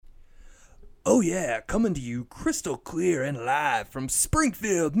Oh yeah, coming to you crystal clear and live from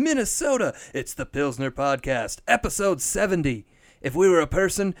Springfield, Minnesota. It's the Pilsner Podcast, episode 70. If we were a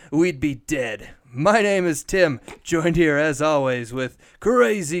person, we'd be dead. My name is Tim, joined here as always with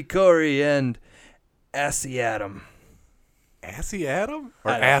Crazy Corey and Assy Adam. Assy Adam?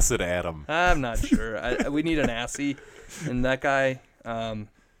 Or Acid Adam? I'm not sure. We need an Assy, and that guy,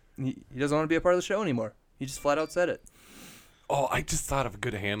 he doesn't want to be a part of the show anymore. He just flat out said it. Oh, I just thought of a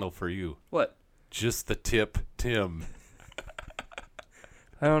good handle for you. What? Just the tip, Tim.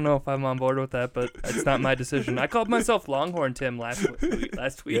 I don't know if I'm on board with that, but it's not my decision. I called myself Longhorn Tim last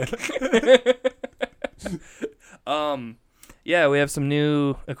week. Yeah, we have some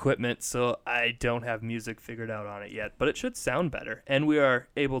new equipment, so I don't have music figured out on it yet, but it should sound better. And we are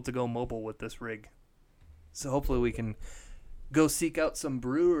able to go mobile with this rig. So hopefully we can go seek out some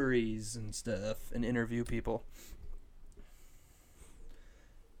breweries and stuff and interview people.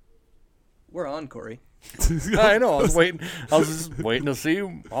 We're on, Corey. I know. I was just waiting to see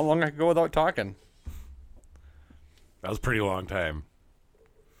how long I could go without talking. That was a pretty long time.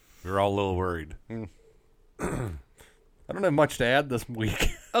 We were all a little worried. I don't have much to add this week.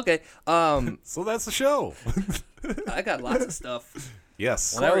 Okay. So that's the show. I got lots of stuff.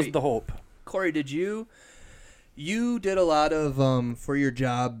 Yes. Well, that was the hope. Corey, did you did a lot of for your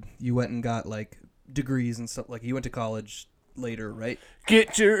job? You went and got like degrees and stuff. Like you went to college later, right?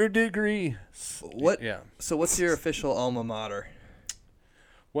 Get your degree. What? Yeah. So what's your official alma mater?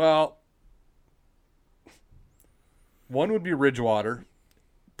 Well, one would be Ridgewater.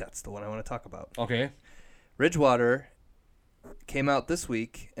 That's the one I want to talk about. Okay. Ridgewater came out this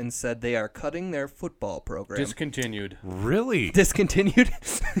week and said they are cutting their football program. Discontinued. Really? Discontinued?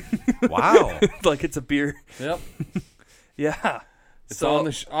 Wow. Like it's a beer. Yep. Yeah. It's So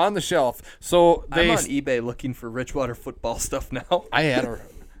on the shelf. So I'm on eBay looking for Ridgewater football stuff now. I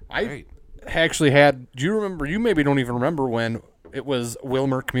Right. actually had. Do you remember? You maybe don't even remember when it was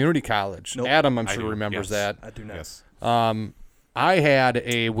Willmar Community College. Nope. Adam, I'm I sure do, remembers yes. that. I do not. Yes. I had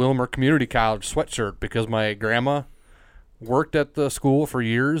a Willmar Community College sweatshirt because my grandma worked at the school for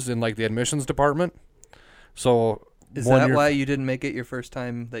years in like the admissions department. So Is that why you didn't make it your first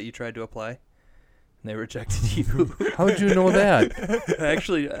time that you tried to apply? And they rejected you. How did you know that?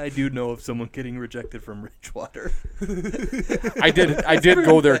 Actually, I do know of someone getting rejected from Ridgewater. I did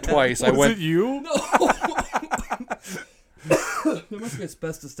go there twice. Was it you? There must be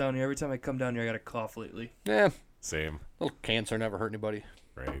asbestos down here. Every time I come down here, I got a cough lately. Yeah, Same. little cancer never hurt anybody.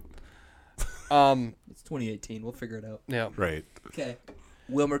 Right. It's 2018. We'll figure it out. Yeah. Right. Okay.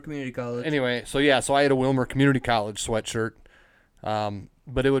 Wilmer Community College. Anyway, so I had a Willmar Community College sweatshirt.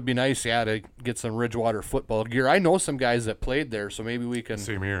 But it would be nice, to get some Ridgewater football gear. I know some guys that played there, so maybe we can.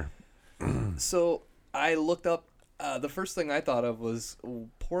 Same here. So I looked up. The first thing I thought of was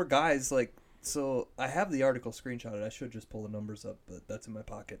poor guys. Like, so I have the article screenshotted. I should just pull the numbers up, but that's in my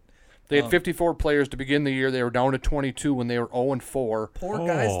pocket. They had 54 players to begin the year. They were down to 22 when they were 0-4. Poor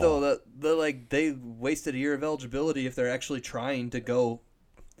guys, though. They wasted a year of eligibility if they're actually trying to go.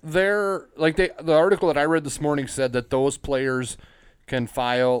 The article that I read this morning said that those players can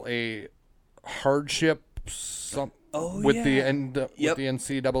file a hardship with the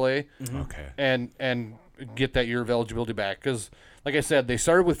NCAA Okay. and get that year of eligibility back. Because, like I said, they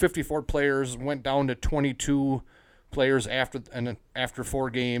started with 54 players, went down to 22 players after 4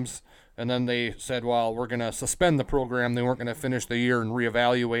 games, and then they said, well, we're going to suspend the program. They weren't going to finish the year and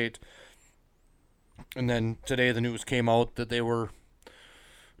reevaluate. And then today the news came out that they were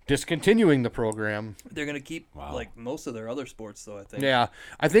discontinuing the program. They're going to keep like most of their other sports, though, I think. Yeah,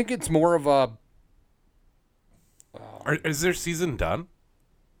 I think it's more of a. Is their season done?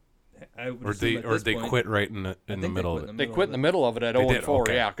 Or they quit right in the middle of it? They quit in the middle of it at 0-4,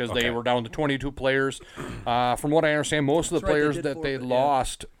 okay. yeah, because they were down to 22 players. From what I understand, most of the players that they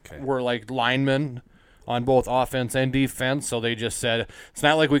lost were like linemen on both offense and defense. So they just said it's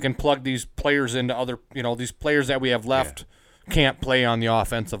not like we can plug these players into other. These players that we have left can't play on the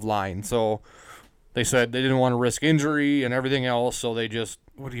offensive line. So they said they didn't want to risk injury and everything else. So they just.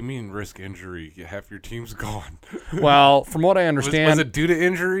 What do you mean risk injury? Half your team's gone. Well, from what I understand, was it due to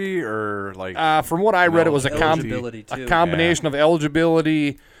injury or like? From what I read, it was a combination of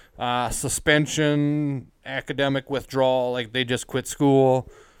eligibility, suspension, academic withdrawal. Like they just quit school.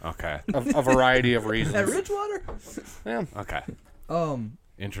 Okay. A variety of reasons. At Ridgewater? Yeah. Okay.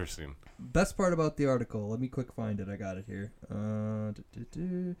 Interesting. Best part about the article. Let me quick find it. I got it here.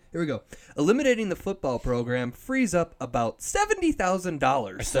 Here we go. Eliminating the football program frees up about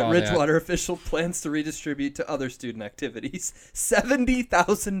 $70,000 that Ridgewater official plans to redistribute to other student activities.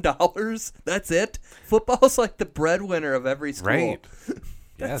 $70,000? That's it? Football's like the breadwinner of every school. Right.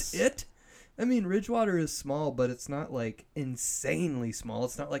 That's yes. it? I mean, Ridgewater is small, but it's not like insanely small.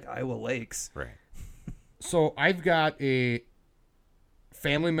 It's not like Iowa Lakes. Right. So I've got a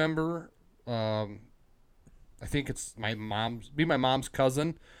family member. I think it's my mom's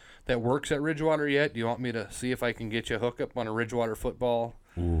cousin that works at Ridgewater yet. Do you want me to see if I can get you a hookup on a Ridgewater football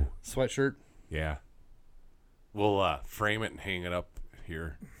sweatshirt? Yeah. We'll frame it and hang it up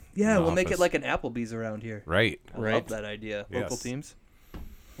here. Yeah, we'll make it like an Applebee's around here. Right. I love that idea. Yes. Local teams.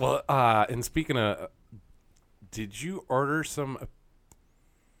 Well, and speaking of, did you order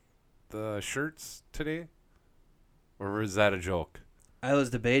the shirts today? Or was that a joke? I was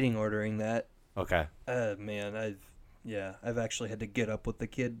debating ordering that. Okay. Man, I've actually had to get up with the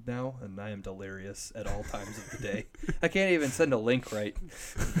kid now, and I am delirious at all times of the day. I can't even send a link right.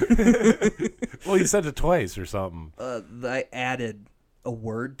 Well, you sent it twice or something. I added a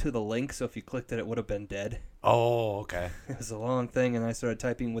word to the link, so if you clicked it, it would have been dead. Oh, okay. It was a long thing, and I started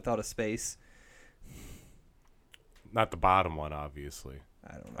typing without a space. Not the bottom one, obviously.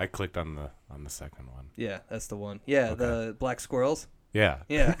 I don't know. I clicked on the second one. Yeah, that's the one. Yeah, okay. The black squirrels. Yeah.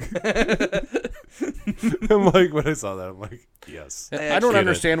 Yeah. I'm like, when I saw that, I'm like, yes. I don't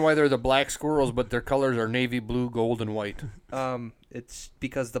understand why they're the black squirrels, but their colors are navy blue, gold, and white. It's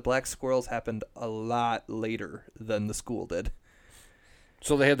because the black squirrels happened a lot later than the school did.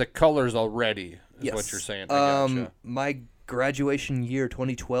 So they had the colors already, is what you're saying. I gotcha. My graduation year,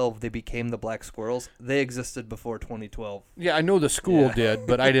 2012, they became the black squirrels. They existed before 2012. Yeah, I know the school did,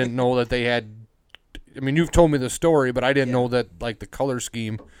 but I didn't know that they had... I mean, you've told me the story, but I didn't know that like the color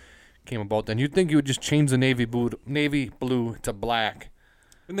scheme came about then. You'd think you would just change the navy blue to black.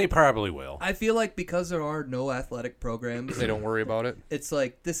 And they probably will. I feel like because there are no athletic programs, they don't worry about it. It's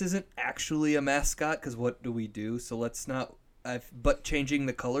like, this isn't actually a mascot, because what do we do? So let's not... but changing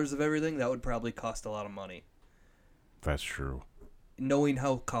the colors of everything, that would probably cost a lot of money. That's true. Knowing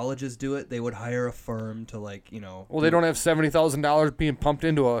how colleges do it, they would hire a firm to Well, they don't have $70,000 being pumped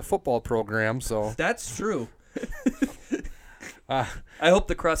into a football program, so that's true. I hope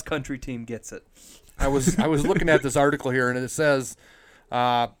the cross country team gets it. I was looking at this article here, and it says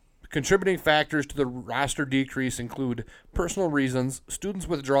contributing factors to the roster decrease include personal reasons, students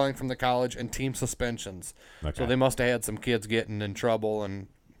withdrawing from the college, and team suspensions. Okay. So they must have had some kids getting in trouble, and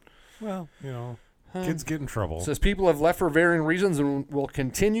kids get in trouble. Says people have left for varying reasons and will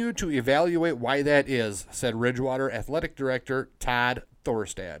continue to evaluate why that is, said Ridgewater Athletic Director Todd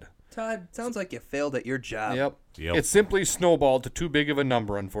Thorstad. Todd, sounds like you failed at your job. Yep. It simply snowballed to too big of a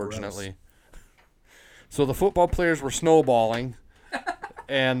number, unfortunately. Gross. So the football players were snowballing,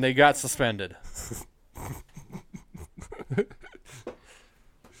 and they got suspended.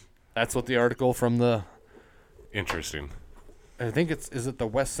 That's what the article from the... Interesting. I think is it the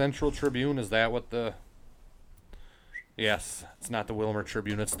West Central Tribune? Is that what the... Yes, it's not the Willmar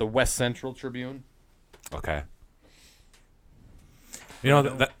Tribune. It's the West Central Tribune. Okay.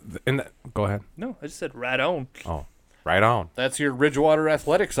 Go ahead. No, I just said right on. Oh, right on. That's your Ridgewater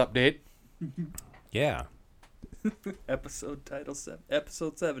Athletics update. Yeah. Episode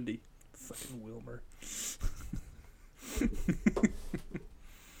 70. Fucking Willmar.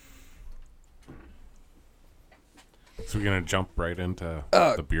 So we're going to jump right into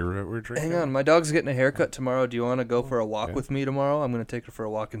the beer that we're drinking? Hang on. My dog's getting a haircut tomorrow. Do you want to go for a walk with me tomorrow? I'm going to take her for a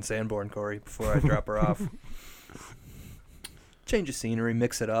walk in Sanborn, Corey, before I drop her off. Change of scenery,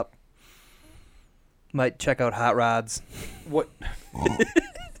 mix it up. Might check out Hot Rods. What?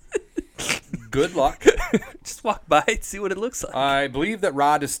 Good luck. Just walk by and see what it looks like. I believe that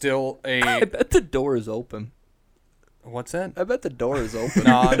Rod is still a... I bet the door is open. What's that? I bet the door is open.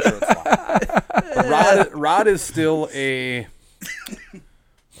 No, I'm sure it's fine. Rod is still a...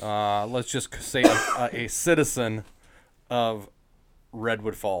 let's just say a citizen of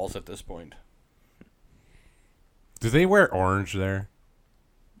Redwood Falls at this point. Do they wear orange there?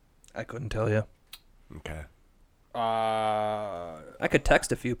 I couldn't tell you. Okay. I could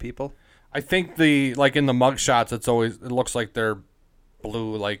text a few people. I think in the mug shots, it looks like they're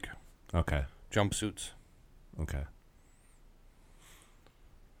blue, jumpsuits. Okay.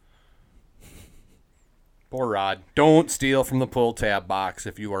 Poor Rod. Don't steal from the pull tab box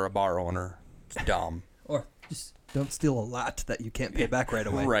if you are a bar owner. It's dumb. Or just don't steal a lot that you can't pay back right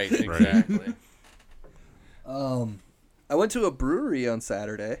away. Right, exactly. I went to a brewery on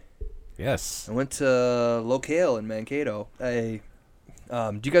Saturday. Yes. I went to Locale in Mankato. Do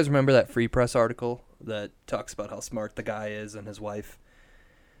you guys remember that Free Press article that talks about how smart the guy is and his wife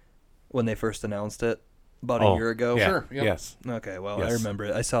when they first announced it about a year ago? Yeah. Sure. Yep. Yes. Okay, well, yes. I remember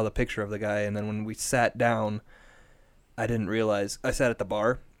it. I saw the picture of the guy, and then when we sat down, I didn't realize. I sat at the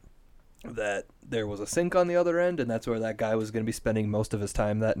bar, that there was a sink on the other end, and that's where that guy was going to be spending most of his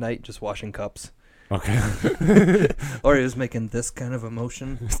time that night, just washing cups. Okay. Or he was making this kind of a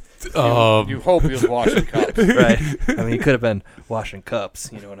motion. You hope he was washing cups. Right. I mean, he could have been washing cups.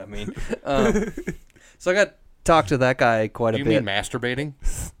 You know what I mean? So I got talked to that guy quite a bit. Do you mean masturbating?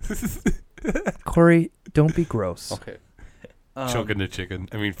 Corey, don't be gross. Okay. Choking the chicken.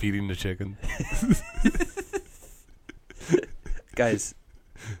 I mean, feeding the chicken. Guys,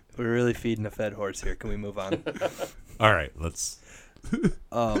 we're really feeding a fed horse here. Can we move on? All right, let's.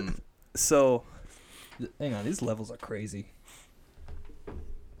 So, hang on. These levels are crazy.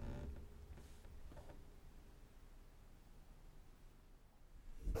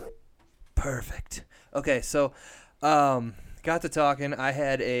 Perfect. Okay, so, got to talking. I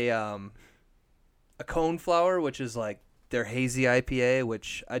had a cone flower, which is like their hazy IPA,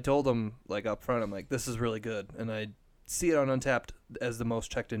 which I told them like up front, I'm like, this is really good, and I see it on Untapped as the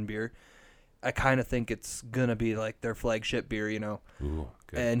most checked in beer. I kind of think it's gonna be like their flagship beer, you know. Ooh,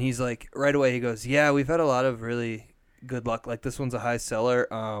 good. And he's like, right away, he goes, yeah, we've had a lot of really good luck. Like, this one's a high seller.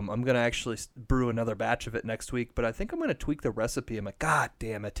 I'm going to actually brew another batch of it next week, but I think I'm going to tweak the recipe. I'm like, God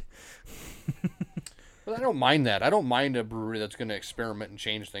damn it. Well, I don't mind that. I don't mind a brewery that's going to experiment and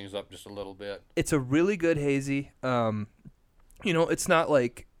change things up just a little bit. It's a really good hazy. You know, it's not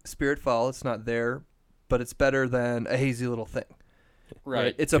like Spirit Fall. It's not there, but it's better than a hazy little thing.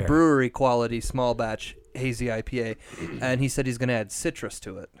 Right. It's a brewery quality small batch hazy IPA, and he said he's going to add citrus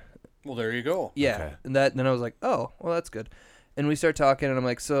to it. Well, there you go. Yeah, Okay. and then I was like, oh, well, that's good. And we start talking, and I'm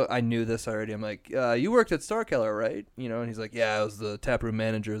like, so I knew this already. I'm like, you worked at Starkeller, right? You know, and he's like, yeah, I was the taproom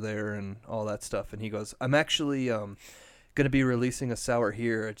manager there and all that stuff. And he goes, I'm actually going to be releasing a sour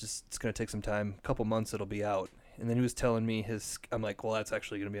here. It's going to take some time. A couple months, it'll be out. And then he was telling me I'm like, well, that's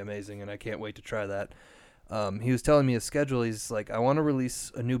actually going to be amazing, and I can't wait to try that. He was telling me his schedule. He's like, I want to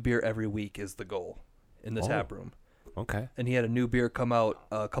release a new beer every week is the goal in the tap room. Okay. And he had a new beer come out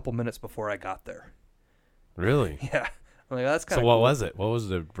a couple minutes before I got there. Really? Yeah. I'm like, that's kind of So what was it? What was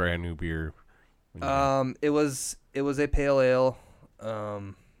the brand new beer? It was a pale ale.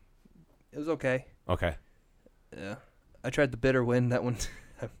 It was okay. Okay. Yeah. I tried the Bitter Wind. That one.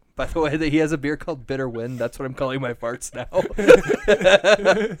 By the way, he has a beer called Bitter Wind. That's what I'm calling my farts now.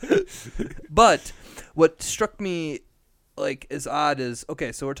 But what struck me like is odd is,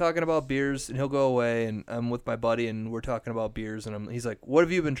 okay, so we're talking about beers, and he'll go away, and I'm with my buddy, and we're talking about beers, and he's like, what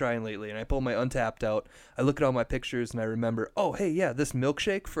have you been trying lately? And I pull my Untapped out. I look at all my pictures, and I remember, oh, hey, yeah, this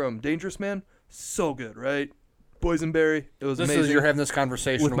milkshake from Dangerous Man, so good, right? Boysenberry, it was amazing. You're having this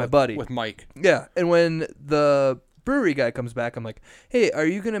conversation with my buddy. with Mike. Yeah, and when the brewery guy comes back, I'm like, hey, are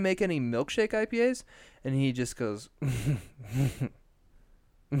you going to make any milkshake IPAs? And he just goes,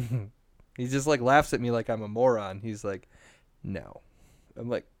 he just like laughs at me like I'm a moron. He's like, no. I'm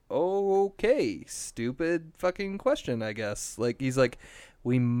like, okay, stupid fucking question, I guess. Like, he's like,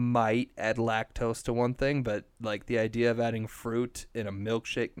 we might add lactose to one thing, but like the idea of adding fruit in a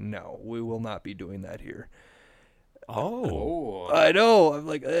milkshake, no, we will not be doing that here. Oh. I know. I'm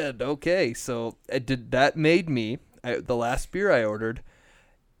like, okay. So that made me, the last beer I ordered,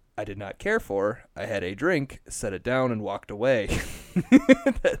 I did not care for. I had a drink, set it down, and walked away.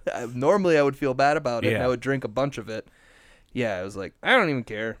 Normally, I would feel bad about it, and I would drink a bunch of it. Yeah, I was like, I don't even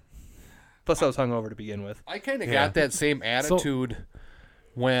care. Plus, I was hungover to begin with. I kind of got that same attitude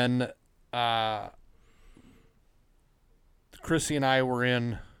when Chrissy and I were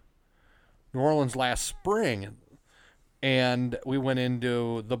in New Orleans last spring, and we went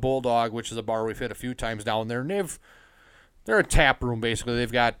into the Bulldog, which is a bar we've hit a few times down there, and they're a tap room, basically.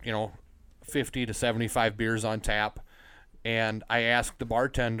 They've got, 50 to 75 beers on tap, and I asked the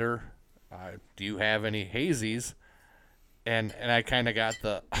bartender, do you have any hazies? And I kind of got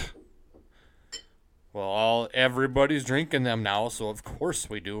the, well, everybody's drinking them now, so of course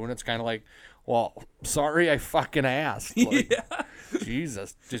we do. And it's kind of like, well, sorry I fucking asked. Like,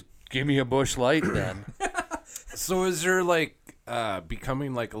 Jesus, just give me a Busch Light then. So is there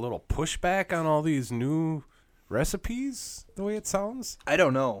becoming like a little pushback on all these new recipes, the way it sounds? I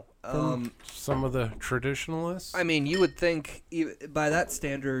don't know. Some of the traditionalists? I mean, you would think by that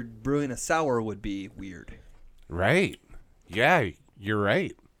standard, brewing a sour would be weird. Right. Yeah, you're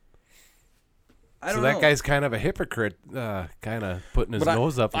right. I don't so know. that guy's kind of a hypocrite, kind of putting his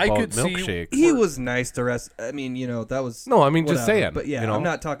nose up I about could see- milkshakes. He was nice the rest. I mean, that was... No, I mean, just whatever. saying. But yeah, you know? I'm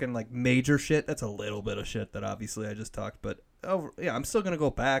not talking like major shit. That's a little bit of shit that obviously I just talked. But I'm still going to go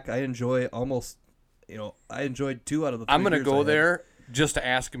back. I enjoy almost, I enjoyed 2 out of the 3 I'm going to beers go I had. there just to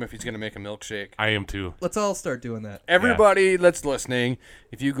ask him if he's going to make a milkshake. I am too. Let's all start doing that. Everybody that's listening,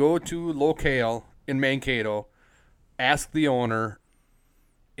 if you go to Locale in Mankato, ask the owner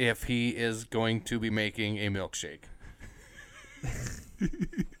if he is going to be making a milkshake.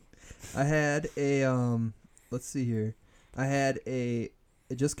 I had a let's see here. It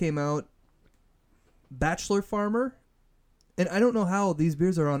just came out, Bachelor Farmer, and I don't know how these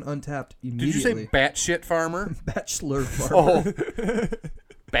beers are on Untapped immediately. Did you say batshit farmer? Bachelor Farmer. Oh,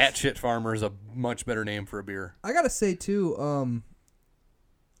 batshit farmer is a much better name for a beer. I gotta say too,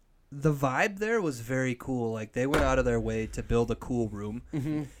 the vibe there was very cool. Like, they went out of their way to build a cool room.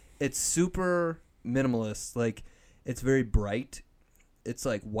 Mm-hmm. It's super minimalist. Like, it's very bright. It's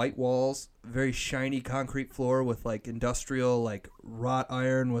like white walls, very shiny concrete floor with like industrial like wrought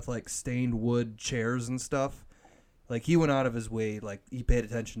iron with like stained wood chairs and stuff. Like, he went out of his way. Like, he paid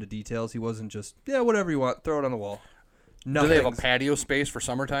attention to details. He wasn't just, yeah, whatever you want, throw it on the wall. Do they have a patio space for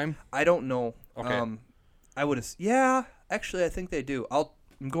summertime? I don't know. Okay. I would have. Yeah, actually, I think they do.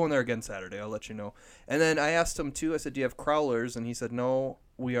 I'm going there again Saturday. I'll let you know. And then I asked him too. I said, "Do you have growlers?" And he said, "No.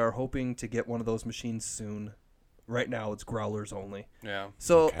 We are hoping to get one of those machines soon. Right now, it's growlers only." Yeah.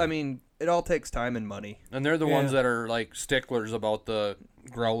 So Okay. I mean, it all takes time and money. And they're the ones that are like sticklers about the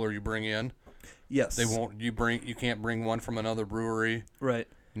growler you bring in. Yes. They won't. You can't bring one from another brewery. Right.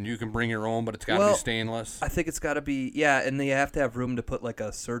 And you can bring your own, but it's got to be stainless. I think it's got to be. Yeah, and they have to have room to put like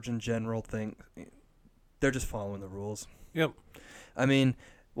a Surgeon General thing. They're just following the rules. Yep. I mean,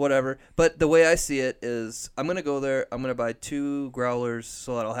 whatever. But the way I see it is, I'm going to go there. I'm going to buy 2 growlers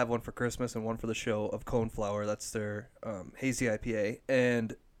so that I'll have one for Christmas and one for the show of Coneflower. That's their hazy IPA.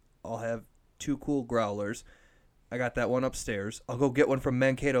 And I'll have 2 cool growlers. I got that one upstairs. I'll go get one from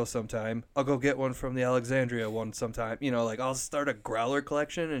Mankato sometime. I'll go get one from the Alexandria one sometime. You know, like, I'll start a growler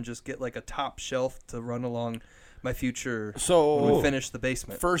collection and just get like a top shelf to run along my future when we finish the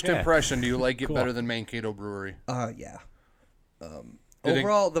basement. First impression, do you like it Cool. better than Mankato Brewery? Yeah.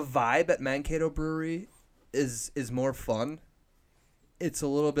 Overall, the vibe at Mankato Brewery is more fun. It's a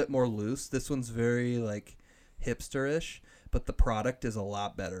little bit more loose. This one's very like hipster-ish, but the product is a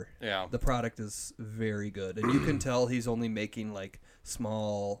lot better. Yeah. The product is very good, and you can tell he's only making like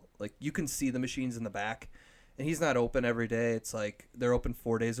small, like, you can see the machines in the back, and he's not open every day. It's like they're open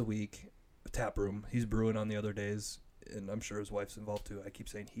 4 days a week. A tap room. He's brewing on the other days, and I'm sure his wife's involved too. I keep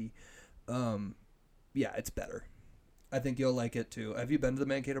saying he. Yeah, it's better. I think you'll like it too. Have you been to the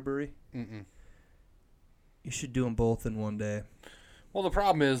Mankato Brewery? Mm-mm. You should do them both in one day. Well, the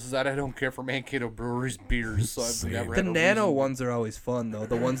problem is that I don't care for Mankato Brewery's beers, so I've never The had a nano reason. ones are always fun though.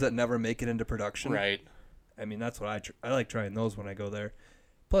 The ones that never make it into production. Right. I mean, that's what I like trying those when I go there.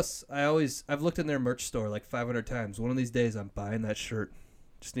 Plus, I've looked in their merch store like 500 times. One of these days, I'm buying that shirt.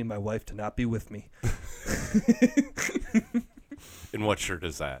 Just need my wife to not be with me. And what shirt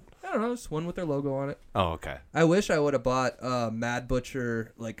is that? I don't know, just one with their logo on it. Oh, okay. I wish I would have bought Mad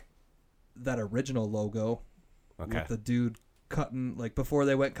Butcher, like that original logo. Okay. With the dude cutting, like, before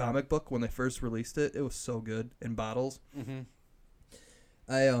they went comic book when they first released it. It was so good in bottles. Mm-hmm.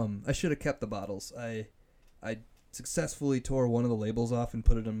 I should have kept the bottles. I successfully tore one of the labels off and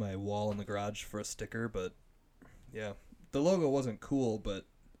put it on my wall in the garage for a sticker, but yeah. The logo wasn't cool, but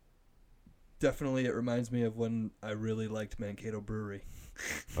definitely it reminds me of when I really liked Mankato Brewery.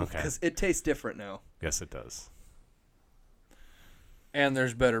 Okay. Because it tastes different now. Yes, it does. And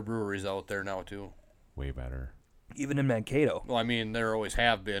there's better breweries out there now, too. Way better. Even in Mankato. Well, I mean, there always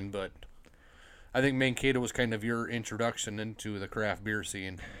have been, but I think Mankato was kind of your introduction into the craft beer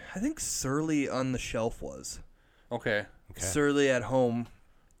scene. I think Surly on the shelf was. Okay. Okay. Surly at home,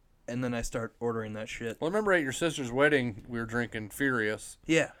 and then I start ordering that shit. Well, remember at your sister's wedding, we were drinking Furious.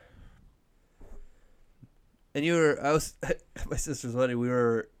 Yeah. And I was at my sister's wedding, we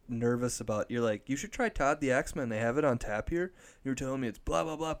were nervous about, you're like, you should try Todd the Axeman. They have it on tap here. You were telling me it's blah,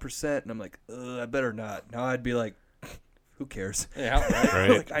 blah, blah %. And I'm like, I better not. Now I'd be like, who cares? Yeah, right. Right.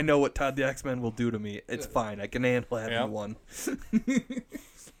 Like, I know what Todd the Axeman will do to me. It's fine. I can handle having Yeah. one.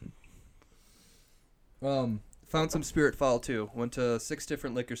 Found some Spirit Fall too. Went to 6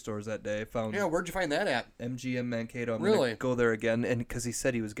 different liquor stores that day. Found Yeah, where'd you find that at? MGM Mankato. I'm Really? gonna go there again, and because he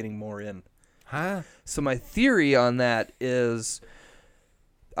said he was getting more in. Huh? So my theory on that is,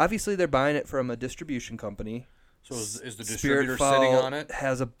 obviously they're buying it from a distribution company. So is the Spirit distributor Fall sitting on it?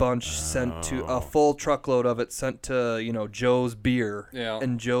 has a bunch sent to, a full truckload of it sent to, Joe's Beer. Yeah.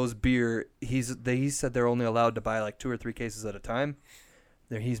 And Joe's Beer, he said they're only allowed to buy like 2 or 3 cases at a time.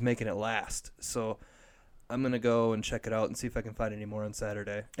 He's making it last. So I'm going to go and check it out and see if I can find any more on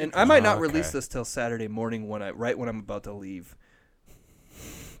Saturday. And I might not release Okay. this till Saturday morning right when I'm about to leave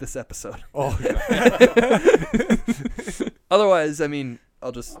this episode. Oh, Otherwise, I mean,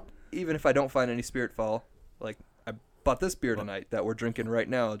 I'll just, even if I don't find any Spirit Fall, like, I bought this beer tonight that we're drinking right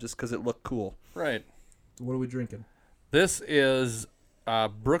now just because it looked cool. Right. What are we drinking? This is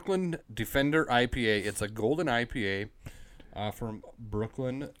Brooklyn Defender IPA. It's a golden IPA from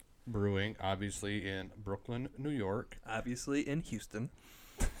Brooklyn Brewing, obviously in Brooklyn, New York. Obviously in Houston.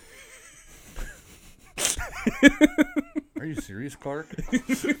 Are you serious, Clark?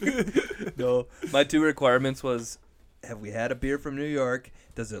 No, my 2 requirements was, have we had a beer from New York?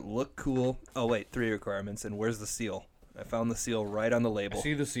 Does it look cool? Oh, wait, 3 requirements. And where's the seal? I found the seal right on the I label.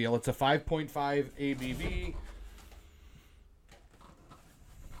 see the seal. It's a 5.5 ABV.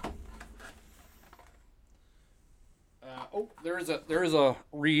 There is a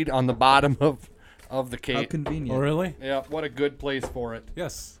read on the bottom of the How case. convenient. Oh, really? Yeah, what a good place for it.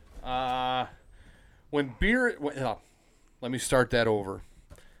 Yes. When beer, let me start that over.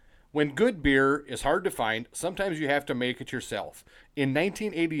 When good beer is hard to find, sometimes you have to make it yourself. In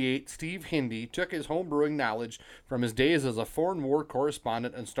 1988, Steve Hindy took his home brewing knowledge from his days as a foreign war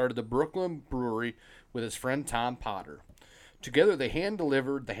correspondent and started the Brooklyn Brewery with his friend Tom Potter. Together, they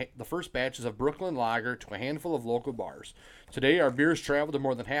hand-delivered the first batches of Brooklyn Lager to a handful of local bars. Today, our beers travel to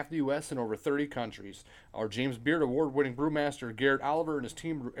more than half the U.S. and over 30 countries. Our James Beard Award-winning brewmaster Garrett Oliver and his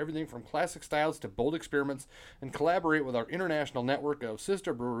team brew everything from classic styles to bold experiments and collaborate with our international network of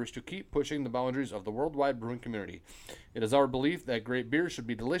sister breweries to keep pushing the boundaries of the worldwide brewing community. It is our belief that great beer should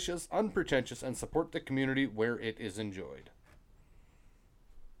be delicious, unpretentious, and support the community where it is enjoyed.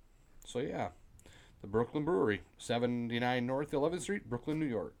 So, yeah. The Brooklyn Brewery, 79 North 11th Street, Brooklyn, New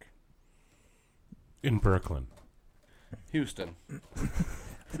York. In Brooklyn. Houston.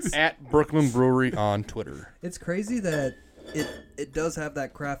 At Brooklyn Brewery on Twitter. It's crazy that it does have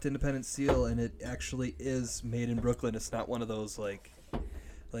that craft independent seal, and it actually is made in Brooklyn. It's not one of those like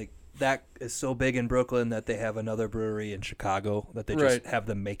that is so big in Brooklyn that they have another brewery in Chicago that they just Right. have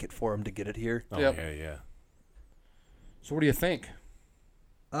them make it for them to get it here. Oh, Yep. yeah. So what do you think?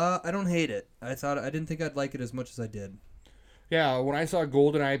 I don't hate it. I didn't think I'd like it as much as I did. Yeah, when I saw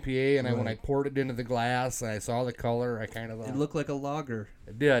Golden IPA and when I Right. poured it into the glass and I saw the color, I kind of thought It looked like a lager.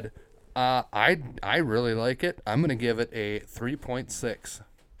 it did. I really like it. I'm gonna give it a 3.6.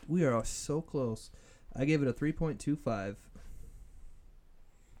 We are so close. I gave it a 3.25.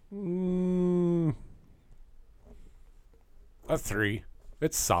 A 3.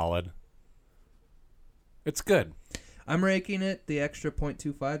 It's solid. It's good. I'm raking it the extra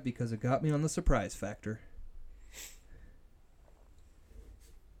 0.25 because it got me on the surprise factor.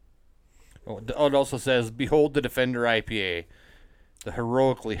 Oh, it also says, "Behold the Defender IPA, the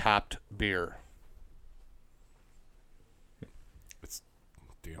heroically hopped beer." It's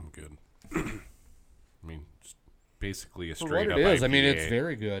damn good. I mean, it's basically a For straight what up it is, IPA. I mean, it's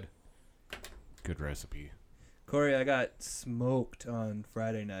very good. Good recipe. Corey, I got smoked on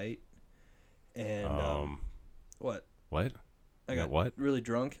Friday night. And, what? What? I You got what? really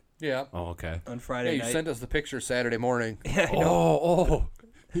drunk Yeah. Oh, okay. on Yeah, Friday you night. sent us the picture Saturday morning. Yeah, I know. Oh.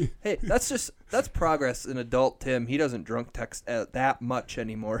 Hey, that's progress in adult Tim. He doesn't drunk text that much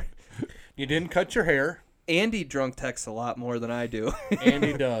anymore. You didn't cut your hair, Andy drunk texts a lot more than I do. and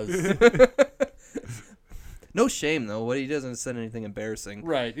he does. No shame though. What he doesn't send anything embarrassing.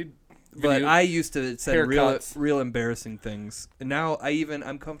 Right. But I used to send Haircuts. real embarrassing things. And now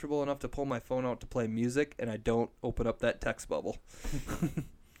I'm comfortable enough to pull my phone out to play music, and I don't open up that text bubble.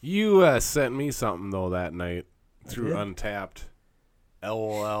 You sent me something, though, that night through did? Untapped.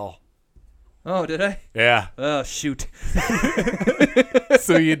 LOL. Oh, did I? Yeah. Oh, shoot.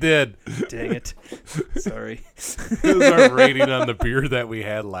 So you did. Dang it. Sorry. It was our rating on the beer that we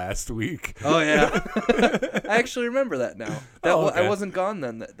had last week. Oh, yeah. I actually remember that now. Okay. I wasn't gone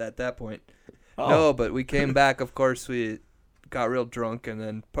then at that point. Oh. No, but we came back. Of course, we got real drunk, and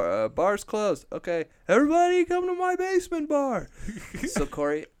then bars closed. Okay, everybody come to my basement bar. So,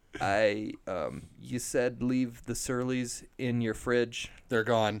 Corey, you said leave the Surly's in your fridge. They're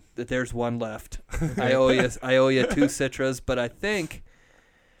gone. That there's one left. I owe you 2 Citras, but I think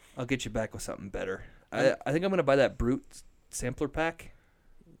I'll get you back with something better. I think I'm gonna buy that Brute sampler pack.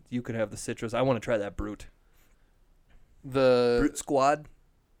 You can have the Citras. I want to try that Brute. Brute Squad.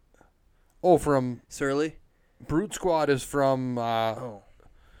 From Surly. Brute Squad is from Oh,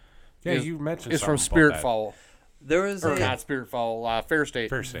 Yeah, is- you mentioned is from something Spirit about that. Foul. there is Or a not Spirit Foul, Fair State.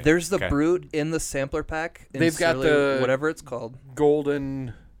 Fair State. there's the Okay. Brute in the sampler pack. in They've got Surly, the- whatever it's called.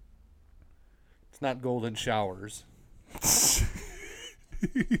 Golden. It's not Golden Showers.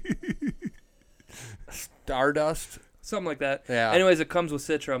 Stardust. Something like that. Yeah. Anyways, it comes with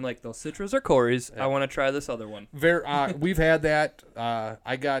Citra. I'm like, those Citras are Corey's. Yeah. I want to try this other one. We've had that.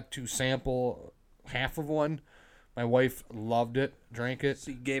 I got to sample half of one. My wife loved it, drank it.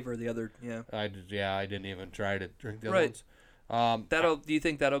 So you gave her the other, yeah. I didn't even try to drink the other Right. ones. Do you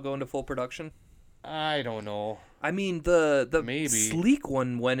think that'll go into full production? I don't know. I mean, the Maybe. sleek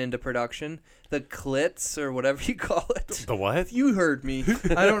one went into production. The Klitz, or whatever you call it. The what? You heard me.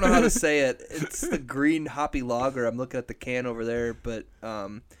 I don't know how to say it. It's the green hoppy lager. I'm looking at the can over there, but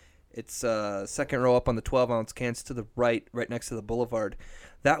it's second row up on the 12-ounce cans to the right next to the Boulevard.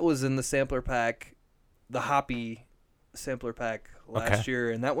 That was in the sampler pack, the hoppy sampler pack last year,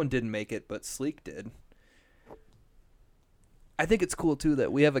 and that one didn't make it, but Sleek did. I think it's cool too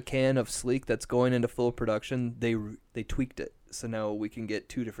that we have a can of Sleek that's going into full production. They tweaked it, so now we can get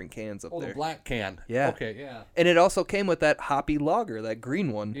 2 different cans up there. The black can. Yeah. Okay, yeah. And it also came with that hoppy lager, that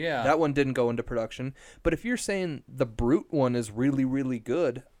green one. Yeah. That one didn't go into production. But if you're saying the Brute one is really, really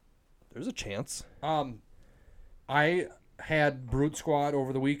good, there's a chance. I had Brute Squad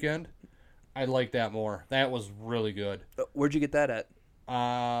over the weekend. I liked that more. That was really good. Where'd you get that at?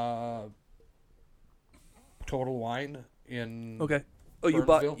 Total Wine in Okay. Oh,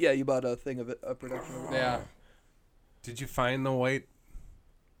 Burnsville? you bought a thing of it, a production of it. Yeah. Did you find the white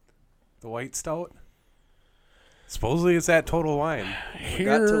stout? Supposedly it's at Total Wine.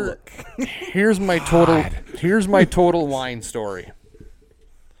 Got to look. Here's my total wine story.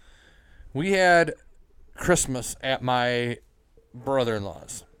 We had Christmas at my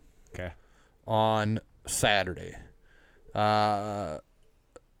brother-in-law's Okay. on Saturday. And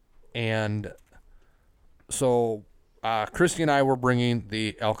so Christy and I were bringing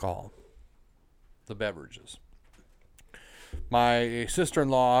the alcohol, the beverages. My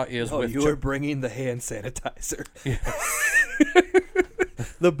sister-in-law is with... you were bringing the hand sanitizer.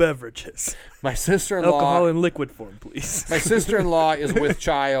 The beverages. My sister-in-law... Alcohol in liquid form, please. My sister-in-law is with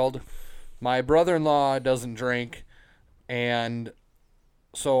child. My brother-in-law doesn't drink. And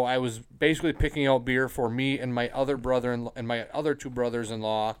so I was basically picking out beer for me and my other brother-in-law and my other 2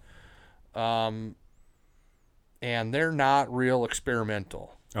 brothers-in-law. And they're not real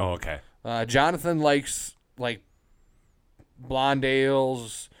experimental. Oh, okay. Jonathan likes blonde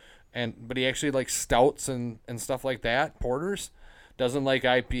ales, but he actually likes stouts and stuff like that, porters. Doesn't like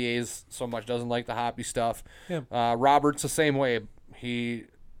IPAs so much, doesn't like the hoppy stuff. Yeah. Robert's the same way. He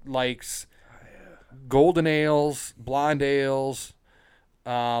likes golden ales, blonde ales,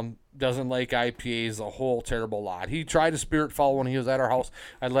 doesn't like IPAs a whole terrible lot. He tried a Spirit Fall when he was at our house.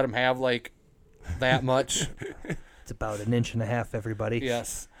 I'd let him have that much. It's about 1.5 inches, everybody.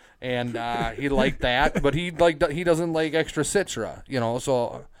 Yes. And he liked that, but he doesn't like extra Citra,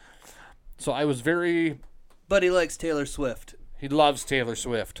 so I was very... But he likes Taylor Swift. He loves Taylor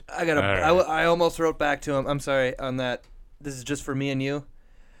Swift. I almost wrote back to him. I'm sorry on that. This is just for me and you.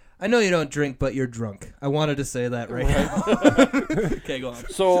 I know you don't drink, but you're drunk. I wanted to say that right now. Okay, go on.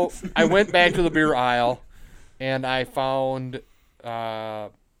 So I went back to the beer aisle, and I found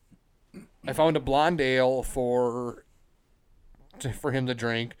a blonde ale for him to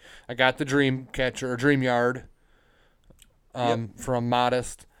drink. I got the Dream Yard from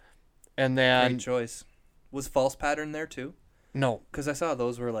Modest, and then Great choice. Was False Pattern there too? no, Because I saw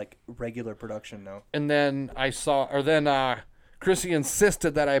those were like regular production now. and then Chrissy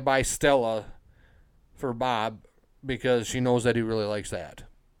insisted that I buy Stella for Bob because she knows that he really likes that.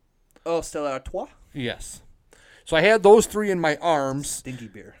 Oh, Stella Artois? Yes. So I had those 3 in my arms, Stinky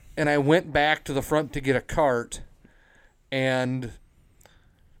beer. and I went back to the front to get a cart, and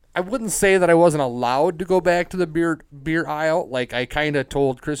I wouldn't say that I wasn't allowed to go back to the beer aisle. Like, I kind of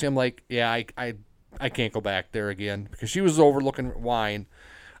told Chrissy, I'm like, yeah, I can't go back there again, because she was overlooking at wine.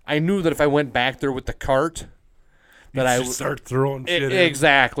 I knew that if I went back there with the cart, that I would start throwing shit in.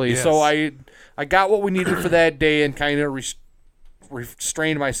 Exactly. Yes. So I got what we needed for that day and kind of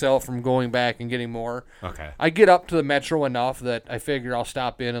restrained myself from going back and getting more. Okay. I get up to the Metro enough that I figure I'll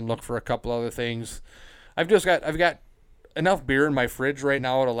stop in and look for a couple other things. I've got enough beer in my fridge right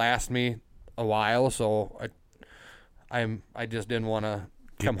now to last me a while, so I just didn't want to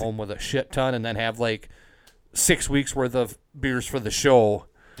come home with a shit ton and then have 6 weeks worth of beers for the show.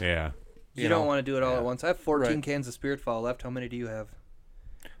 Yeah. You don't want to do it all at once. I have 14 Right. cans of Spirit Fall left. How many do you have?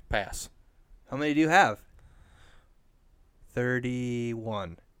 Pass. How many do you have?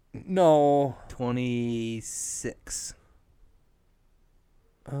 31. No. 26.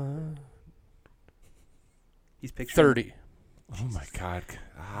 He's picturing 30. Oh my God.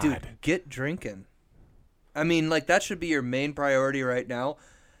 Dude, get drinking. I mean, that should be your main priority right now.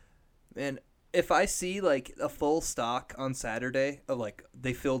 And if I see a full stock on Saturday of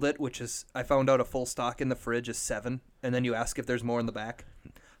they filled it, which is I found out a full stock in the fridge is 7, and then you ask if there's more in the back,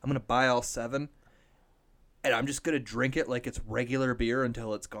 I'm gonna buy all 7, and I'm just gonna drink it like it's regular beer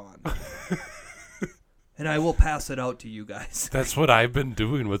until it's gone. and I will pass it out to you guys. That's what I've been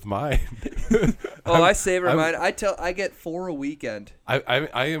doing with mine. I savor mine. I get 4 a weekend.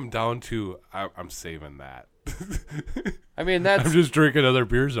 I am down to I'm saving that. I mean, that's I'm just drinking other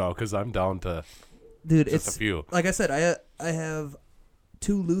beers now because I'm down to Dude, just it's a few. Like I said, I have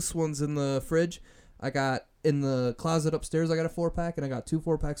 2 loose ones in the fridge. I got in the closet upstairs. I got a 4-pack, and I got 2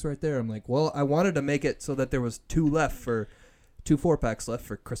 4-packs right there. I'm like, well, I wanted to make it so that there was 2 4-packs left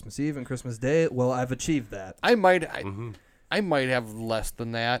for Christmas Eve and Christmas Day. Well, I've achieved that. I might have less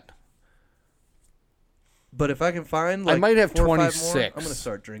than that. But if I can find like I might have 4 or 5 more, 26. I'm gonna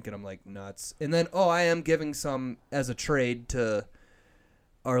start drinking them like nuts. And then I am giving some as a trade to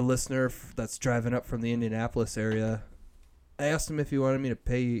our listener that's driving up from the Indianapolis area. I asked him if he wanted me to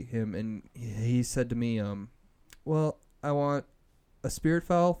pay him, and he said to me, well, I want a spirit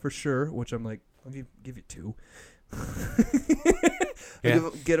fowl for sure, which I'm like, I'll give you 2.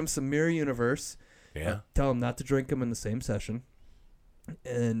 Get him some Mirror Universe. Yeah. Tell him not to drink them in the same session.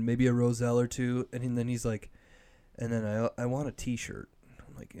 And maybe a Roselle or 2. And then he's like, and then I want a T-shirt.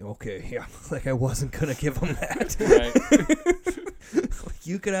 I'm like, okay, yeah. Like I wasn't going to give him that. Right. Like,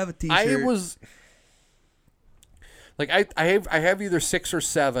 you could have a T-shirt. I was like, I have either 6 or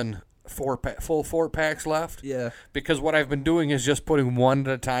 7 full 4-packs left. Yeah. Because what I've been doing is just putting one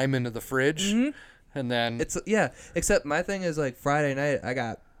at a time into the fridge, and then Except my thing is like Friday night, I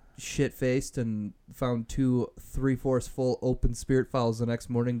got shit faced and found 2 3/4 full open spirit fowls the next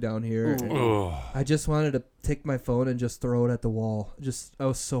morning down here. I just wanted to take my phone and just throw it at the wall. I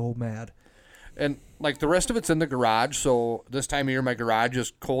was so mad. And like the rest of it's in the garage, so this time of year my garage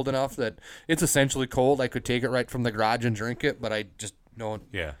is cold enough that it's essentially cold. I could take it right from the garage and drink it, but I just don't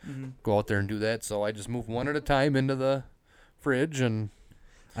go out there and do that. So I just move one at a time into the fridge. And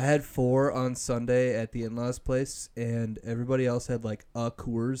I had 4 on Sunday at the in-laws' place, and everybody else had like a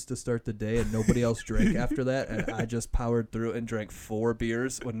Coors to start the day, and nobody else drank after that. And I just powered through and drank 4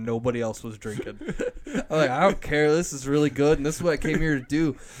 beers when nobody else was drinking. I'm like, I don't care. This is really good, and this is what I came here to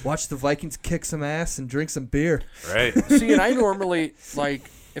do: watch the Vikings kick some ass and drink some beer. Right. See, and I normally like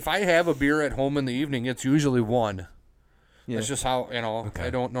if I have a beer at home in the evening, it's usually 1. Yeah. That's just how I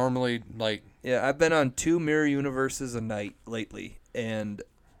don't normally like. Yeah, I've been on 2 Mirror Universes a night lately, and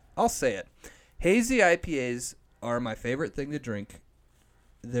I'll say it. Hazy IPAs are my favorite thing to drink.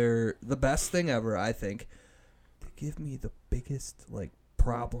 They're the best thing ever, I think. They give me the biggest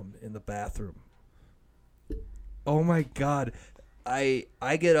problem in the bathroom. Oh my god. I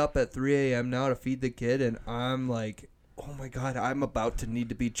get up at 3 a.m. now to feed the kid, and I'm like, oh my god, I'm about to need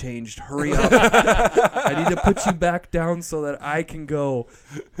to be changed. Hurry up. I need to put you back down so that I can go.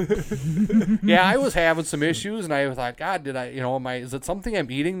 Yeah, I was having some issues, and I thought, God, is it something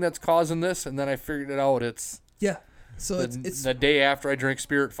I'm eating that's causing this? And then I figured it out. It's So it's the day after I drink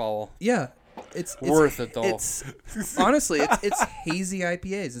Spirit Fowl. Yeah. It's worth it, though. It's honestly, it's hazy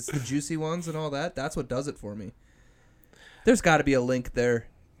IPAs. It's the juicy ones and all that. That's what does it for me. There's got to be a link there.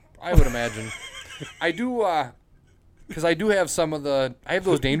 I would imagine. I do, because I do have some of I have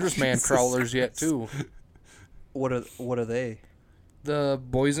those Dangerous Man crawlers yet too. What are they? The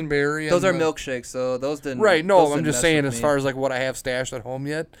boysenberry. Those are milkshakes, so those didn't. Right. No, those I'm didn't just mess saying with as me. far as like what I have stashed at home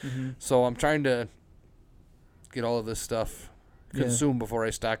yet. Mm-hmm. So I'm trying to get all of this stuff consumed before I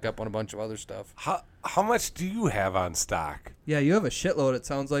stock up on a bunch of other stuff. How much do you have on stock? Yeah, you have a shitload. It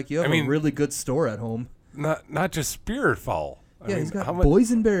sounds like you have a really good store at home. Not just Spirit Fowl. Yeah, he's got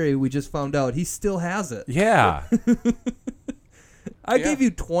boysenberry. We just found out he still has it. Yeah. I gave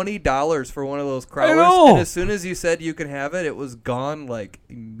you $20 for one of those crawlers, and as soon as you said you can have it, it was gone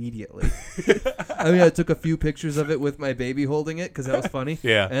immediately. I mean, I took a few pictures of it with my baby holding it because that was funny.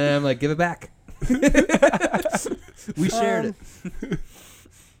 Yeah. And I'm like, give it back. We shared it.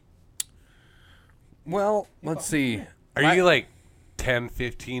 Well, let's see. Are you like 10,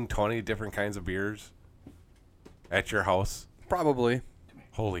 15, 20 different kinds of beers at your house? Probably.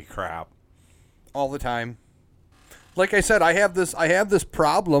 Holy crap. All the time. Like I said, I have this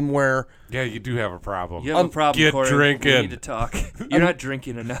problem where Yeah, you do have a problem. You have a problem, Get Corey. drinking. We need to talk. You're not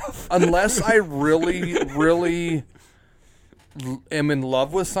drinking enough. unless I really, really am in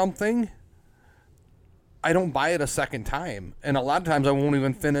love with something, I don't buy it a second time. And a lot of times I won't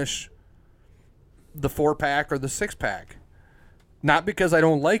even finish the 4-pack or the 6-pack. Not because I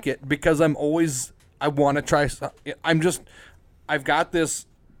don't like it, because I want to try. I've got this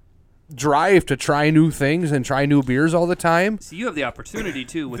drive to try new things and try new beers all the time. So you have the opportunity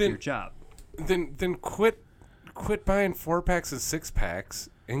too with your job. Then quit buying 4-packs and 6-packs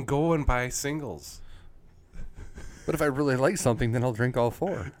and go and buy singles. But if I really like something, then I'll drink all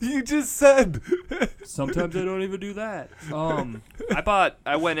 4. You just said. Sometimes I don't even do that.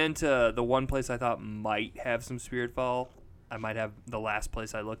 I went into the one place I thought might have some Spirit Fall. I might have the last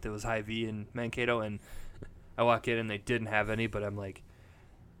place I looked. It was Hy-Vee in Mankato, and I walk in and they didn't have any. But I'm like,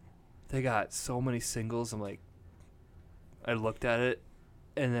 they got so many singles. I'm like, I looked at it,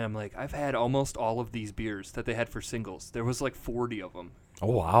 and then I'm like, I've had almost all of these beers that they had for singles. There was like 40 of them.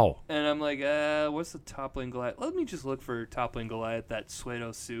 Oh, wow. And I'm like, what's the Toppling Goliath? Let me just look for Toppling Goliath, that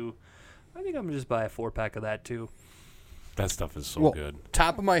Suedo Sioux. I think I'm going to just buy a 4-pack of that, too. That stuff is so good.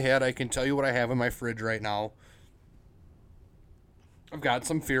 Top of my head, I can tell you what I have in my fridge right now. I've got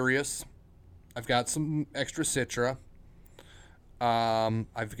some Furious. I've got some extra Citra.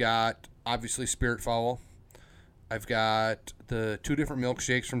 I've got, obviously, Spirit Fowl. I've got the 2 different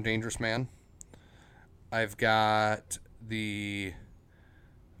milkshakes from Dangerous Man. I've got the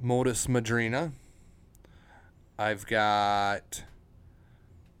Modus Madrina. I've got...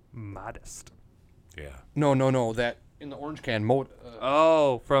 Modest. Yeah. No. That in the orange can.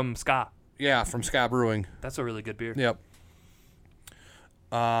 From Ska. Yeah, from Ska Brewing. That's a really good beer. Yep.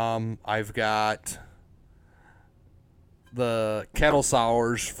 I've got the kettle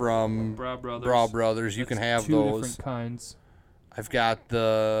sours from Braw Brothers. Braw Brothers. You can have Two those. different kinds. I've got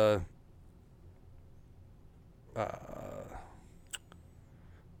the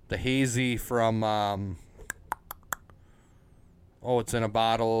hazy from it's in a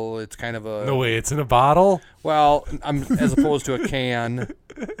bottle. It's kind of a No way, it's in a bottle? well, as opposed to a can.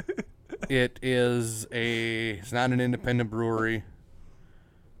 It's not an independent brewery.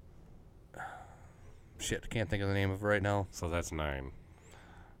 Shit, I can't think of the name of it right now. So that's 9.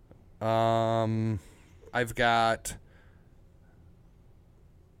 I've got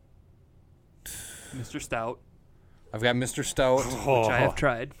Mr. Stout, Mr. Stout. which I have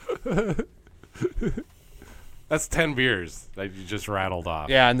tried. That's 10 beers that you just rattled off.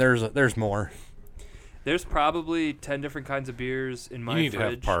 Yeah, and there's more. There's probably 10 different kinds of beers in my You need fridge.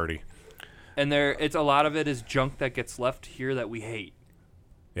 to have party. And it's a lot of it is junk that gets left here that we hate.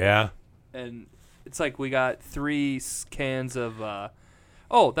 Yeah. And it's like we got 3 cans of that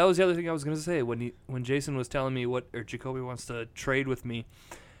was the other thing I was going to say. When Jason was telling me Jacoby wants to trade with me,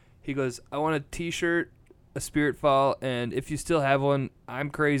 he goes, I want a t-shirt, a Spirit Fall, and if you still have one, I'm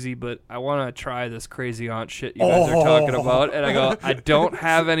crazy, but I want to try this crazy aunt shit you guys are talking about. And I go, I don't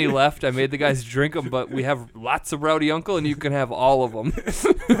have any left. I made the guys drink them, but we have lots of Rowdy Uncle, and you can have all of them.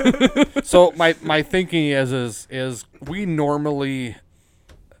 So my thinking is we normally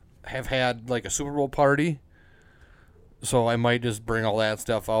have had like a Super Bowl party, so I might just bring all that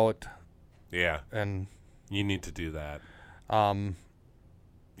stuff out. Yeah. And You need to do that. um,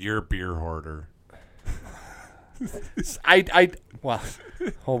 You're a beer hoarder. well,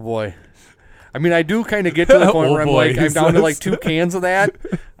 oh boy. I mean, I do kind of get to the point Oh where I'm boy, like, he I'm down to says. like 2 cans of that.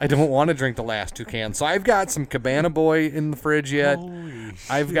 I don't want to drink the last 2 cans. So I've got some Cabana Boy in the fridge yet.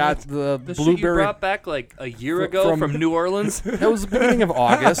 I've got the The shit you blueberry. brought back like a year ago from New Orleans. That was the beginning of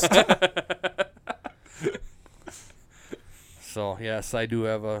August. So, yes, I do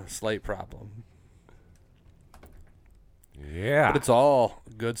have a slight problem. Yeah. But it's all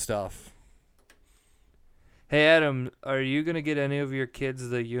good stuff. Hey, Adam, are you going to get any of your kids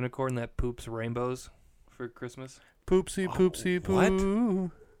the unicorn that poops rainbows for Christmas? Poopsie, poopsie, what?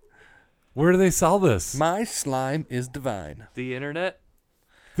 poo. Where do they sell this? My slime is divine. The internet?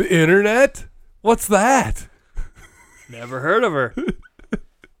 The internet? What's that? Never heard of her.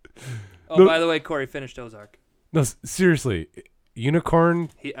 Oh, No. by the way, Corey finished Ozark. No, seriously. Unicorn?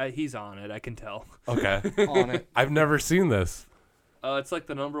 He's on it, I can tell. Okay. On it. I've never seen this. It's like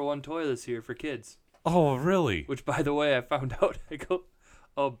the #1 toy this year for kids. Oh, really? Which, by the way, I found out. I go,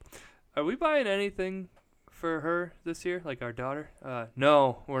 are we buying anything for her this year? Like our daughter?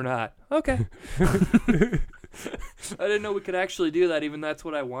 No, we're not. Okay. I didn't know we could actually do that, even that's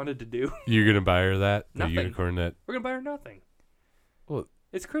what I wanted to do. You're going to buy her that? Nothing. The unicorn that... We're going to buy her nothing. Well,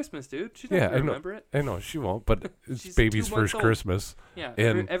 It's Christmas, dude. She's not yeah, going I to know. remember it. I know, she won't, but it's She's baby's 2 months first old. Christmas. Yeah,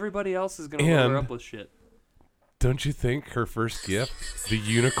 And- everybody else is going to load her and- up with shit. Don't you think her first gift, the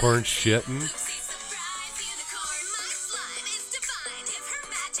unicorn shitting?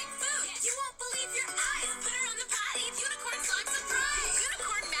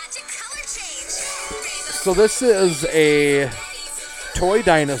 So this is a toy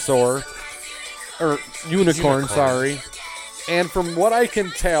dinosaur, or unicorn, sorry. And from what I can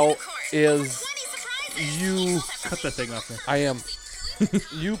tell is you, Cut that thing off there. I am,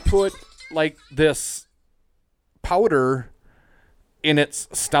 you put like this powder in its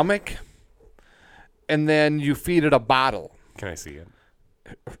stomach, and then you feed it a bottle. Can I see it?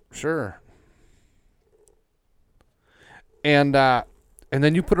 Sure. and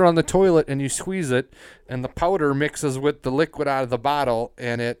then you put it on the toilet and you squeeze it, and the powder mixes with the liquid out of the bottle,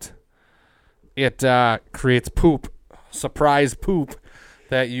 and it creates poop, surprise poop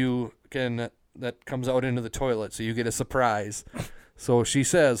that comes out into the toilet, so you get a surprise. So she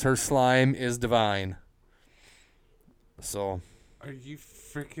says her slime is divine. So, Are you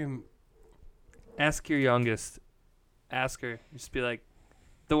freaking... Ask your youngest. Ask her. Just be like,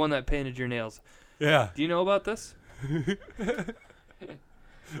 the one that painted your nails. Yeah. Do you know about this?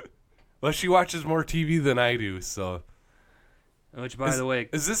 Well, she watches more TV than I do, so... Which, by the way...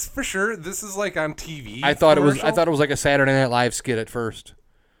 Is this for sure? This is like on TV? I thought it was commercial? like a Saturday Night Live skit at first.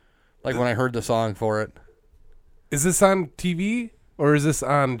 Like when I heard the song for it. Is this on TV? Or is this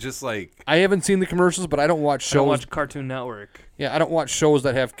on just like... I haven't seen the commercials, but I don't watch I shows. don't watch Cartoon Network. Yeah, I don't watch shows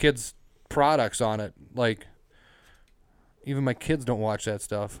that have kids' products on it. Like, even my kids don't watch that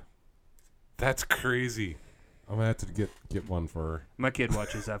stuff. That's crazy. I'm going to have to get one for her. My kid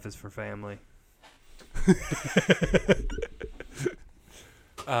watches F is for Family.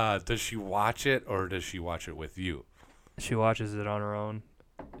 Does she watch it or does she watch it with you? She watches it on her own.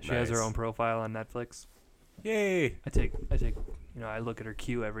 She has her Nice. own profile on Netflix. Yay. I take, I look at her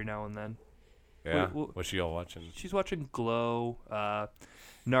queue every now and then. Yeah. Wh- What's she all watching? She's watching Glow,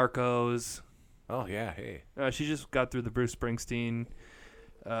 Narcos. Oh, yeah. Hey. She just got through the Bruce Springsteen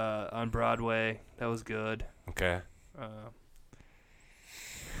on Broadway. That was good. Okay.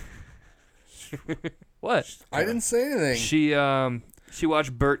 What? I didn't say anything. She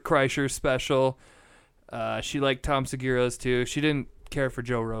watched Bert Kreischer's special. She liked Tom Segura's too. She didn't care for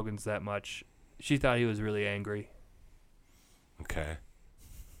Joe Rogan's that much. She thought he was really angry. Okay.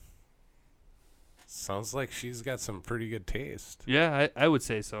 Sounds like she's got some pretty good taste. Yeah, I would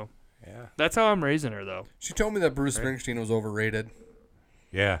say so. Yeah. That's how I'm raising her, though. She told me that Bruce Springsteen was overrated.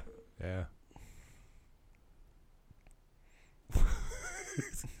 Yeah. Yeah.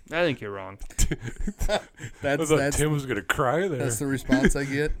 I think you're wrong. That's Tim was gonna cry there. that's the response I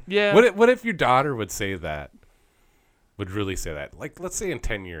get. Yeah. What if your daughter would say that? Would really say that? Like, let's say in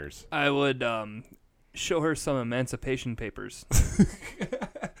 10 years. I would show her some emancipation papers.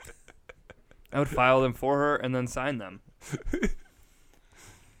 I would file them for her and then sign them.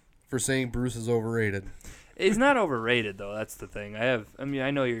 For saying Bruce is overrated. He's not overrated, though. That's the thing.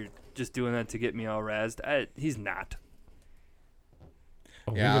 I know you're just doing that to get me all razzed. He's not.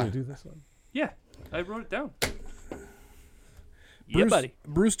 Oh, Yeah. we're gonna do this one. Yeah, I wrote it down. Yeah, Bruce, buddy.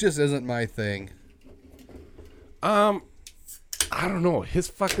 Bruce just isn't my thing. I don't know. His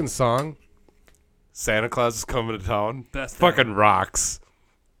fucking song, "Santa Claus is Coming to Town," Best fucking ever. rocks.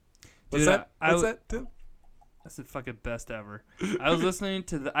 What's Dude, that? What's that, Tim? That's the fucking best ever. I was listening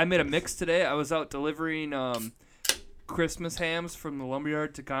to I made a mix today. I was out delivering Christmas hams from the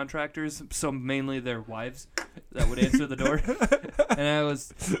lumberyard to contractors, so mainly their wives that would answer the door. And I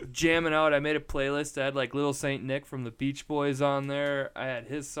was jamming out. I made a playlist. I had like Little Saint Nick from the Beach Boys on there. I had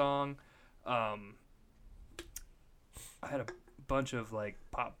his song. I had a bunch of like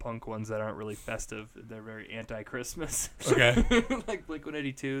pop punk ones that aren't really festive. They're very anti-Christmas. Okay. Like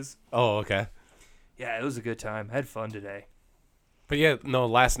Blink-182's. Oh, okay. Yeah, it was a good time. I had fun today. But yeah, no.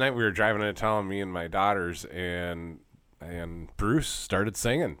 Last night we were driving into town, me and my daughters, and Bruce started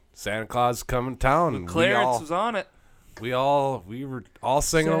singing "Santa Claus is Coming to Town." And Clarence was on it. we were all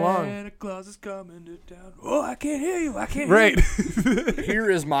singing along. Santa Claus is coming to town. Oh, I can't hear you. I can't Right. hear you. Here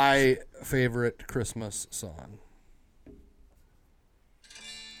is my favorite Christmas song.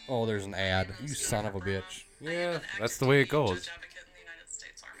 Oh, there's an ad. You son of a bitch. Yeah, that's the way it goes.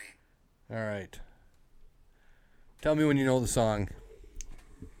 All right. Tell me when you know the song.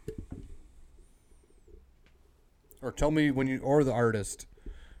 Or tell me when or the artist.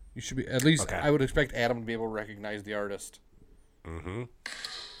 You should be, at least, Okay. I would expect Adam to be able to recognize the artist. Mm-hmm.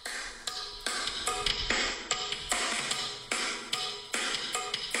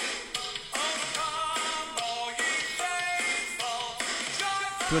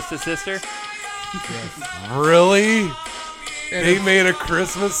 Twisted Sister. Really? And They made a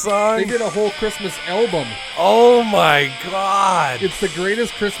Christmas song? they did a whole Christmas album. Oh my god. It's the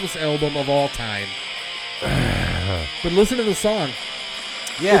greatest Christmas album of all time. But listen to the song.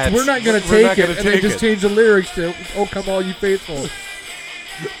 Yeah, We're not going to take it, and they just changed the lyrics to "Oh Come All You Faithful."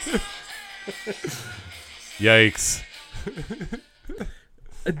 Yikes.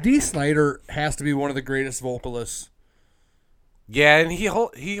 Dee Snider has to be one of the greatest vocalists. Yeah, and he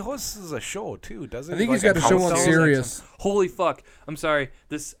hosts a show too, doesn't I he? think he's Like got a show on countdown? Sirius. Holy fuck. I'm sorry.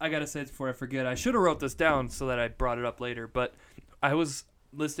 I got to say it before I forget. I should have wrote this down so that I brought it up later. But I was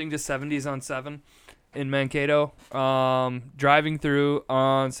listening to 70s on 7 in Mankato, driving through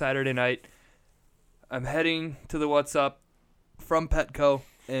on Saturday night. I'm heading to the What's Up. from Petco,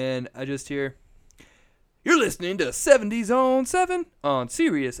 and I just hear, "You're listening to 70s on 7 on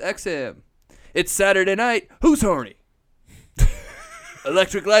Sirius XM. It's Saturday night. Who's horny?"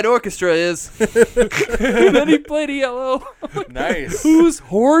 Electric Light Orchestra is. And then he played Yellow. Nice. Who's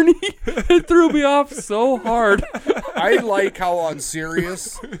horny? It threw me off so hard. I like how on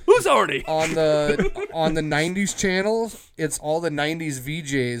Sirius Who's horny? on the 90s channels, it's all the 90s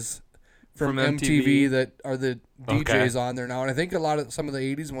VJs from MTV that are the DJs on there now, and I think some of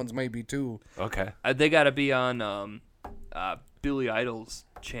the 80s ones might be too. Okay. They got to be on Billy Idol's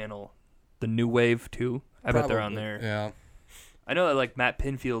channel, the New Wave too. I bet they're on there. Yeah. I know that like Matt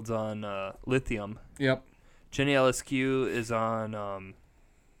Pinfield's on Lithium. Yep. Jenny LSQ is on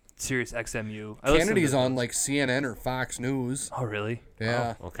Sirius XMU. Kennedy's on like CNN or Fox News. Oh, really?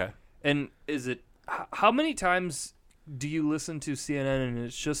 Yeah. Oh, okay. And is it how many times do you listen to CNN and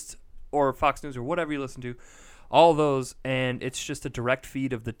it's just, or Fox News or whatever you listen to, all those, and it's just a direct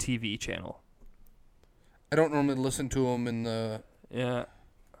feed of the TV channel? I don't normally listen to them in the... Yeah.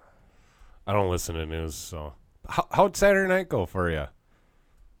 I don't listen to news, so... How'd Saturday night go for you?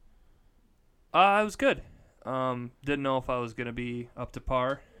 It was good. Didn't know if I was going to be up to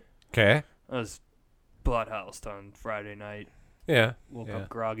par. Okay. I was bloodhoused on Friday night. Yeah. Woke up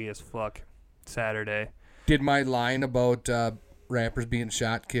groggy as fuck Saturday. Did my line about rappers being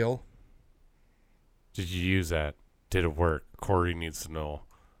shot kill? Did you use that? Did it work? Corey needs to know.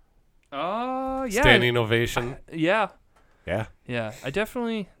 Yeah. Standing ovation? Yeah. Yeah. Yeah, I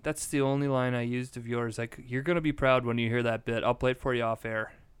definitely, that's the only line I used of yours. Like, you're going to be proud when you hear that bit. I'll play it for you off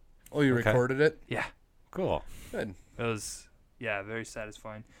air. Oh, you recorded it? Yeah. Cool. Good. It was, very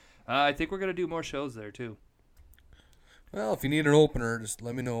satisfying. I think we're going to do more shows there, too. Well, if you need an opener, just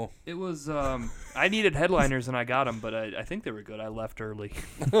let me know. It was, I needed headliners and I got them, but I think they were good. I left early.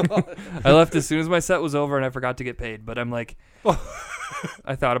 I left as soon as my set was over and I forgot to get paid. But I'm like,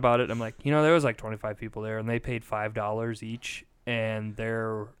 I thought about it. I'm like, there was like 25 people there and they paid $5 each. And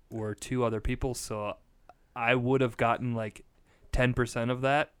there were 2 other people. So I would have gotten like 10% of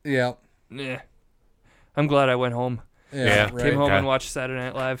that. Yeah. Nah. I'm glad I went home. Yeah. Right. Came home and watched Saturday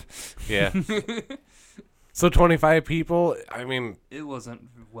Night Live. Yeah. So 25 people, I mean... It wasn't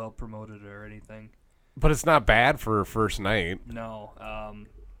well promoted or anything. But it's not bad for a first night. No.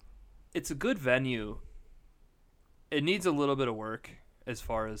 It's a good venue. It needs a little bit of work as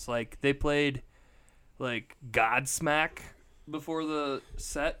far as, like, they played, like, Godsmack before the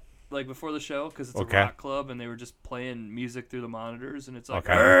set, like, before the show, because it's a rock club, and they were just playing music through the monitors, and it's like,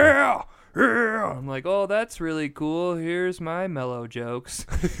 yeah! I'm like, oh, that's really cool. Here's my mellow jokes.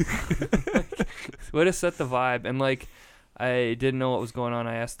 Way to set the vibe. And, like, I didn't know what was going on.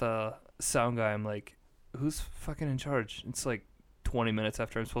 I asked the sound guy, I'm like, who's fucking in charge? It's like 20 minutes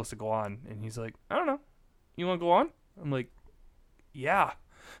after I'm supposed to go on. And he's like, I don't know. You want to go on? I'm like, yeah.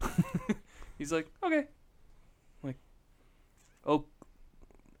 He's like, okay. I'm like, oh,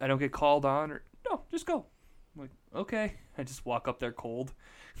 I don't get called on? Or no, just go. I'm like, okay. I just walk up there cold.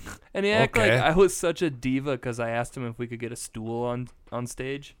 And he acted like I was such a diva because I asked him if we could get a stool on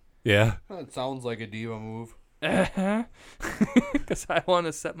stage. Yeah. That sounds like a diva move. Because I want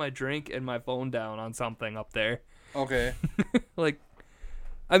to set my drink and my phone down on something up there. Okay. Like,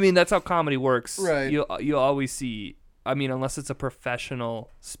 I mean, that's how comedy works. Right. You always see, I mean, unless it's a professional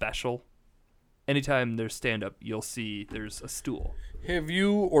special, anytime there's stand-up, you'll see there's a stool. Have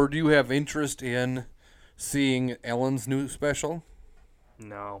you or do you have interest in seeing Ellen's new special?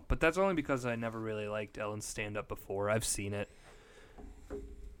 No, but that's only because I never really liked Ellen's stand-up before. I've seen it.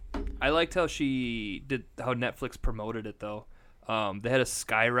 I liked how how Netflix promoted it, though. They had a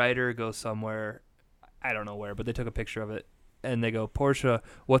Skywriter go somewhere, I don't know where, but they took a picture of it, and they go, Portia,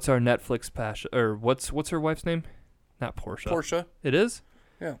 what's our Netflix passion, or what's her wife's name? Not Portia. Portia. It is?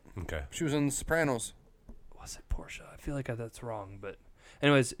 Yeah. Okay. She was in The Sopranos. Was it Portia? I feel like that's wrong, but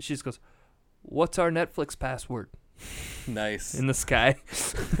anyways, she just goes, what's our Netflix password? Nice. In the sky.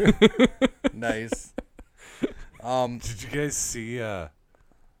 Nice. Did you guys see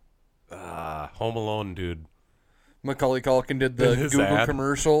Home Alone, dude? Macaulay Culkin did the His Google ad.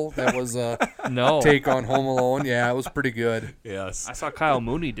 commercial that was a No. take on Home Alone. Yeah, it was pretty good. Yes. I saw Kyle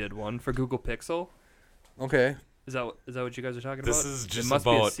Mooney did one for Google Pixel. Okay. Is that what you guys are talking This about? is just it must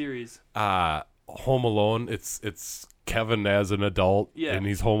be a about series. Home Alone. It's Kevin as an adult, Yeah. and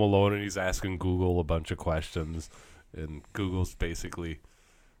he's home alone, and he's asking Google a bunch of questions, and Google's basically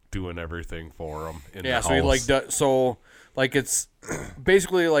doing everything for him. In the So he house. it's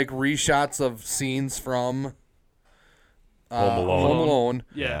basically like reshots of scenes from Home Alone. Home Alone.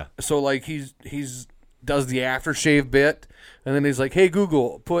 Yeah. So like he's does the aftershave bit, and then he's like, "Hey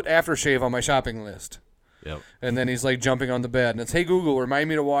Google, put aftershave on my shopping list." Yep. And then he's like jumping on the bed, and it's, hey Google, remind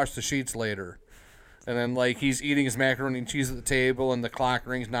me to wash the sheets later. And then like he's eating his macaroni and cheese at the table, and the clock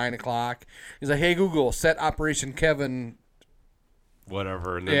rings 9:00. He's like, hey Google, set Operation Kevin.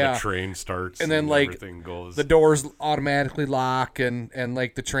 Whatever, and then the train starts, and then like everything goes. The doors automatically lock, and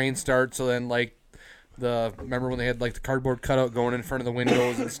like the train starts. So then like remember when they had like the cardboard cutout going in front of the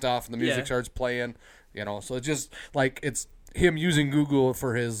windows and stuff, and the music starts playing. So it's just like it's him using Google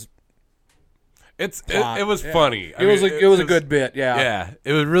for his. It was funny. It was a good bit. Yeah. Yeah,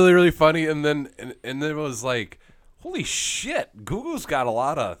 it was really, really funny, and then it was like, holy shit, Google's got a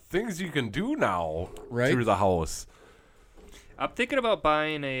lot of things you can do now through the house. I'm thinking about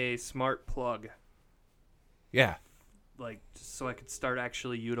buying a smart plug. Yeah. Like, just so I could start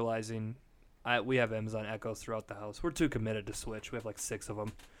actually utilizing. We have Amazon Echoes throughout the house. We're too committed to switch. We have like 6 of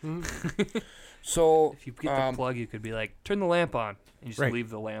them. Mm-hmm. So if you get the plug, you could be like, turn the lamp on. And you just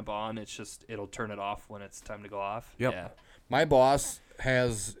leave the lamp on. It'll turn it off when it's time to go off. Yep. Yeah. My boss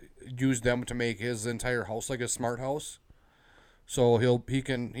has used them to make his entire house like a smart house. So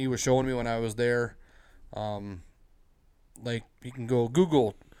he was showing me when I was there, like he can go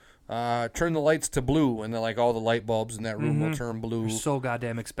Google, turn the lights to blue, and then like all the light bulbs in that room will turn blue. They're so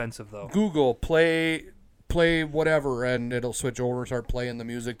goddamn expensive though. Google play whatever, and it'll switch over and start playing the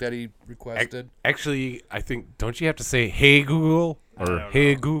music that he requested. Actually, I think, don't you have to say, hey Google, or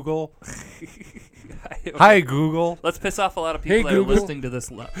hey Google? Hi Google. Let's piss off a lot of people that are listening to this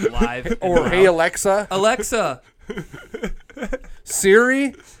live. Or hey Alexa. Alexa.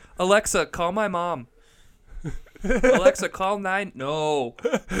 Siri. Alexa, call my mom. Alexa, call 9. No.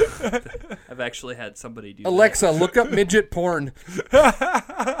 I've actually had somebody do Alexa, that. look up midget porn.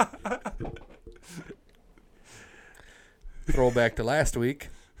 Throwback to last week.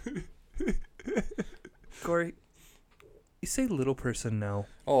 Corey, you say little person now.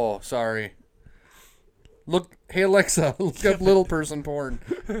 Oh, sorry. Hey Alexa, look up little person porn.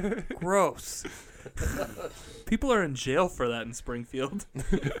 Gross. People are in jail for that in Springfield.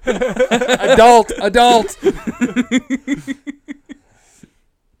 Adult.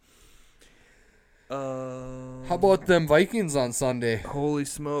 How about them Vikings on Sunday? Holy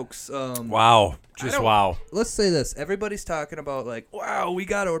smokes. Wow. Wow. Let's say this. Everybody's talking about like, wow, we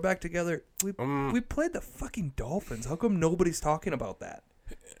got it. We're back together. We played the fucking Dolphins. How come nobody's talking about that?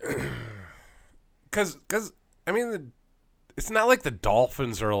 Because I mean, it's not like the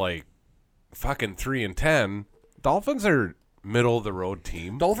Dolphins are like fucking 3-10. Dolphins are middle of the road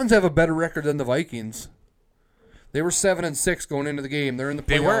team. Dolphins have a better record than the Vikings. They were 7-6 going into the game. They're in the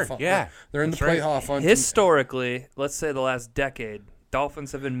playoff. They were, yeah. They're in the playoff hunt. Historically, let's say the last decade,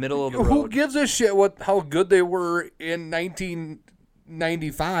 Dolphins have been middle of the road. Who gives a shit how good they were in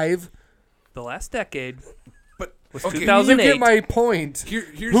 1995? The last decade. But was okay, 2008. You get my point. Here's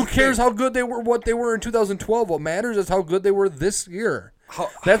Who the cares thing. how good they were? What they were in 2012? What matters is how good they were this year.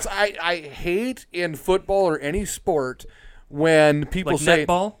 I hate in football or any sport when people like say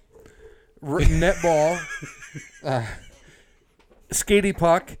netball. Netball, skatey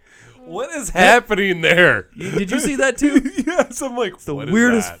puck. What is happening there? Did you see that too? Yes, I'm like, The what is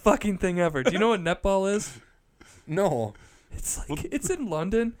weirdest that? fucking thing ever. Do you know what netball is? No. It's like it's in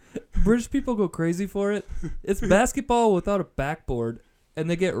London. British people go crazy for it. It's basketball without a backboard, and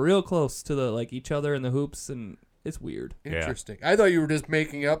they get real close to the each other in the hoops, and it's weird. Interesting. I thought you were just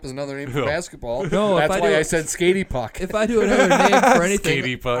making up as another name for basketball. No, that's why I said skatey puck. If I do another name for anything,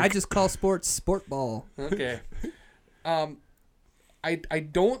 Skatey puck. I just call sports sport ball. Okay. I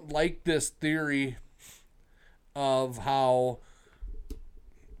don't like this theory of how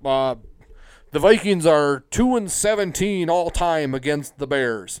the Vikings are 2-17 all time against the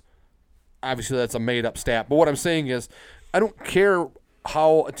Bears. Obviously, that's a made up stat. But what I'm saying is, I don't care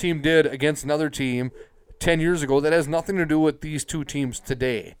how a team did against another team 10 years ago. That has nothing to do with these two teams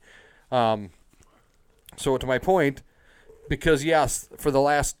today. So to my point, because yes, for the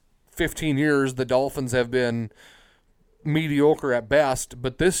last 15 years, the Dolphins have been mediocre at best,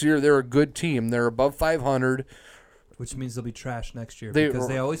 but this year they're a good team. They're above 500. Which means they'll be trash next year They- because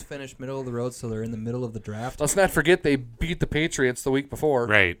they always finish middle of the road, so they're in the middle of the draft. Let's not forget they beat the Patriots the week before.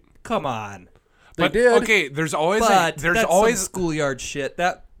 Right. Come on. They But, did. Okay, there's always But there's that's always some schoolyard shit.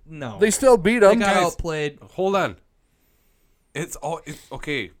 No. They still beat They them. got guys. outplayed. Hold on. It's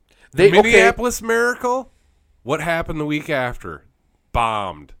okay. They- The Minneapolis Miracle. What happened the week after?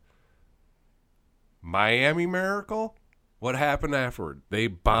 Bombed. Miami Miracle. What happened afterward? They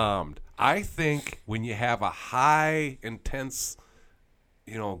bombed. I think when you have a high intense,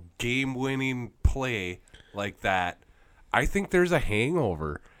 game-winning play like that, I think there's a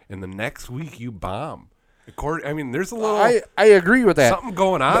hangover, and the next week you bomb. I mean, there's a little I agree with that. something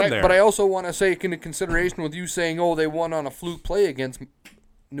going on there. But I also want to take into consideration with you saying, oh, they won on a fluke play against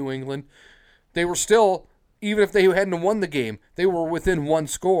New England. They were still, even if they hadn't won the game, they were within one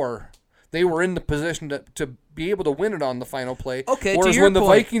score. They were in the position to be able to win it on the final play. Okay, whereas to your when the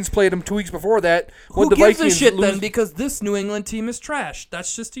point, Vikings played them 2 weeks before that, who when the gives Vikings a shit lose, then? Because this New England team is trash.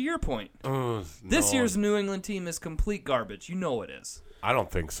 That's just to your point. This year's New England team is complete garbage. You know it is. I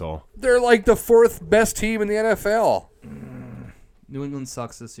don't think so. they're like the 4th best team in the NFL. New England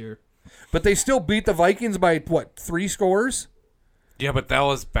sucks this year. But they still beat the Vikings by, 3 scores? Yeah, but that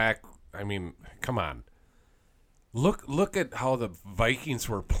was back. I mean, come on. Look at how the Vikings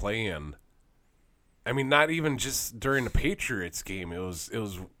were playing. I mean, not even just during the Patriots game.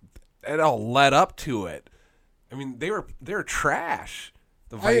 It all led up to it. I mean, they were trash,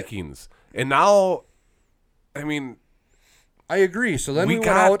 the Vikings. And now, I mean, I agree. So then we went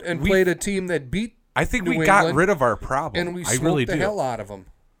out and played a team that beat I think New we got England, rid of our problem. and we I smoked really the do. hell out of them.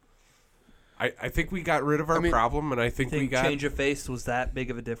 I think we got rid of our problem, and I think we got. Change of face was that big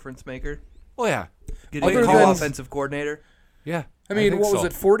of a difference maker? Oh yeah, Getting Other a than- offensive coordinator? yeah. I mean, think what was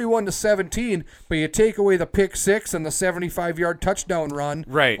so. it, 41-17? But you take away the pick six and the 75-yard touchdown run.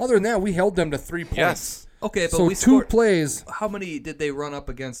 Right. Other than that, we held them to 3 points. Yes. Okay, but So we 2 scored. plays. How many did they run up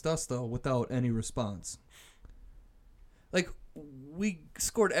against us, though, without any response? Like, we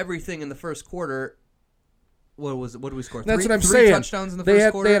scored everything in the first quarter. What did we score? That's what I'm three saying. touchdowns in the they first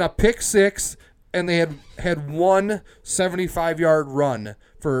had quarter? They had a pick six, and they had one 75-yard run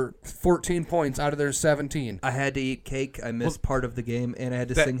for 14 points out of their 17. I had to eat cake. I missed part of the game, and I had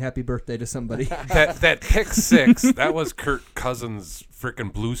to sing happy birthday to somebody. That pick six, that was Kirk Cousins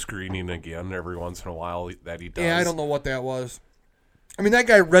freaking blue screening again every once in a while that he does. Yeah, I don't know what that was. I mean, that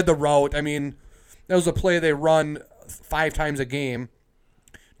guy read the route. I mean, that was a play they run 5 times a game.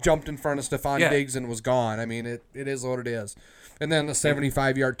 Jumped in front of Stephon Diggs and was gone. I mean, it is what it is. And then the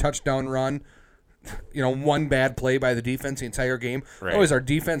 75-yard touchdown run, one bad play by the defense the entire game. Right. Always our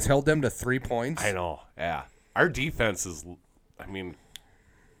defense held them to 3 points. I know, yeah. Our defense is, I mean,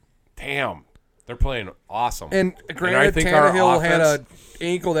 damn. They're playing awesome. And I granted, think our Tannehill had offense- an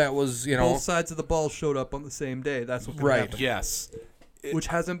ankle that was, Both sides of the ball showed up on the same day. That's what Right. happened. Yes. Which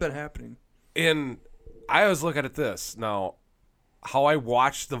hasn't been happening. And I was looking at this. Now, how I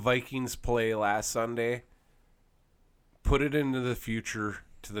watched the Vikings play last Sunday, put it into the future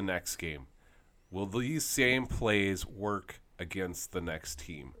to the next game. Will these same plays work against the next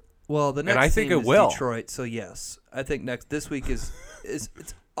team? Well, the next I think team it is will. Detroit, so yes. I think this week is it's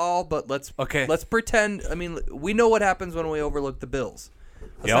all but let's pretend. I mean, we know what happens when we overlook the Bills.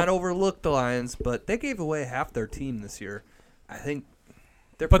 Let's Yep. not overlook the Lions, but they gave away half their team this year. I think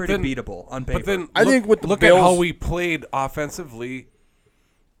they're But pretty then- beatable on paper. But then I think with the look Bills- at how we played offensively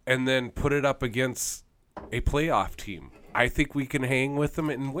and then put it up against a playoff team. I think we can hang with them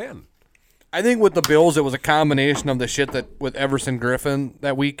and win. I think with the Bills, it was a combination of the shit that with Everson Griffin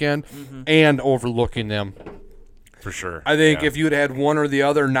that weekend and overlooking them. For sure. I think Yeah. if you'd had one or the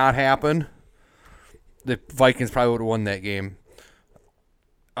other not happen, the Vikings probably would have won that game.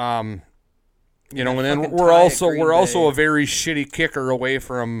 And then fucking we're tie at also Green a Bay. very shitty kicker away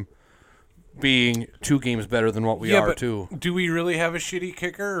from being 2 games better than what we are but too. do we really have a shitty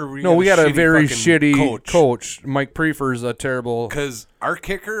kicker? Or No, we got a very fucking shitty coach. Mike Prefer's a terrible. Because our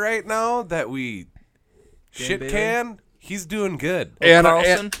kicker right now that we shit Bailey? can, he's doing good. And,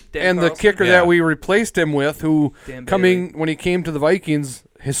 Carlson? Dan and the Carlson? kicker Yeah. that we replaced him with, who Dan when he came to the Vikings,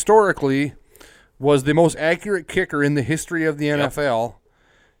 historically was the most accurate kicker in the history of the NFL,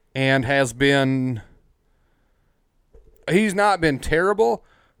 and has been. He's not been terrible,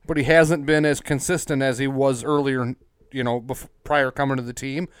 but he hasn't been as consistent as he was earlier. Prior coming to the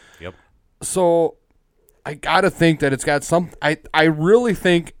team. Yep. So I got to think that it's got some. I really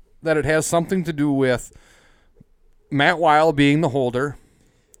think that it has something to do with Matt Weil being the holder,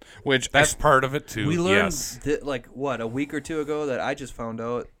 which That's part of it too. we learned yes. a week or two ago that I just found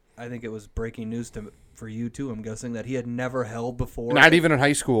out. I think it was breaking news for you too. I'm guessing that he had never held before. not even in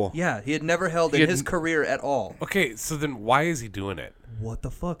high school. Yeah, he had never held in his career at all. Okay, so then why is he doing it? What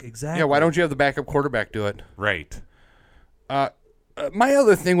the fuck exactly? Yeah, why don't you have the backup quarterback do it? Right. My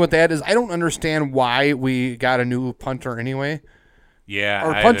other thing with that is I don't understand why we got a new punter anyway. Yeah.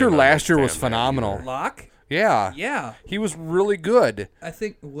 Our I punter didn't last year was understand that phenomenal. either. Locke? Yeah. Yeah. He was really good. I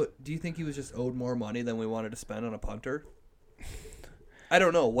think. What do you think he was just owed more money than we wanted to spend on a punter? I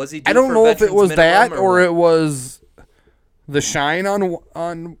don't know. Was he? I don't know if it was that or it was the shine on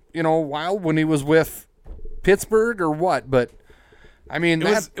Wild when he was with Pittsburgh or what, but I mean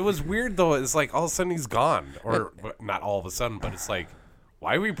It was weird though. It's like all of a sudden he's gone, or not all of a sudden, but it's like,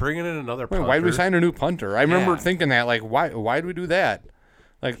 Why are we bringing in another punter? Why did we sign a new punter? I remember thinking that, like, why did we do that?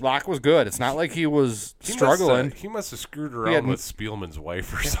 Like, Locke was good. It's not like he was struggling. He must have screwed around with Spielman's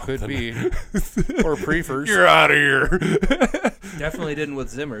wife or something. Could be. Or Preefers. You're out of here. Definitely didn't with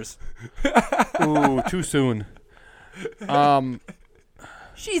Zimmer's. Ooh, too soon.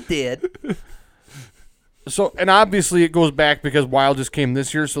 She's dead. So, and obviously it goes back because Wild just came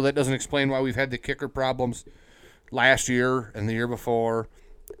this year, so that doesn't explain why we've had the kicker problems last year and the year before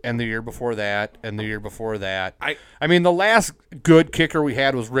and the year before that and the year before that. I mean, the last good kicker we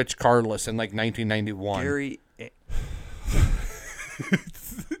had was Rich Carless in like 1991. Gary.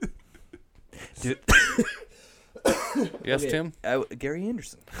 Dude. Yes, Tim? Gary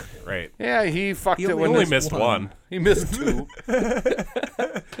Anderson. Right. Yeah, he fucked He it when only missed one. He missed 2.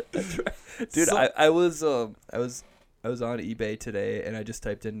 Dude, I was on eBay today and I just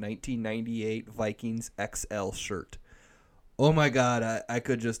typed in 1998 Vikings XL shirt. Oh my god, I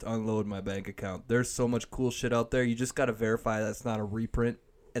could just unload my bank account. There's so much cool shit out there. You just got to verify that's not a reprint,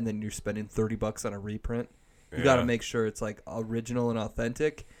 and then you're spending $30 on a reprint. You got to make sure it's like original and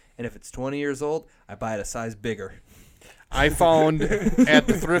authentic. And if it's 20 years old, I buy it a size bigger. I found at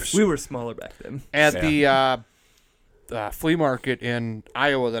the thrift We were smaller back then. at the flea market in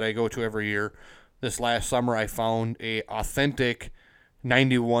Iowa that I go to every year. This last summer, I found a authentic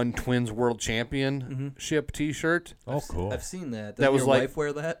 91 Twins World Championship T-shirt. Oh, cool. I've seen that. That Does was your like- wife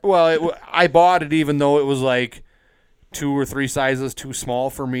wear that? Well, I bought it even though it was like 2 or 3 sizes too small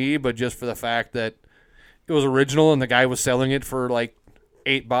for me, but just for the fact that it was original and the guy was selling it for like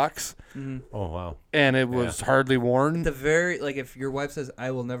 $8, Oh, wow. and it was hardly worn. If your wife says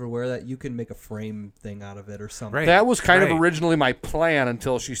I will never wear that, you can make a frame thing out of it or something. Right. That was kind of Right. originally my plan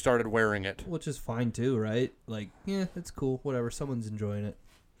until she started wearing it. Which is fine too, right? Like, yeah, it's cool. Whatever. Someone's enjoying it.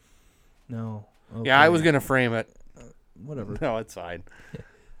 No. Okay. Yeah, I was gonna frame it. Whatever. No, it's fine.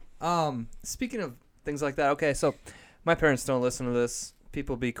 Speaking of things like that, okay, so my parents don't listen to this.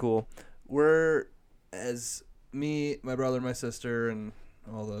 People be cool. We're, as me, my brother, my sister, and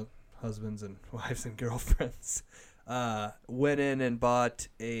all the husbands and wives and girlfriends went in and bought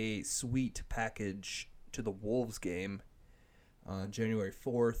a sweet package to the Wolves game on January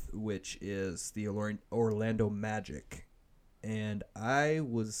 4th, which is the Orlando Magic. And I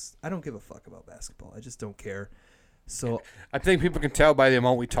don't give a fuck about basketball. I just don't care. So I think people can tell by the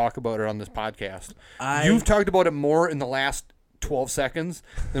amount we talk about it on this podcast. You've talked about it more in the last 12 seconds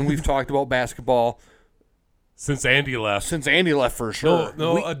than we've talked about basketball Since Andy left. since Andy left, for sure.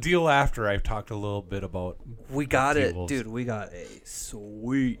 No, a deal after I've talked a little bit about. we got it, Wolves. dude. We got a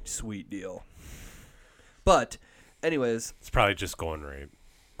sweet deal. But, anyways, It's probably just going right.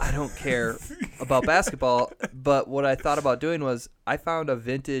 I don't care about basketball. But what I thought about doing was I found a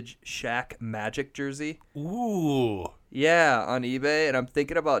vintage Shaq Magic jersey. Ooh. Yeah, on eBay, and I'm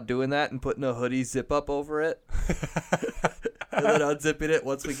thinking about doing that and putting a hoodie zip up over it. And then unzipping it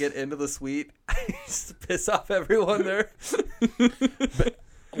once we get into the suite. Just to piss off everyone there.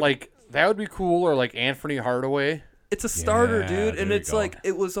 Like, that would be cool, or like Anthony Hardaway. It's a starter, Yeah, dude, and there you it's go. like,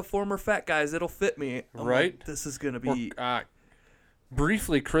 it was a former fat guy's. It'll fit me. I'm Right. like, this is going to Or, be...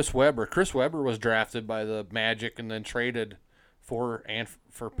 briefly, Chris Webber. Chris Webber was drafted by the Magic and then traded for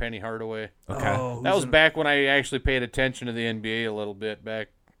Penny Hardaway. Okay. Oh, That was who's back when I actually paid attention to the NBA a little bit back.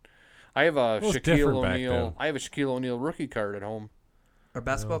 I have a was Shaquille different back O'Neal. then. I have a Shaquille O'Neal rookie card at home. Are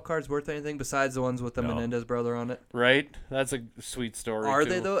basketball cards worth anything besides the ones with the No. Menendez brother on it? Right? That's a sweet story. Are too.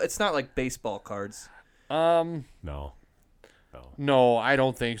 they, though? It's not like baseball cards. No. No, I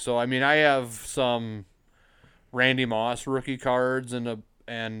don't think so. I mean, I have some Randy Moss rookie cards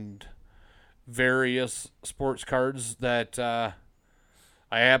and various sports cards that I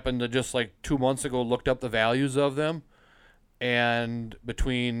happened to just like 2 months ago looked up the values of them, and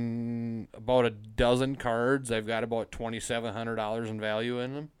between about a dozen cards, I've got about $2,700 in value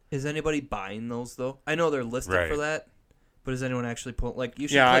in them. Is anybody buying those, though? I know they're listed Right. for that, but is anyone actually pulling... Like, you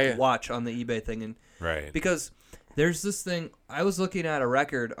should Yeah, click watch on the eBay thing, and Right. because there's this thing... I was looking at a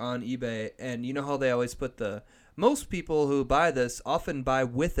record on eBay, and you know how they always put the... Most people who buy this often buy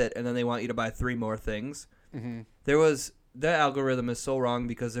with it, and then they want you to buy 3 more things. Mm-hmm. There was... That algorithm is so wrong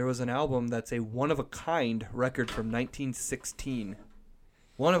because there was an album that's a one-of-a-kind record from 1916.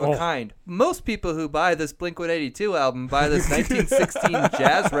 One of a kind. Most people who buy this Blink-182 album buy this 1916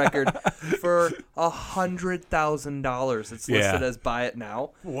 jazz record for $100,000. It's listed as buy it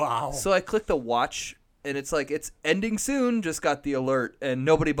now. Wow. So I clicked the watch, and it's like, it's ending soon. Just got the alert, and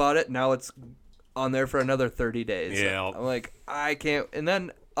nobody bought it. Now it's on there for another 30 days. Yeah. I'm like, I can't. And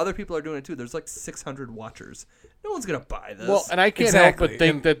then other people are doing it too. There's like 600 watchers. No one's gonna buy this. Well, and I can't help but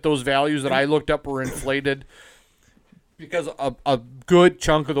think that those values that I looked up were inflated because a good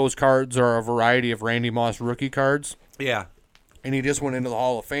chunk of those cards are a variety of Randy Moss rookie cards. Yeah. And he just went into the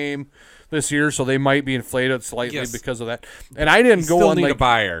Hall of Fame this year, so they might be inflated slightly Yes. because of that. And I didn't go Still on need like a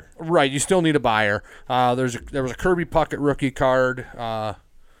buyer. right. You still need a buyer. There was a Kirby Puckett rookie card.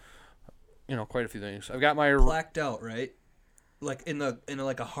 Quite a few things. I've got my Blacked out, right? Like in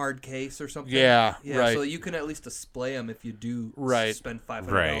like a hard case or something. Yeah, right. So you can at least display them if you do spend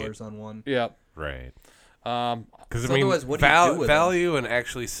 $500 Right. on one. yeah. Right. Um, Because So otherwise, what do you do with value and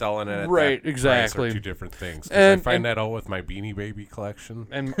actually selling it at Right, that exactly. price are two different things. 'Cause And- I find and- that out with my Beanie Baby collection.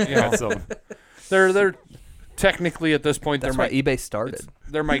 and So they're technically at this point That's they're why my eBay started.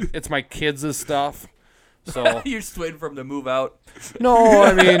 it's my kids' stuff. So You're just waiting for them to move out. no,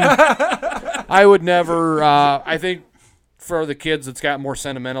 I mean I would never. I think for the kids, it's got more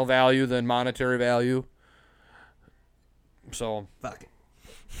sentimental value than monetary value. So Fuck it.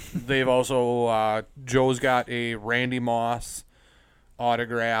 they've also Joe's got a Randy Moss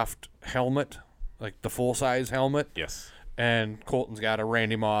autographed helmet, like the full size helmet, yes. and Colton's got a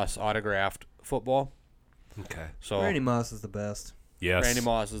Randy Moss autographed football. Okay. So Randy Moss is the best. Yes. Randy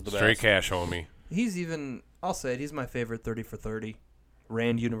Moss is the Straight best. cash, homie. He's even, I'll say it, he's my favorite 30 for 30.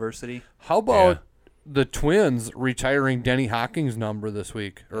 Rand University. How about the Twins retiring Denny Hawking's number this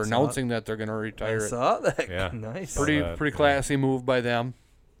week, or I saw announcing that they're going to I retire it? saw that. Yeah. Nice. Pretty- that, Pretty yeah. classy move by them.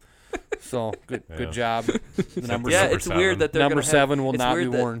 So good Yeah. good job. The number Yeah, number it's 7. weird that they're number gonna have, 7 will it's not be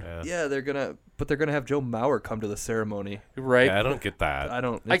weird that- worn. Yeah. Yeah, but they're gonna have Joe Mauer come to the ceremony. Right. Yeah, I don't get that. I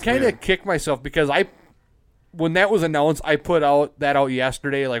don't. I it's kind of weird. kicked myself because when that was announced, I put that out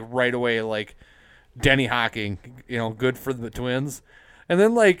yesterday, like right away, like Denny Hawking, good for the Twins. And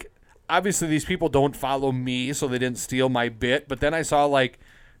then obviously these people don't follow me, so they didn't steal my bit. But then I saw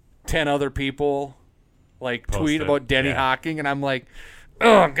 10 other people tweet Posted, about Denny yeah. Hawking, and I'm like,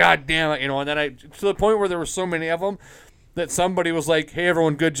 oh god damn it, And then to the point where there were so many of them that somebody was like, hey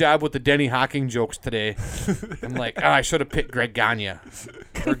everyone, good job with the Denny Hawking jokes today. I'm like, I should have picked Greg Gagne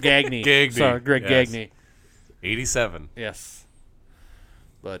or Gagne. Gagne, Sorry, Greg yes. Gagne. 87. Yes.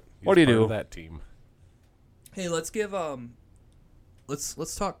 But He's what do you part do? of that team. Hey, let's give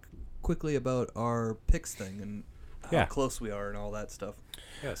let's talk quickly about our picks thing and how Yeah. close we are and all that stuff.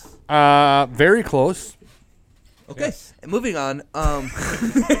 Yes. Very close. Okay, Yes. and moving on.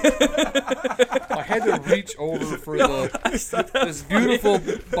 I had to reach over for this beautiful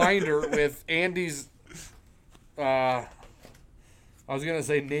binder with Andy's. I was gonna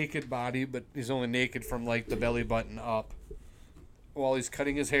say naked body, but he's only naked from the belly button up, while he's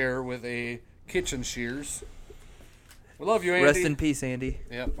cutting his hair with a kitchen shears. We love you, Andy. Rest in peace, Andy.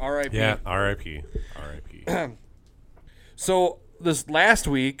 Yep. R.I.P. Yeah. R.I.P. R.I.P. So this last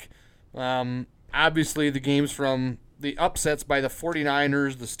week, obviously the games from the upsets by the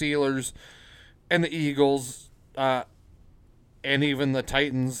 49ers, the Steelers, and the Eagles, and even the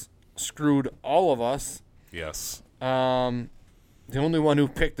Titans screwed all of us. Yes. The only one who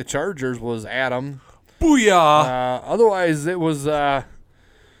picked the Chargers was Adam. Booyah! Otherwise, it was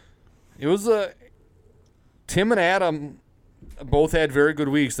Tim and Adam both had very good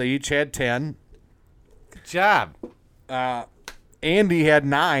weeks. They each had 10. Good job. Andy had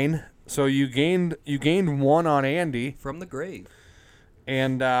 9, so you gained 1 on Andy, From the grave.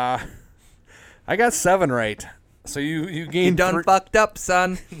 and I got 7 right. So you You gained done fucked up,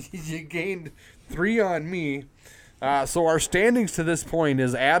 son. you gained 3 on me. So our standings to this point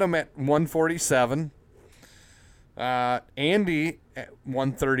is Adam at 147, Andy at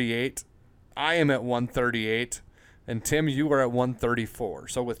 138, I am at 138, and Tim, you are at 134.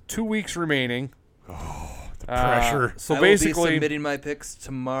 So with 2 weeks remaining, Pressure. So I will be basically, submitting my picks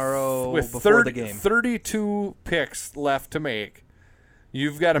tomorrow with before the game. 32 picks left to make,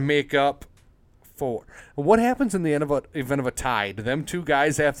 you've got to make up 4. What happens in the event of a tie? Do them 2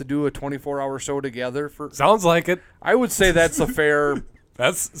 guys have to do a 24-hour show together? Sounds like it. I would say that's a fair.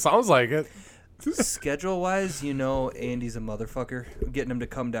 Sounds like it. Schedule-wise, Andy's a motherfucker. Getting him to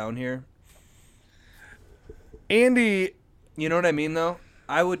come down here. Andy, You know what I mean, though?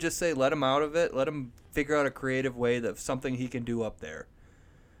 I would just say let him out of it. Let him figure out a creative way of something he can do up there.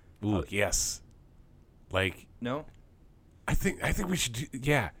 Ooh, yes. No? I think we should do.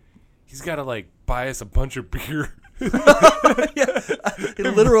 Yeah. He's got to buy us a bunch of beer. Yeah,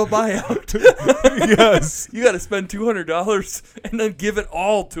 a literal buyout. Yes. You got to spend $200 and then give it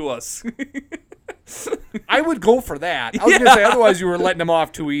all to us. I would go for that. I was going to say, otherwise you were letting him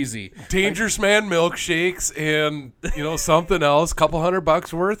off too easy. Dangerous Man milkshakes and something else, couple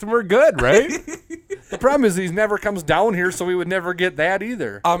 $100 worth, and we're good, right? The problem is he never comes down here, so we would never get that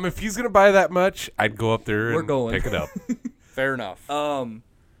either. If he's gonna buy that much, I'd go up there We're and going. pick it up. Fair enough.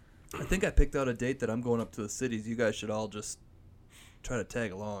 I think I picked out a date that I'm going up to the cities. You guys should all just try to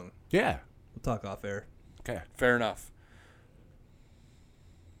tag along. Yeah. We'll talk off air. Okay. Fair enough.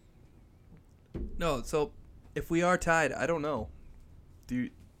 No, so if we are tied, I don't know. Do you,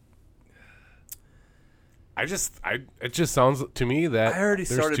 It just sounds to me that I already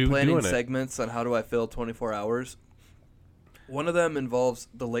there's started two planning doing it. segments on how do I fill 24 hours. One of them involves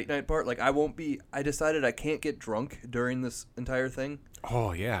the late night part. Like I decided I can't get drunk during this entire thing.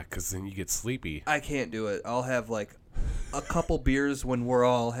 Oh yeah, because then you get sleepy. I can't do it. I'll have like a couple beers when we're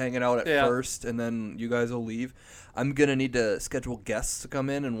all hanging out at first, and then you guys will leave. I'm going to need to schedule guests to come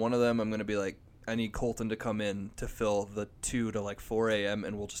in, and one of them I'm going to be like, I need Colton to come in to fill the 2 to like 4 a.m.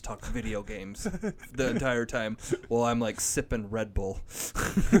 and we'll just talk video games the entire time while I'm like sipping Red Bull.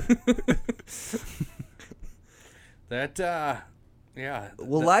 That, yeah.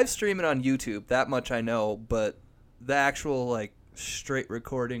 We'll live stream it on YouTube, that much I know, but the actual like straight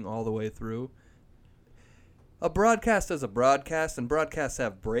recording all the way through. A broadcast is a broadcast, and broadcasts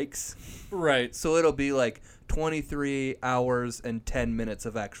have breaks. Right. So it'll be like 23 hours and 10 minutes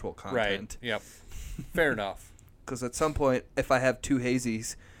of actual content. Right. Yep. Fair enough. Because at some point, if I have 2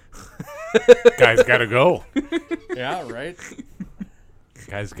 hazies, Guys got to go. Yeah, right.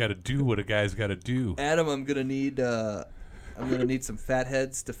 Guys got to do what a guy's got to do. Adam, I'm gonna need some fat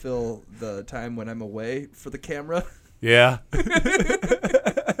heads to fill the time when I'm away for the camera. Yeah.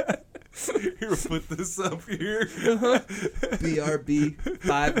 Here, put this up here. BRB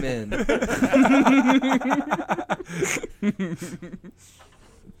 5 men.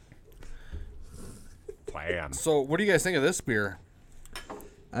 Plan. So, what do you guys think of this beer?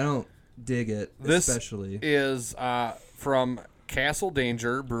 I don't dig it, This especially. is from Castle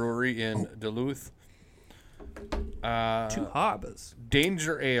Danger Brewery in Duluth. 2 harbors.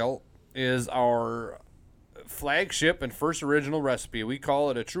 Danger Ale is our flagship and first original recipe. We call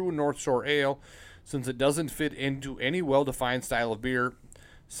it a true North Shore ale since it doesn't fit into any well-defined style of beer.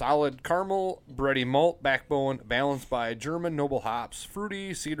 Solid caramel, bready malt backbone balanced by German noble hops,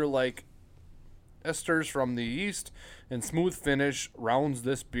 fruity cedar-like esters from the yeast, and smooth finish rounds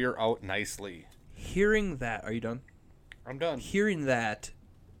this beer out nicely. Hearing that, are you done? I'm done. Hearing that,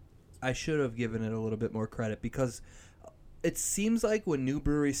 I should have given it a little bit more credit because it seems like when new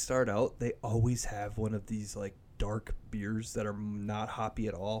breweries start out, they always have one of these like dark beers that are not hoppy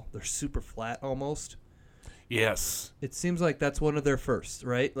at all. They're super flat almost. Yes. It seems like that's one of their first,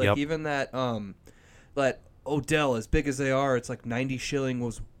 right? Like Yep. even that Odell, as big as they are, it's like 90 shilling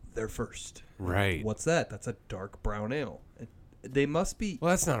was their first. Right. What's that? That's a dark brown ale. They must be Well,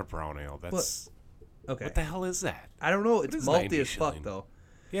 that's not a brown ale. That's okay. What the hell is that? I don't know. It's is malty 90 as fuck shilling? though.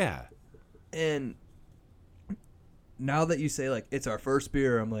 Yeah. And now that you say like it's our first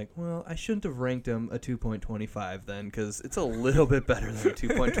beer, I'm like, well, I shouldn't have ranked them a 2.25 then, because it's a little bit better than a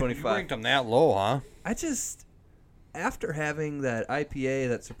 2.25. You ranked them that low, huh? I just, after having that IPA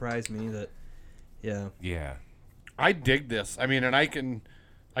that surprised me, that Yeah. I dig this. I mean, and I can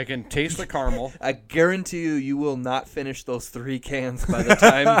taste the caramel. I guarantee you will not finish those 3 cans by the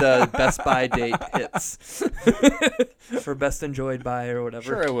time the Best Buy date hits. For best enjoyed by or whatever.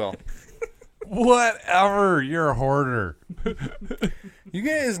 Sure, I will. Whatever. You're a hoarder. You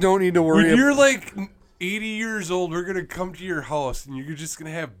guys don't need to worry. When you're like 80 years old, we're going to come to your house and you're just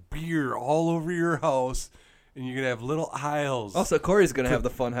going to have beer all over your house and you're going to have little aisles. Also, Corey's going to have the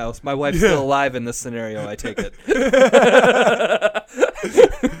fun house. My wife's still alive in this scenario, I take it.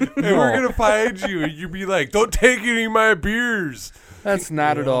 And we're going to find you and you'll be like, don't take any of my beers. That's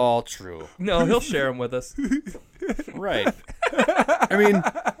not at all true. No, he'll share them with us. Right. I mean,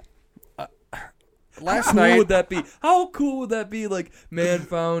 last How cool night. would that be? How cool would that be? Like, man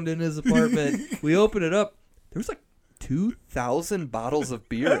found in his apartment. We open it up. There was like 2,000 bottles of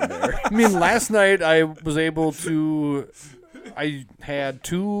beer in there. I mean, last night I was able to. I had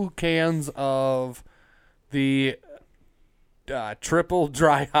 2 cans of the triple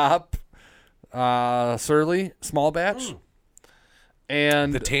dry hop Surly small batch,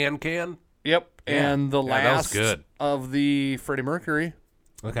 and The tan can? yep, and the Yeah, that was last good. of the Freddie Mercury.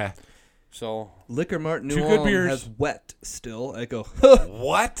 Okay. So Liquor Mart New 2 good Ulm beers. has wet still. I go,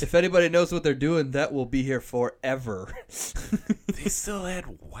 What? if anybody knows what they're doing, that will be here forever. They still had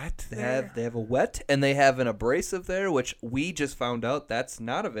what? They have a wet and they have an abrasive there, which we just found out that's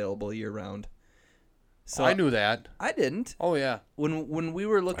not available year round. So I knew that. I didn't. Oh yeah. When we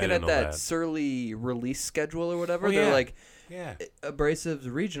were looking didn't at know that that. Surly release schedule or whatever, Oh, they're yeah. like Yeah.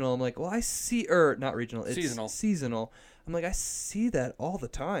 abrasives regional. I'm like, well, I see, not regional, it's seasonal. I'm like, I see that all the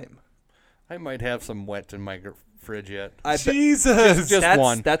time. I might have some wet in my fridge yet. Jesus. Just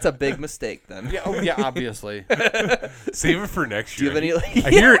one. That's a big mistake then. Yeah, yeah, obviously. Save it for next Do you year. have any? I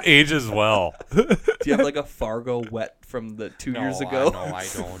hear it ages well. Do you have like a Fargo wet from the 2 years ago? No, I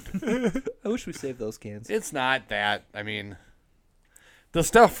don't. I wish we saved those cans. It's not that. I mean, the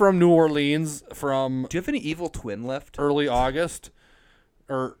stuff from New Orleans from Do you have any Evil Twin left? early August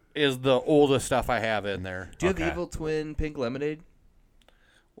is the oldest stuff I have in there. Do you have Okay. Evil Twin pink lemonade?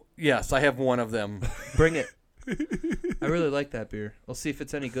 Yes, I have one of them. Bring it. I really like that beer. We'll see if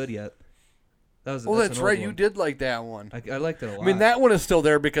it's any good yet. That's That's an right. old You one. did like that one. I liked it a lot. I mean, that one is still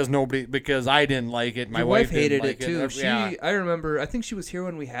there because I didn't like it. My Your wife hated didn't like it too. Yeah. I remember. I think she was here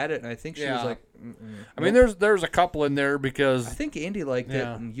when we had it, and I think she was Yeah. like. I mean, there's a couple in there because I think Andy liked it,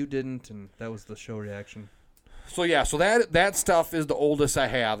 Yeah. and you didn't, and that was the show reaction. so that stuff is the oldest I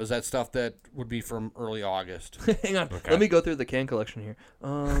have. Is that stuff that would be from early August? Hang on, Okay. let me go through the can collection here.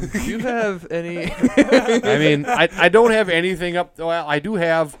 Do you have any? I mean, I don't have anything up. Well, I do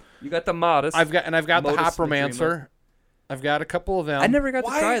have. You got the modest. I've got the Modus Hopromancer. I've got a couple of them. I never got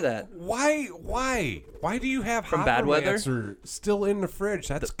Why? to try that. Why do you have From Bad Weather? Hoppermancer still in the fridge?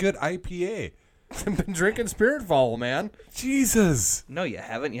 That's good IPA. I've been drinking Spirit Fall, man. Jesus. No, you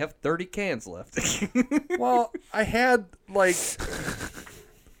haven't. You have 30 cans left. Well, I had like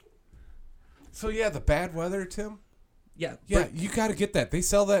So yeah, the Bad Weather, Tim. yeah, Yeah, but you got to get that. They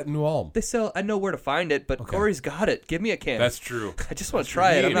sell that in New Ulm. they sell. I know where to find it, but Corey's got it. Give me a can. That's true. I just want to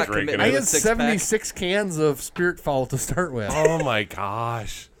try it. He I'm not ain't drinking committing it. I to a had six-pack. 76 cans of Spirit Fall to start with. Oh my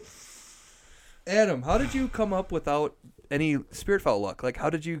gosh. Adam, how did you come up without any Spirit Fall luck? Like, how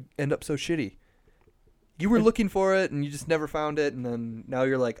did you end up so shitty? You were looking for it, and you just never found it, and then now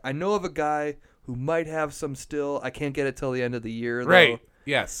you're like, I know of a guy who might have some still. I can't get it till the end of the year, though. Right.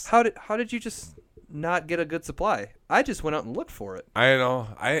 Yes. How did you just not get a good supply? I just went out and looked for it. I know.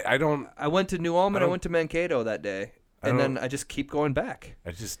 I don't. I went to New Ulm and I don't- went to Mankato that day, I and then don't- I just keep going back.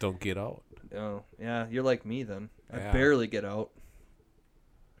 I just don't get out. Oh, yeah, you're like me then. I Yeah. barely get out.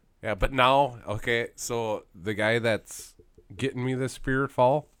 Yeah, but now, okay, so the guy that's getting me the Spirit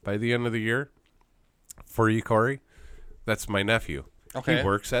Fall by the end of the year, for you, Corey, that's my nephew. Okay. He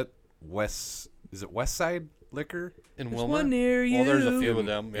works at West Side Liquor In There's Willmar? one near you. Well, there's a few of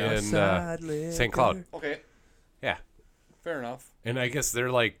them. Yeah. in Side liquor. St. Cloud. Okay. Yeah. Fair enough. And I guess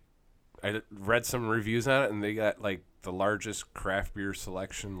they're like, I read some reviews on it, and they got like the largest craft beer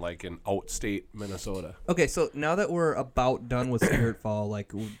selection like in outstate Minnesota. Okay, so now that we're about done with Spirit Fall,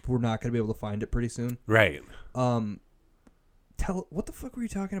 like we're not gonna be able to find it pretty soon. Right. What the fuck were you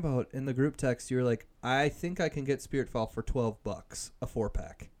talking about in the group text? You're like, I think I can get Spirit Fall for $12, a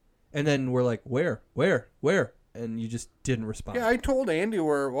 4-pack, and then we're like, where, and you just didn't respond. Yeah, I told Andy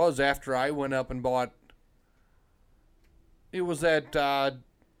where it was after I went up and bought. It was at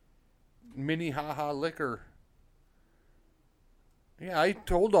Minnehaha Liquor. Yeah, I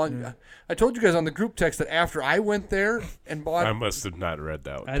told you guys on the group text that after I went there and bought. I must have not read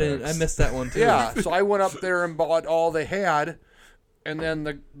that one. I didn't. I missed that one too. Yeah, so I went up there and bought all they had, and then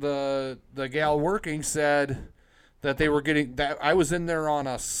the gal working said that they were getting that. I was in there on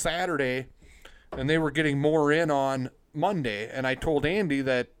a Saturday, and they were getting more in on Monday, and I told Andy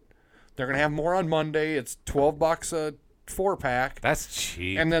that they're gonna have more on Monday. It's $12 a 4-pack, That's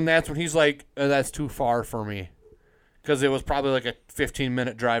cheap. and then that's when he's like, "That's too far for me," because it was probably like a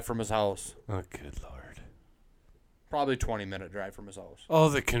 15-minute drive from his house, oh, good Lord. probably 20-minute drive from his house. Oh,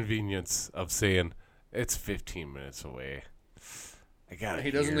 the convenience of saying it's 15 minutes away. I got it.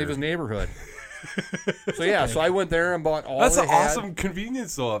 He doesn't leave his neighborhood. So yeah, so I went there and bought all. That's they an had. awesome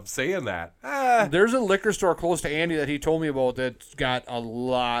convenience, though, of saying that. Ah. There's a liquor store close to Andy that he told me about that's got a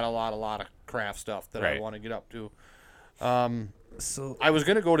lot of craft stuff that I Right. want to get up to. So I was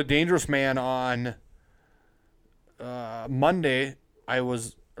gonna go to Dangerous Man on Monday.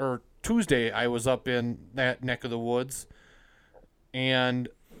 Or Tuesday. I was up in that neck of the woods, and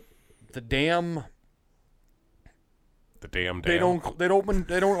the dam. The damn They don't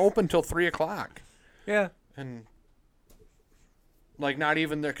open till 3:00, Yeah. and like not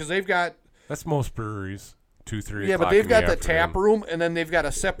even there because they've got. That's most breweries. 2, 3 Yeah, but o'clock they've in got the afternoon. tap room, and then they've got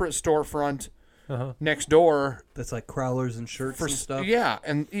a separate storefront Uh-huh. next door that's like crawlers and shirts for and stuff. Yeah,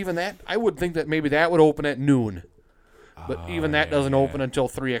 and even that, I would think that maybe that would open at noon, but even that doesn't open until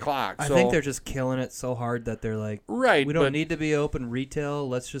 3:00. I So, think they're just killing it so hard that they're like, right. we don't but- need to be open retail.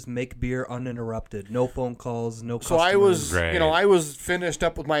 Let's just make beer uninterrupted. No phone calls. No. So I was, Right. I was finished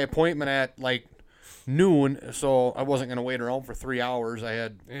up with my appointment at like noon, so I wasn't gonna wait around for 3 hours. I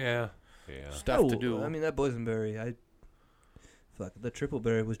had Yeah. stuff to do. I mean, that boysenberry, the triple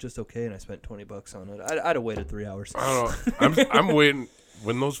berry was just okay, and I spent $20 on it. I'd have waited 3 hours. I don't know. I'm waiting.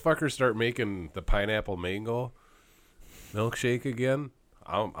 When those fuckers start making the pineapple mango, milkshake again.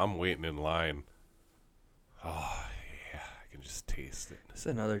 I'm waiting in line. Oh yeah, I can just taste it. This is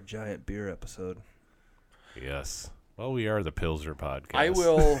another giant beer episode. Yes. Well, we are the Pilsner podcast. I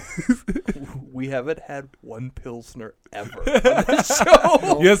will. We haven't had one Pilsner ever on this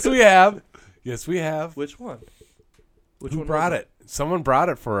show. Yes, we have. Yes, we have. Which one? Which Who one brought was it? Someone brought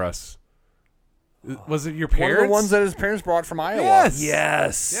it for us. Was it your One parents? of the ones that his parents brought from Iowa. Yes.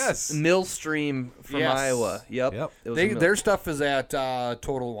 Yes. Yes. Millstream from Yes. Iowa. Yep. Yep. It was They, a their stuff is at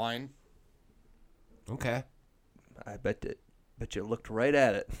Total Wine. Okay. I bet you looked right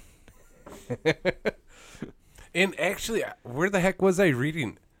at it. And actually, where the heck was I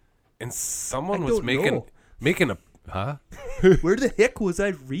reading? And someone I was don't know. making a huh? Where the heck was I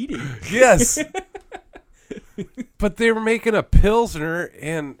reading? Yes. But they were making a Pilsner,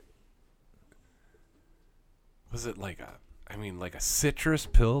 and was it like a citrus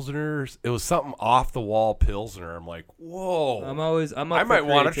Pilsner? It was something off the wall Pilsner. I'm like, whoa. I'm up I for might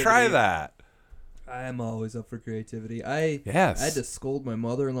want to try creativity. that. I am always up for creativity. I Yes. had to scold my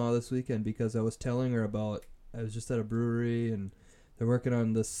mother-in-law this weekend because I was telling her about. I was just at a brewery and they're working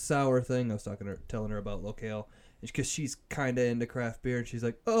on this sour thing. I was telling her about Locale because she's kind of into craft beer, and she's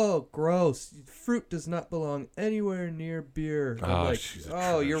like, "Oh, gross! Fruit does not belong anywhere near beer." I'm Oh, like, she's a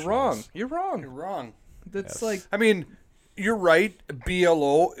 "Oh, you're wrong. traditionalist. You're wrong. You're wrong. That's Yes. like." I mean, you're right.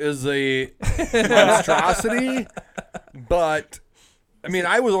 BLO is a monstrosity, but I mean,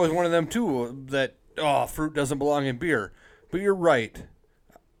 I was always one of them too. That fruit doesn't belong in beer. But you're right,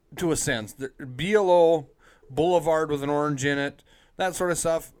 to a sense. The BLO Boulevard with an orange in it, that sort of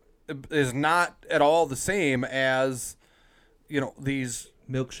stuff, is not at all the same as these.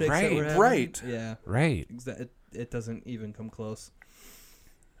 Milkshakes Right, that we're having. right. Yeah. Right. It doesn't even come close.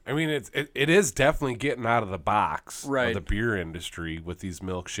 I mean, it is definitely getting out of the box Right. of the beer industry with these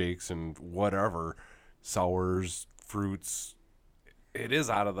milkshakes and whatever, sours, fruits. It is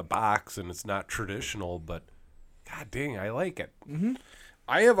out of the box, and it's not traditional, but god dang, I like it.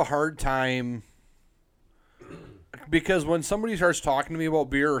 I have a hard time because when somebody starts talking to me about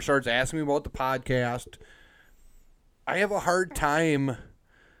beer or starts asking me about the podcast, I have a hard time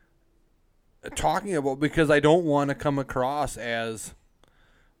talking about because I don't want to come across as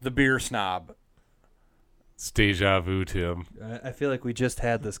the beer snob. It's deja vu, Tim. I feel like we just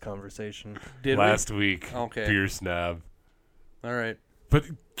had this conversation. Did Last week, Okay. beer snob. we? All right. But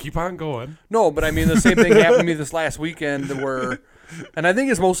keep on going. No, but I mean, the same thing happened to me this last weekend where, and I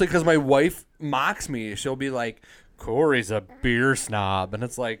think it's mostly because my wife mocks me. She'll be like, Corey's a beer snob. And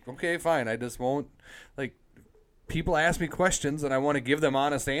it's like, okay, fine. I just won't, like, people ask me questions and I want to give them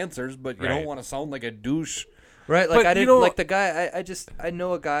honest answers, but you Right. don't want to sound like a douche. Right, like But I you didn't know- like the guy. I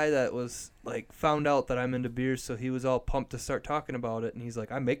know a guy that was like found out that I'm into beers, so he was all pumped to start talking about it. And he's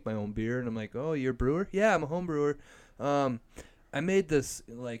like, "I make my own beer," and I'm like, "Oh, you're a brewer? Yeah, I'm a home brewer. I made this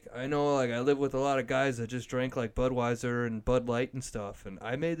like I know like I live with a lot of guys that just drank like Budweiser and Bud Light and stuff, and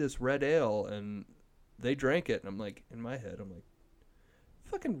I made this red ale and they drank it, and I'm like in my head, I'm like,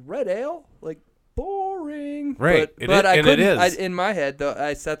 fucking red ale, like." Boring, Right. But, It but is- I and it couldn't. is. In my head, though,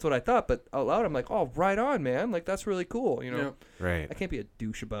 that's what I thought. But out loud, I'm like, "Oh, right on, man! Like that's really cool." You know, Right. I can't be a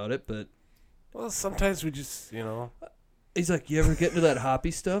douche about it. But Well, sometimes we just, he's like, "You ever get into that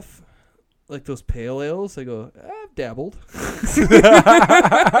hoppy stuff, like those pale ales?" I go, "I've dabbled.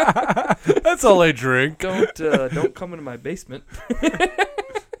 that's all I drink. Don't come into my basement.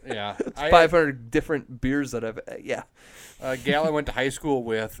 Yeah. 500 different beers that I've yeah." A gal I went to high school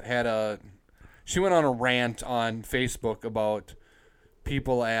with she went on a rant on Facebook about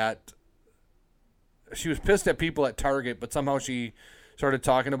people she was pissed at people at Target, but somehow she started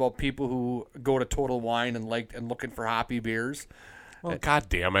talking about people who go to Total Wine and looking for hoppy beers. Well, god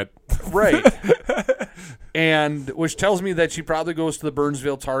damn it. Right. And which tells me that she probably goes to the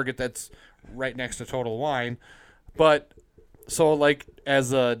Burnsville Target that's right next to Total Wine. But so like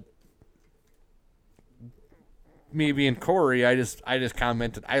as me being Corey, I just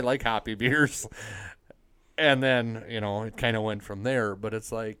commented I like hoppy beers. And then, it kind of went from there, but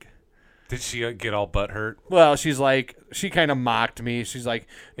it's like Did she get all butthurt? well, she kind of mocked me. She's like,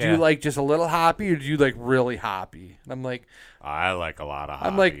 "Do Yeah. you like just a little hoppy or do you like really hoppy?" And I'm like, I like a lot of hoppy.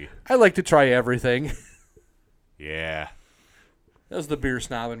 I'm like, I like to try everything. Yeah. That was the beer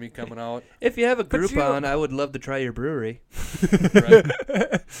snob in me coming out. If you have a But you- Groupon, I would love to try your brewery.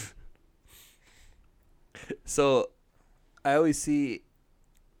 Right? So, I always see.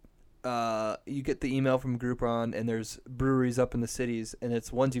 You get the email from Groupon, and there's breweries up in the cities, and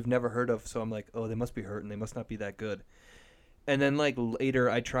it's ones you've never heard of. So I'm like, oh, they must be hurting. They must not be that good. And then like later,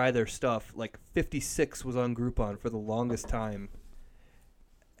 I try their stuff. Like 56 was on Groupon for the longest time,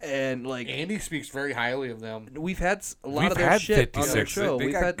 And like Andy speaks very highly of them. we've had a lot We've of their had shit on 56. their show. They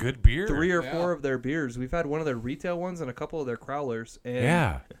We've got had good beer. 3 or Yeah. 4 of their beers. We've had one of their retail ones and a couple of their crowlers. And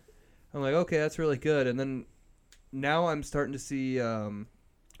Yeah. I'm like, okay, that's really good. And then now I'm starting to see, I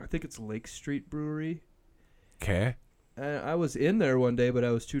think it's Lake Street Brewery. Okay. And I was in there one day, but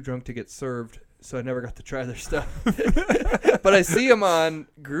I was too drunk to get served, so I never got to try their stuff. But I see them on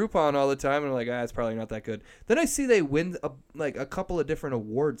Groupon all the time, and I'm like, it's probably not that good. Then I see they win a couple of different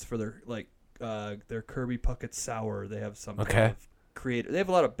awards for their their Kirby Puckett Sour. They have some Okay. kind of creator. They have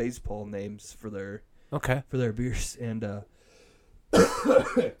a lot of baseball names for their beers, and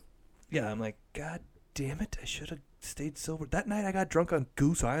yeah, I'm like, God damn it, I should have stayed sober. That night I got drunk on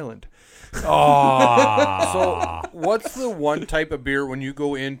Goose Island. Oh. So, what's the one type of beer when you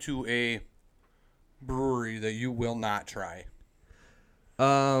go into a brewery that you will not try?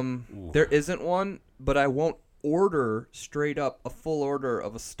 There isn't one, but I won't order straight up a full order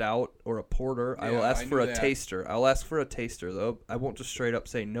of a stout or a porter. I will Yeah, ask I for knew a that. taster. I'll ask for a taster though. I won't just straight up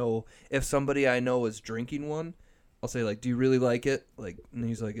say no. If somebody I know is drinking one, I'll say like, "Do you really like it?" Like, and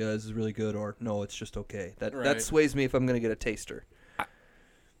he's like, "Yeah, this is really good," or "No, it's just okay." That Right. sways me if I'm gonna get a taster.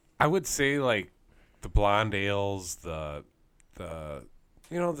 I would say like the blonde ales, the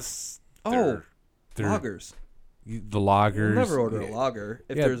you know this. Oh, they're- lagers. The lagers. I'll never order a lager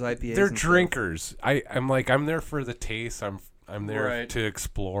if Yeah, there's IPAs. They're and stuff. drinkers. I'm there for the taste. I'm there Right. to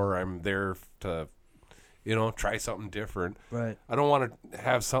explore. I'm there to, try something different. Right. I don't want to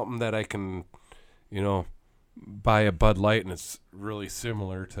have something that I can, buy a Bud Light and it's really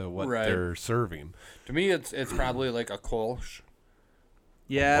similar to what Right. they're serving. To me, it's probably like a Kolsch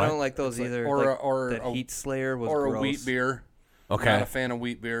Yeah, What? I don't like those either. or Like, or that a, Heat Slayer was or gross. a wheat beer. Okay. Not a fan of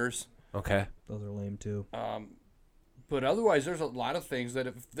wheat beers. Okay. Those are lame too. But otherwise, there's a lot of things that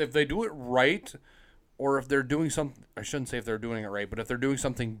if they do it right, or if they're doing something, I shouldn't say if they're doing it right, but if they're doing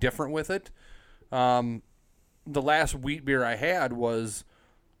something different with it. The last wheat beer I had was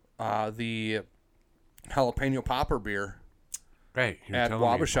the jalapeno popper beer Right. You're at telling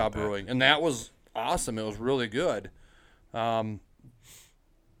me Wabasha about that. Brewing, and that was awesome. It was really good. And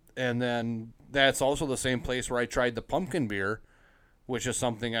then that's also the same place where I tried the pumpkin beer, which is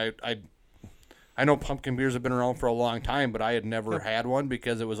something I know pumpkin beers have been around for a long time, but I had never had one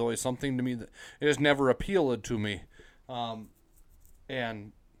because it was always something to me that it just never appealed to me.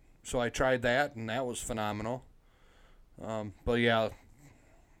 And so I tried that, and that was phenomenal. But yeah,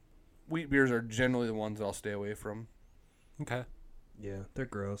 wheat beers are generally the ones that I'll stay away from. Okay. Yeah, they're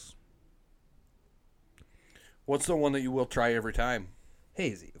gross. What's the one that you will try every time?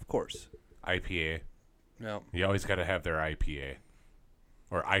 Hazy, of course. IPA. No. You always got to have their IPA.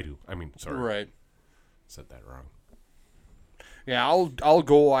 Or I do. I mean, sorry. Right. Said that wrong. Yeah, I'll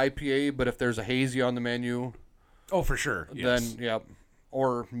go IPA, but if there's a hazy on the menu, Oh, for sure. Yes. then yep,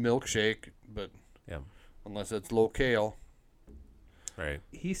 or milkshake, but Yeah. unless it's low-cal. Right.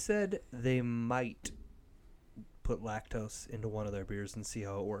 He said they might put lactose into one of their beers and see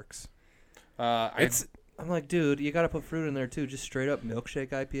how it works. It's I'm like, dude, you got to put fruit in there too. Just straight up milkshake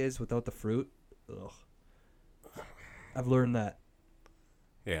IPAs without the fruit. Ugh. I've learned that.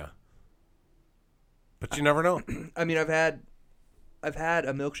 yeah. But you never know. I mean, I've had a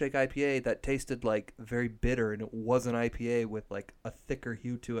milkshake IPA that tasted like very bitter, and it was an IPA with like a thicker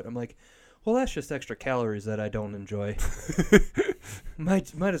hue to it. I'm like, well, that's just extra calories that I don't enjoy.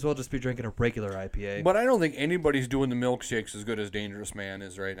 might as well just be drinking a regular IPA. But I don't think anybody's doing the milkshakes as good as Dangerous Man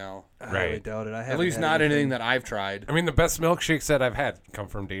is right now. I really Right. doubt it. I At haven't least had not anything that I've tried. I mean, the best milkshakes that I've had come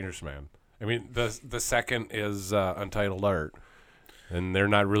from Dangerous Man. I mean, the second is Untitled Art. And they're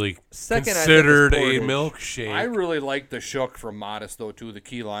not really Second, I think, is considered a Portage. milkshake. I really like the Shook from Modest, though, too, the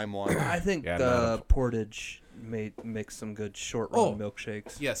key lime one. I think Yeah, the Portage makes some good short run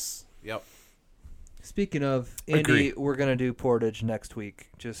milkshakes. Yes. Yep. Speaking of, Andy, Agree. we're going to do Portage next week.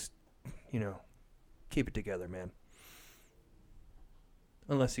 Just, keep it together, man.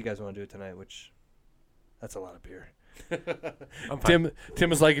 Unless you guys want to do it tonight, which that's a lot of beer. I'm fine.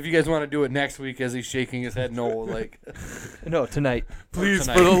 Tim is like, if you guys want to do it next week, as he's shaking his head, no, like, No, tonight. Please,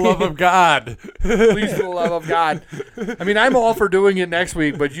 tonight. for the love of God. please, for the love of God. I mean, I'm all for doing it next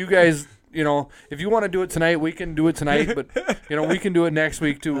week, but you guys, if you want to do it tonight, we can do it tonight, but, we can do it next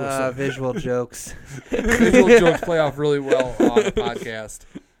week, too. So Visual jokes. visual jokes play off really well on the podcast.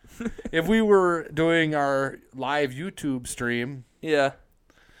 If we were doing our live YouTube stream, Yeah.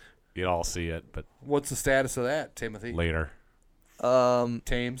 You'd all see it, but what's the status of that, Timothy? later.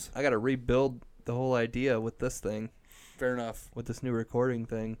 Tames? I got to rebuild the whole idea with this thing, Fair enough. with this new recording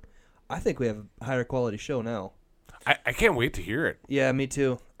thing. I think we have a higher quality show now. I can't wait to hear it. Yeah, me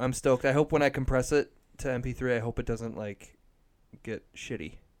too. I'm stoked. I hope when I compress it to MP3, I hope it doesn't, get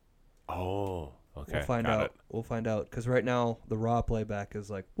shitty. Oh, okay. We'll find got out. it. We'll find out. Because right now, the raw playback is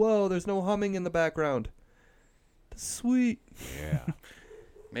like, whoa, there's no humming in the background. Sweet. Yeah.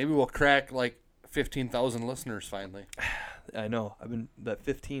 Maybe we'll crack like 15,000 listeners finally. I know. That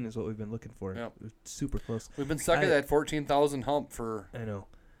 15 is what we've been looking for. Yep. We're super close. We've been stuck at that 14,000 hump for. I know.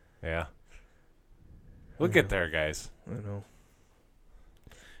 Yeah. We'll get there, guys. I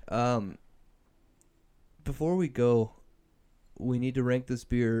know. Before we go, we need to rank this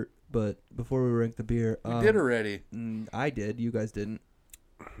beer. But before we rank the beer, We did already. I did. You guys didn't.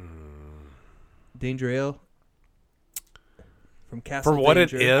 Danger Ale from Castle For what it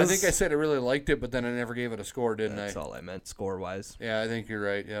Danger. is, I think I said I really liked it, but then I never gave it a score, didn't That's I? all I meant, score-wise. Yeah, I think you're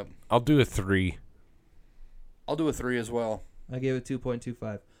right. Yep. I'll do a 3. I'll do a 3 as well. I gave it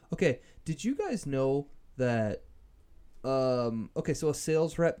 2.25. Okay, did you guys know that? Okay, so a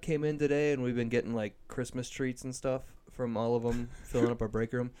sales rep came in today, and we've been getting like Christmas treats and stuff from all of them, filling up our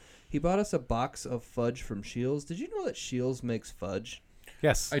break room. He bought us a box of fudge from Shields. Did you know that Shields makes fudge?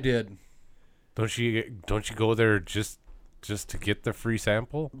 Yes. I did. Don't you go there just to get the free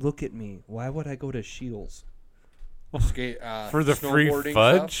sample Look at me. Why would I go to Shields? Skate, for the free snowboarding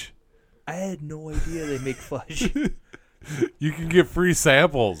fudge? stuff. I had no idea they make fudge. You can get free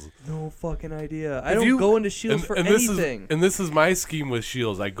samples. No fucking idea. I If don't you- go into Shields for anything. This is my scheme with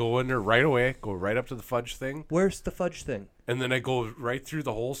Shields. I go in there right away, go right up to the fudge thing, Where's the fudge thing? and then I go right through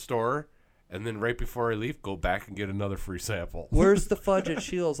the whole store, and then right before I leave, go back and get another free sample. Where's the fudge at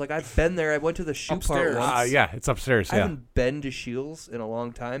Shields? Like, I've been there. I went to the shoe Upstairs. part once. Yeah, it's upstairs. I Yeah. haven't been to Shields in a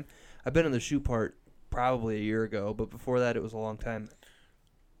long time. I've been in the shoe part probably a year ago, but before that, it was a long time.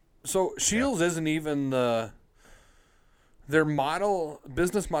 So Shields isn't even their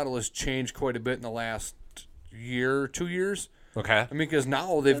business model has changed quite a bit in the last year, 2 years. Okay. I mean, because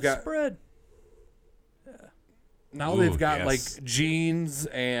now they've got spread. Ooh, yes. like jeans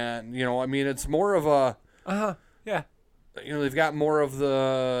and I mean it's more of a Yeah. they've got more of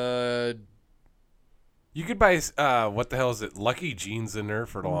the You could buy what the hell is it? Lucky jeans in there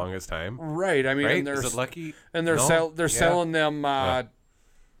for the longest time. right. I mean, Right? and they're Is it Lucky? and No? they're Yeah. selling them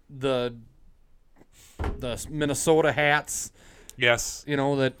the Minnesota hats. Yes.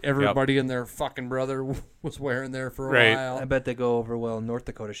 That everybody and their fucking brother was wearing there for a Right. while. I bet they go over well in North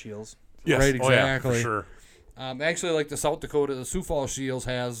Dakota Shields. Yes. Right, Oh, yeah, exactly. for sure. Actually, like the South Dakota, the Sioux Falls Shields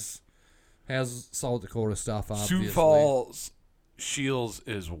has South Dakota stuff. Obviously, Sioux Falls Shields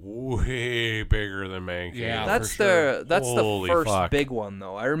is way bigger than Mankato. Yeah. That's for sure. that's the Holy first fuck. big one,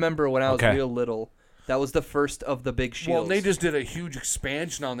 though. I remember when I was Okay. real little, that was the first of the big Shields. Well, they just did a huge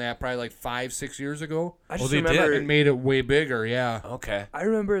expansion on that probably like 5-6 years ago, I just they did? remember. and made it way bigger. Yeah. Okay. I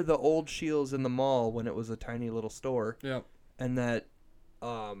remember the old Shields in the mall when it was a tiny little store, Yeah. and that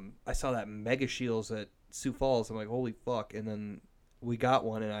I saw that mega Shields at Sioux Falls. I'm like, holy fuck! And then we got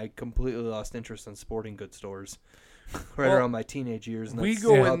one, and I completely lost interest in sporting goods stores right Well, around my teenage years. And we that's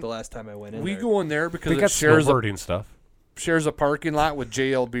go about in- the last time I went in We there. go in there because They it got snowboarding stuff. shares a parking lot with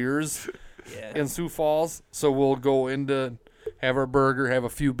JL Beers Yeah. in Sioux Falls. So we'll go in to have our burger, have a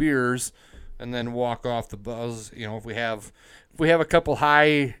few beers, and then walk off the buzz. If we have a couple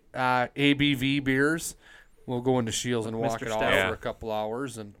high ABV beers, we'll go into Shields and walk Mr. it off Stout. for a couple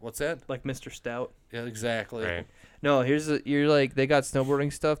hours. And what's that? Like Mr. Stout. Yeah, exactly. Right. No, you're like, they got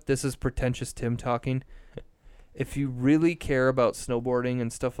snowboarding stuff. This is pretentious Tim talking. If you really care about snowboarding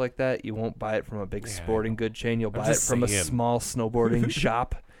and stuff like that, you won't buy it from a big Yeah, sporting good chain. You'll buy it just from a saying. small snowboarding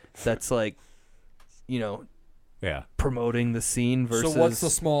shop that's like, Yeah. promoting the scene versus. So what's the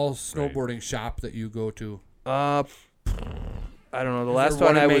small snowboarding shop that you go to? I don't know. The Is last there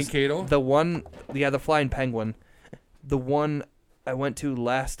one one I in was Mankato? the Flying Penguin. The one I went to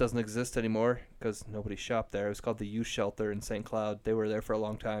last doesn't exist anymore because nobody shopped there. It was called the Youth Shelter in St. Cloud. They were there for a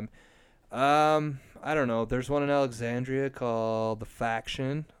long time. I don't know. There's one in Alexandria called the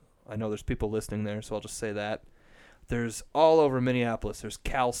Faction. I know there's people listening there, so I'll just say that. There's all over Minneapolis. There's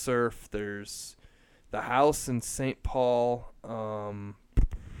Cal Surf. There's the House in St. Paul.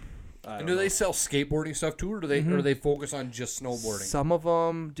 And do they sell skateboarding stuff too, or do they focus on just snowboarding? Some of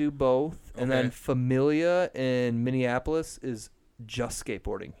them do both, and then Okay. Familia in Minneapolis is just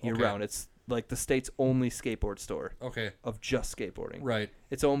skateboarding year Okay. round. It's like the state's only skateboard store Okay, of just skateboarding. right.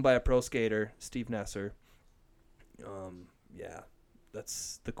 It's owned by a pro skater, Steve Nesser. Yeah,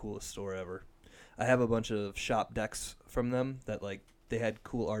 that's the coolest store ever. I have a bunch of shop decks from them that like they had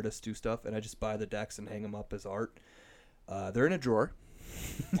cool artists do stuff, and I just buy the decks and hang them up as art. They're in a drawer.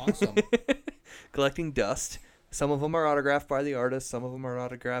 Awesome. Collecting dust. Some of them are autographed by the artist. Some of them are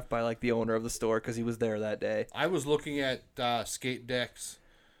autographed by like the owner of the store because he was there that day. I was looking at skate decks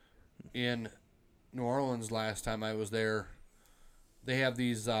in New Orleans last time I was there, they have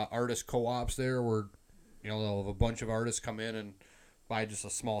these artist co-ops there where, they'll have a bunch of artists come in and buy just a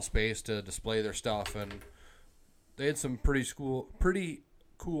small space to display their stuff, and they had some pretty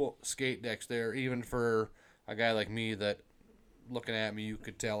cool skate decks there, even for a guy like me that, looking at me, you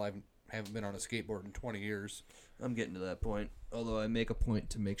could tell I haven't been on a skateboard in 20 years. I'm getting to that point, although I make a point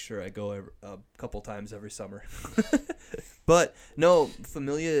to make sure I go a couple times every summer. But, no,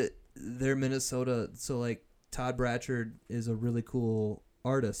 Familia, they're Minnesota, so, like, Todd Bratchard is a really cool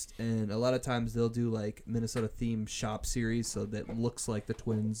artist, and a lot of times they'll do, like, Minnesota-themed shop series, so that looks like the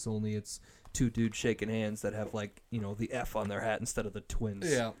Twins, only it's two dudes shaking hands that have, like, the F on their hat instead of the Twins.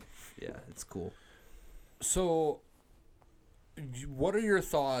 Yeah. Yeah, it's cool. So, what are your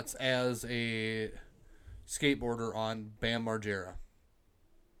thoughts as a skateboarder on Bam Margera?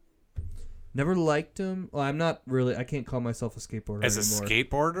 Never liked him. Well, I can't call myself a skateboarder As anymore. a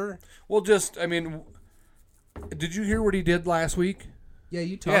skateboarder? Well, did you hear what he did last week? Yeah,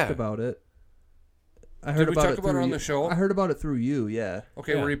 you talked about it. I heard Did we about talk it about it through on you. the show? I heard about it through you, yeah.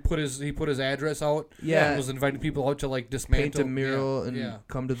 Okay, Yeah. where he put his address out. Yeah. And was inviting people out to like dismantle, Paint a mural and yeah.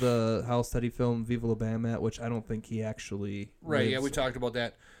 come to the house that he filmed Viva La Bam at, which I don't think he actually Right. lives. Yeah, we talked about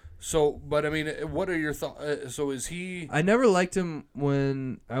that. So, but I mean, what are your thoughts? So is he I never liked him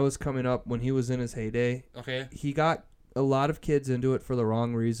when I was coming up, when he was in his heyday. okay? He got a lot of kids into it for the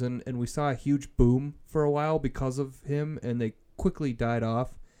wrong reason, and we saw a huge boom for a while because of him, and they quickly died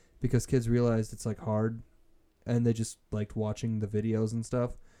off because kids realized it's like hard, and they just liked watching the videos and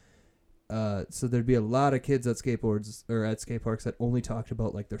stuff. So there'd be a lot of kids at skateboards or at skate parks that only talked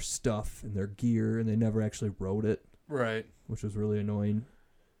about like their stuff and their gear, and they never actually rode it, Right. which was really annoying.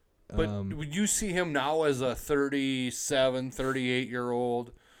 But would you see him now as a 37,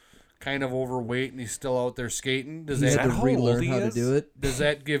 38-year-old, kind of overweight, and he's still out there skating? He had to how relearn old he how to is? do it. Does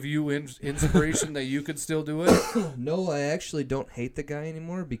that give you inspiration that you could still do it? No, I actually don't hate the guy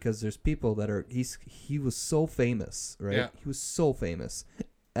anymore because there's people that are he was so famous, right? Yeah. He was so famous.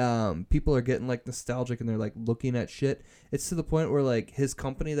 People are getting like nostalgic and they're like looking at shit. It's to the point where like his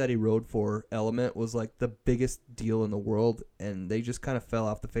company that he rode for, Element, was like the biggest deal in the world, and they just kind of fell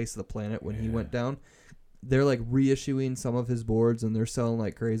off the face of the planet when he went down. They're like reissuing some of his boards and they're selling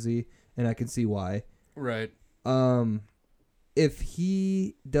like crazy, and I can see why. Right. If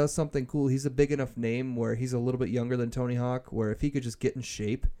he does something cool, he's a big enough name where he's a little bit younger than Tony Hawk, where if he could just get in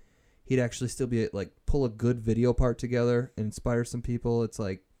shape, he'd actually still be like pull a good video part together and inspire some people. It's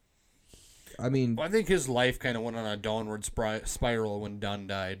like, I mean, Well, I think his life kind of went on a downward spiral when Dunn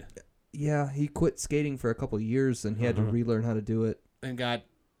died yeah, he quit skating for a couple of years and he had to relearn how to do it. and got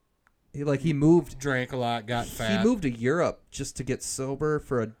He moved. drank a lot, got fat. He moved to Europe just to get sober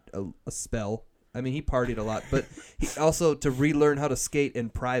for a spell. I mean, he partied a lot, but he also to relearn how to skate in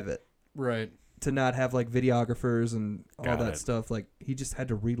private. Right. To not have like videographers and all Got that it. stuff. Like he just had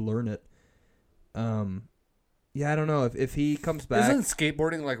to relearn it. Yeah, I don't know if he comes back. Isn't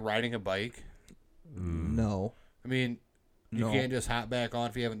skateboarding like riding a bike? No, I mean, you No. can't just hop back on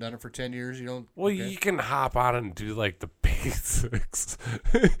if you haven't done it for 10 years. You don't. Well, okay. you can hop on and do like the basics.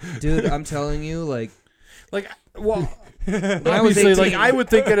 dude, I'm telling you, like Like, well, I was obviously, like 18. I would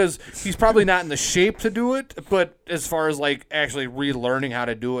think it is. He's probably not in the shape to do it, but as far as like actually relearning how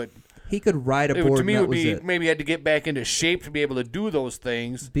to do it, he could ride a it, board. to me, and it that would was be it. maybe had to get back into shape to be able to do those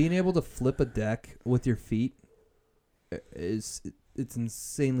things. Being able to flip a deck with your feet it's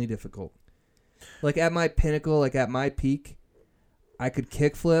insanely difficult. Like at my pinnacle, like at my peak, I could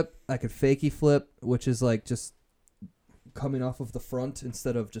kick flip, I could fakie flip, which is like just coming off of the front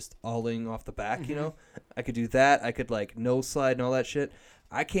instead of just olling off the back, you know? I could do that. I could like nose slide and all that shit.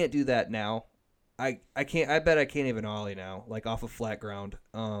 I can't do that now. I bet I can't even ollie now, like off of flat ground.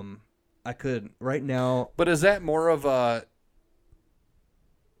 I could right now. But is that more of a?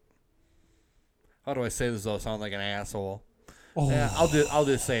 How do I say this? Though, sound like an asshole. Yeah, I'll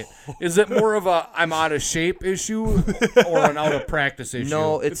just say it. Is it more of a I'm out of shape issue or an out of practice issue?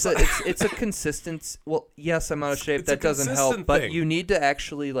 No, it's a consistent. Well, yes, I'm out of shape. It's a That doesn't help, consistent but thing. you need to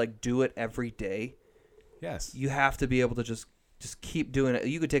actually like do it every day. Yes. You have to be able to just keep doing it.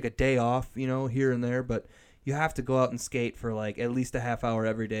 You could take a day off, you know, here and there, but you have to go out and skate for like at least a half hour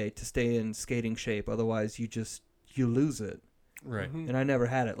every day to stay in skating shape. Otherwise, you lose it. Right. And I never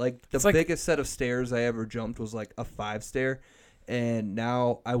had it. Like the It's like- biggest set of stairs I ever jumped was like a 5-stair, and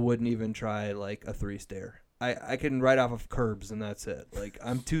now I wouldn't even try like a 3-stair. I can ride off of curbs and that's it. Like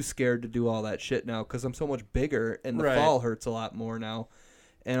I'm too scared to do all that shit now because I'm so much bigger and the Right. fall hurts a lot more now.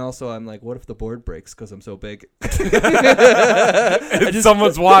 And also I'm like, what if the board breaks because I'm so big?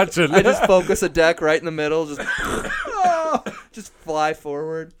 Someone's watching. I just focus a deck right in the middle, just fly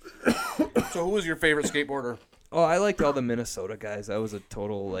forward. So, who was your favorite skateboarder? Oh, I liked all the Minnesota guys. I was a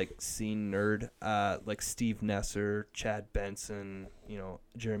total like scene nerd. Like Steve Nesser, Chad Benson,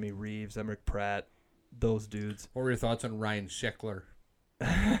 Jeremy Reeves, Emmerich Pratt, those dudes. What were your thoughts on Ryan Sheckler?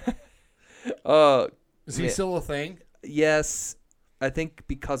 Is he still a thing? Yes, I think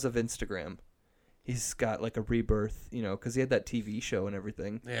because of Instagram. He's got like a rebirth, because he had that TV show and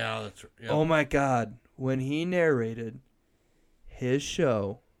everything. Yeah, that's right. Yeah. Oh my God. When he narrated his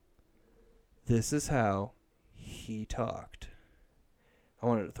show, this is how he talked. I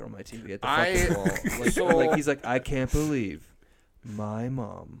wanted to throw my TV at the fucking wall. Like he's like, I can't believe my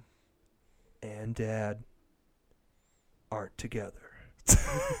mom and dad aren't together.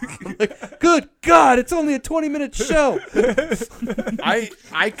 I'm like, good God, it's only a 20-minute show.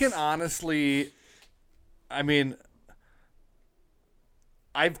 I can honestly, I mean,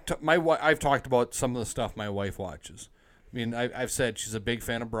 I've talked about some of the stuff my wife watches. I mean, I've said she's a big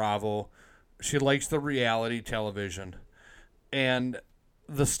fan of Bravo. She likes the reality television. And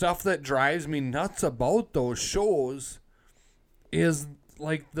the stuff that drives me nuts about those shows is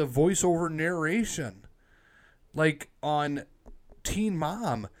like the voiceover narration. Like on Teen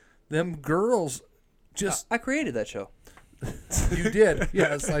Mom, them girls just... I created that show. You did.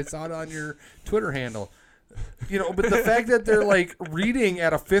 Yes, I saw it on your Twitter handle. But the fact that they're like reading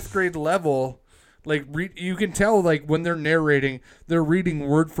at a 5th grade level, like you can tell like when they're narrating, they're reading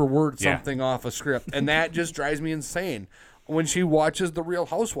word for word something off a script, and that just drives me insane. When she watches The Real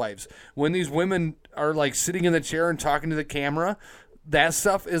Housewives, when these women are like sitting in the chair and talking to the camera, that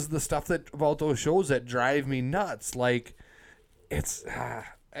stuff is the stuff that about those shows that drive me nuts. Like it's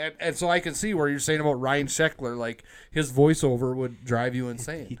and so I can see where you're saying about Ryan Sheckler, like his voiceover would drive you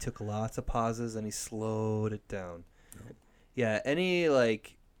insane. He took lots of pauses and he slowed it down. Yeah, any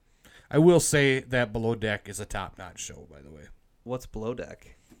like... I will say that Below Deck is a top-notch show, by the way. What's Below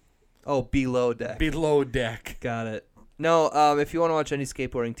Deck? Oh, Below Deck. Below Deck. Got it. No, if you want to watch any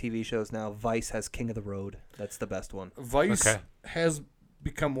skateboarding TV shows now, Vice has King of the Road. That's the best one. Vice has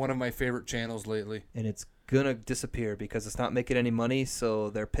become one of my favorite channels lately. And it's going to disappear because it's not making any money, so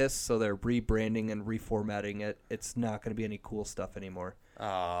they're pissed, so they're rebranding and reformatting it. It's not going to be any cool stuff anymore. Oh.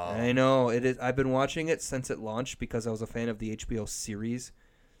 I know. It is. I've been watching it since it launched because I was a fan of the HBO series,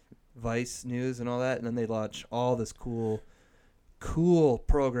 Vice News and all that, and then they launched all this cool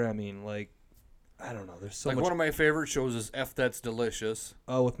programming. Like, I don't know. There's so much. One of my favorite shows is F That's Delicious.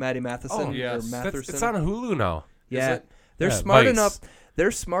 Oh, with Maddie Matheson? Oh, yes. Or Matherson? It's on Hulu now. Yeah. Is it? They're smart Vice. enough.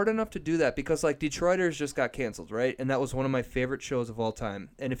 They're smart enough to do that because, like, Detroiters just got canceled, right? And that was one of my favorite shows of all time.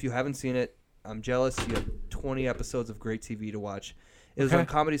 And if you haven't seen it, I'm jealous. You have 20 episodes of great TV to watch. It was on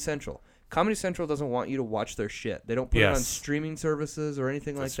Comedy Central. Comedy Central doesn't want you to watch their shit. They don't put it on streaming services or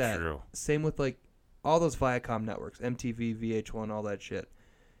anything like that. True. Same with, like, all those Viacom networks, MTV, VH1, all that shit.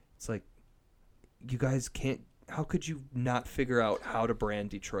 It's like, you guys can't... How could you not figure out how to brand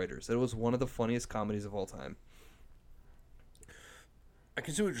Detroiters? It was one of the funniest comedies of all time. I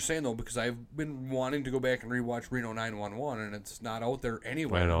can see what you're saying, though, because I've been wanting to go back and rewatch Reno 911, and it's not out there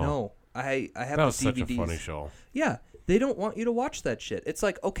anywhere. I know. No. I have That was the DVDs. such a funny show. Yeah. They don't want you to watch that shit. It's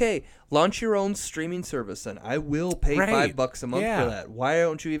like, okay, launch your own streaming service, and I will pay $5 a month for that. Why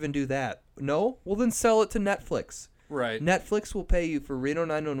don't you even do that? No? Well, then sell it to Netflix. Right. Netflix will pay you for Reno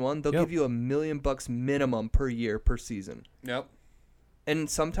 911. They'll give you $1 million minimum per year per season. Yep. And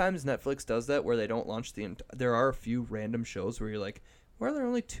sometimes Netflix does that where they don't launch there are a few random shows where you're like, why are there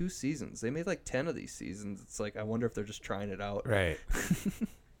only 2 seasons? They made like 10 of these seasons. It's like, I wonder if they're just trying it out. Right.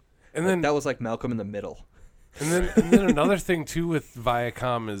 And then that was like Malcolm in the Middle. And then another thing too with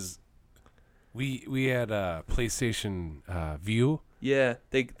Viacom is we had a PlayStation View. Yeah,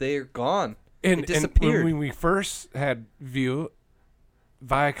 they're gone. And it disappeared. when we first had View,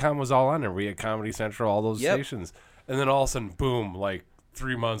 Viacom was all on there. We had Comedy Central, all those stations. And then all of a sudden, boom, like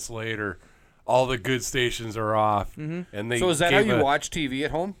 3 months later, all the good stations are off. Mm-hmm. And they so is that how you watch TV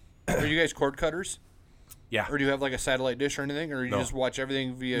at home? Are you guys cord cutters? Yeah. Or do you have like a satellite dish or anything? Or you just watch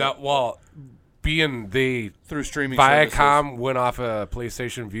everything via... through streaming Viacom services. went off a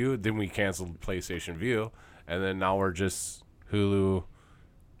PlayStation View, then we canceled PlayStation View, and then now we're just Hulu,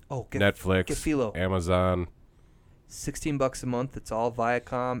 Netflix, get Philo. Amazon. $16 a month. It's all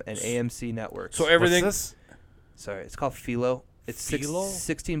Viacom and AMC networks. So everything... What's this? Sorry, it's called Philo. It's Philo?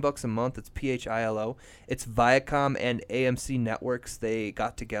 $16 a month. It's PHILO. It's Viacom and AMC networks. They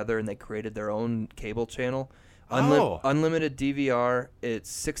got together and they created their own cable channel. Unlimited DVR.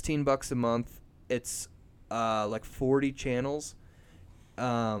 It's $16 a month. It's like 40 channels.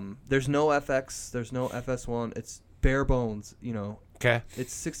 There's no FX. There's no FS1. It's bare bones. Okay.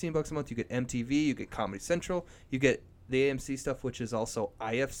 It's $16 a month. You get MTV. You get Comedy Central. You get the AMC stuff, which is also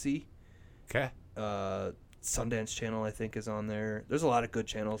IFC. Okay. Sundance Channel, I think, is on there. There's a lot of good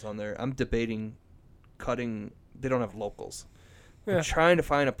channels on there. I'm debating cutting. They don't have locals. Yeah. I'm trying to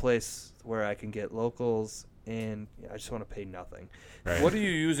find a place where I can get locals, and I just want to pay nothing. Right. What are you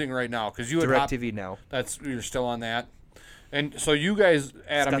using right now? Because you had DirecTV Now. you're still on that, and so you guys,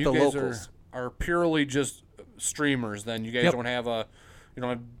 Adam, got you the guys locals. are purely just streamers. Then you guys Yep. don't have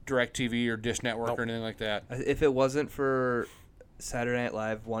DirecTV or Dish Network or anything like that. If it wasn't for Saturday Night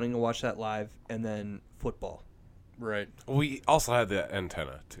Live, wanting to watch that live, and then football. Right. We also had the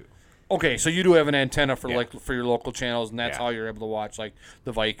antenna too. Okay, so you do have an antenna for Yeah. for your local channels, and that's Yeah. how you're able to watch like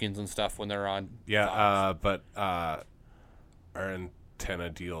the Vikings and stuff when they're on. Yeah, Fox. but our antenna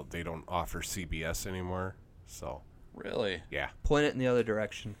deal, they don't offer CBS anymore. So Really? yeah, Point it in the other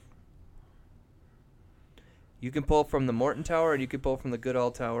direction. You can pull from the Morton Tower, and you can pull from the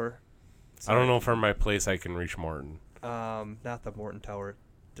Goodall Tower. I don't know from my place I can reach Morton. Not the Morton Tower.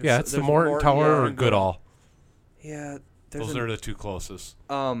 It's the there's Morton Tower yeah, or Goodall. Yeah, Those are the two closest.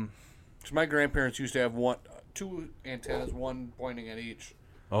 So my grandparents used to have two antennas, one pointing at each.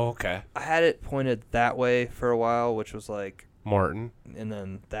 Oh, okay. I had it pointed that way for a while, which was like, Morton. and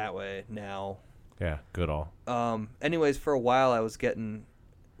then that way now. Yeah, Goodall. Anyways, for a while I was getting,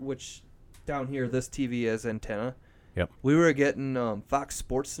 which down here this TV has antenna. Yep. We were getting Fox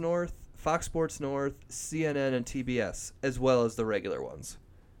Sports North, CNN, and TBS, as well as the regular ones.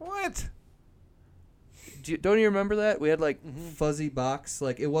 What? Don't you remember that? We had like fuzzy box.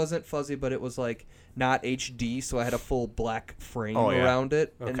 Like it wasn't fuzzy, but it was like not HD, so I had a full black frame around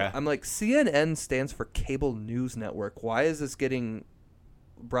it. And Okay. I'm like, CNN stands for Cable News Network. Why is this getting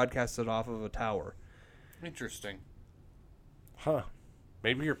broadcasted off of a tower? Interesting. Huh.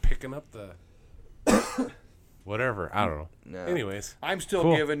 Maybe you're picking up the whatever. I don't know. No. Anyways. I'm still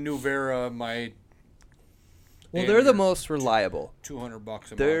Cool. giving New Vera my Well, they're the most reliable. $200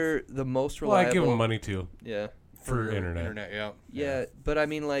 a month. They're the most Well, reliable. I give them money too Yeah. for internet. Yeah. Yeah, but I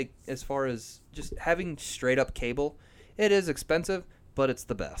mean, like, as far as just having straight up cable, it is expensive, but it's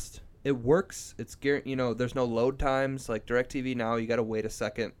the best. It works. It's there's no load times. Like DirecTV Now, you got to wait a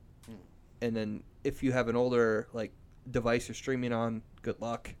second, and then if you have an older like device you're streaming on, good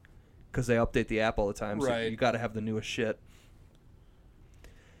luck, because they update the app all the time. So Right. you got to have the newest shit.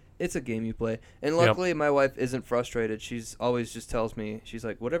 It's a game you play, and luckily my wife isn't frustrated. She's always just tells me, she's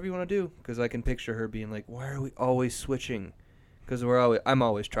like, whatever you want to do, because I can picture her being like, why are we always switching? Because I'm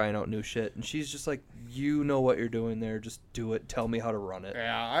always trying out new shit, and she's just like, you know what you're doing there, just do it. Tell me how to run it.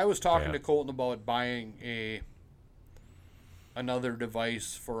 Yeah, I was talking Yeah. to Colton about buying another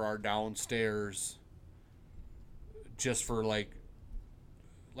device for our downstairs, just for like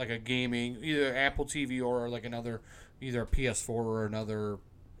a gaming, either Apple TV or like either a PS4 or another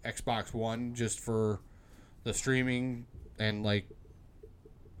Xbox One, just for the streaming and like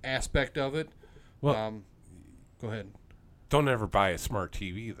aspect of it. Well, Go ahead. don't ever buy a smart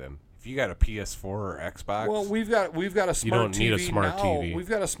TV then. If you got a PS4 or Xbox, Well, we've got a smart don't TV need a smart now. TV. We've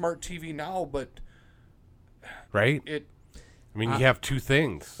got a smart TV now, but right? it. I mean, you have two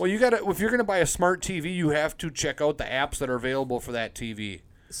things. Well, if you're gonna buy a smart TV, you have to check out the apps that are available for that TV.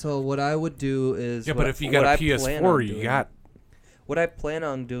 So what I would do is Yeah, but if you got a PS4, you got what I plan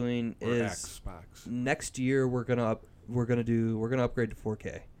on doing or is Xbox. next year we're gonna upgrade to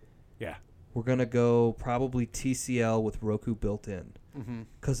 4K. Yeah. We're gonna go probably TCL with Roku built in,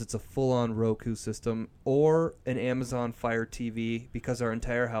 because it's a full-on Roku system, or an Amazon Fire TV, because our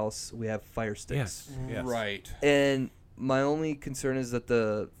entire house we have Fire sticks. Yes. Right. And my only concern is that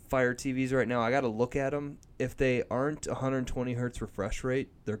the Fire TVs right now, I got to look at them. If they aren't 120 hertz refresh rate,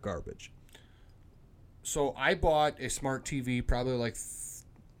 they're garbage. So I bought a smart TV probably like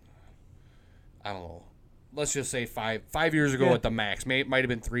I don't know. Let's just say 5 years ago at the max. Might have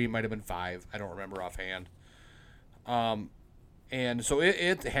been 3, might have been 5. I don't remember offhand. And so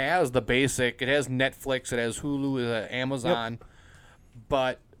it has the basic. It has Netflix. It has Hulu. It has Amazon.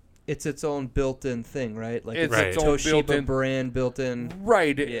 But It's its own built-in thing, right? Like It's it's its a own Toshiba built-in- brand built-in.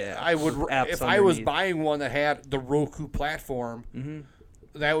 right, Yeah, I would apps if I was underneath. buying one that had the Roku platform,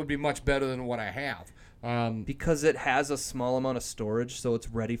 that would be much better than what I have. Because it has a small amount of storage, so it's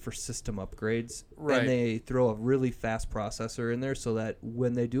ready for system upgrades. Right. And they throw a really fast processor in there so that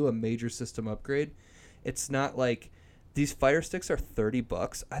when they do a major system upgrade, it's not like these Fire Sticks are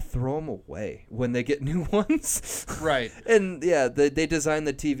 $30. I throw them away when they get new ones. Right. And yeah, they design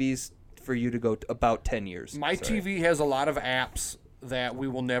the TVs for you to go about 10 years. My TV has a lot of apps that we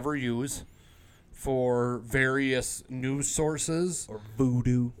will never use for various news sources. Or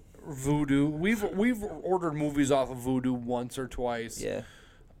Voodoo. Voodoo. We've ordered movies off of Voodoo once or twice. Yeah.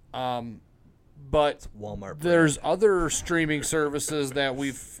 But Walmart. there's other streaming services that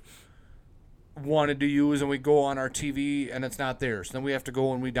wanted to use, and we go on our TV and it's not there. So then we have to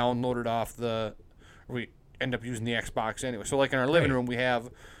go and we download it off we end up using the Xbox anyway. So like in our living room, we have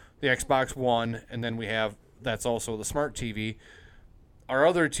the Xbox One, and then that's also the smart TV. Our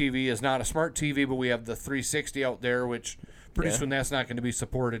other TV is not a smart TV, but we have the 360 out there, which pretty soon that's not going to be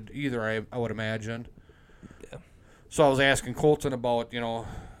supported either, I would imagine. Yeah. So I was asking Colton about, I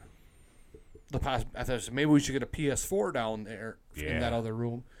thought maybe we should get a PS4 down there in that other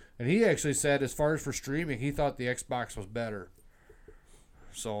room. And he actually said, as far as for streaming, he thought the Xbox was better.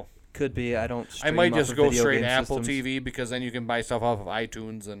 So Could be. I might just go straight game Apple systems. TV, because then you can buy stuff off of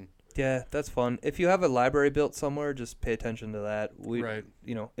iTunes and. Yeah, that's fun. If you have a library built somewhere, just pay attention to that. Right.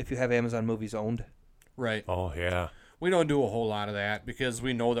 If you have Amazon Movies owned. Right. Oh, yeah. We don't do a whole lot of that because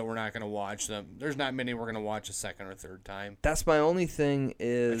we know that we're not going to watch them. There's not many we're going to watch a second or third time. That's my only thing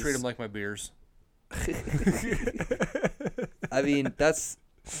is... I treat them like my beers. I mean, that's...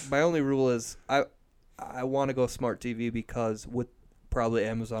 My only rule is I want to go smart TV because with probably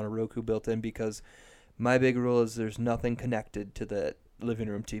Amazon or Roku built in, because my big rule is there's nothing connected to the living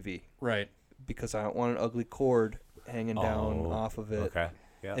room TV. Right. Because I don't want an ugly cord hanging down off of it. Okay.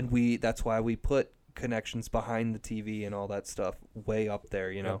 Yeah. And that's why we put connections behind the TV and all that stuff way up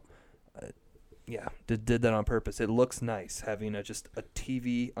there, did that on purpose. It looks nice having just a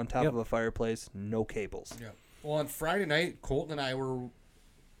TV on top of a fireplace, no cables. Yeah. Well, on Friday night, Colton and I were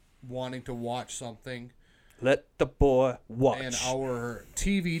wanting to watch something. Let the boy watch. And our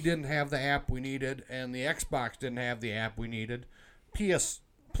TV didn't have the app we needed, and the Xbox didn't have the app we needed.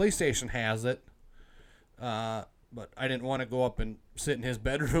 PlayStation has it, but I didn't want to go up and sit in his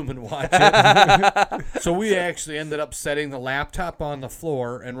bedroom and watch it. So we actually ended up setting the laptop on the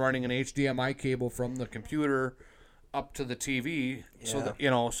floor and running an HDMI cable from the computer up to the TV, so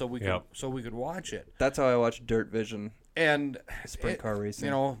that so we could watch it. That's how I watch Dirt Vision and sprint car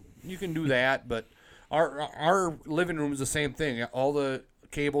racing. You can do that, but our living room is the same thing. All the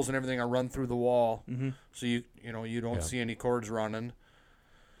cables and everything are run through the wall, so you don't see any cords running.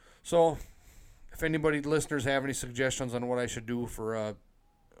 So, if anybody listeners have any suggestions on what I should do for a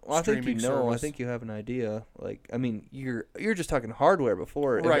streaming service, I think you have an idea. Like, I mean, you're just talking hardware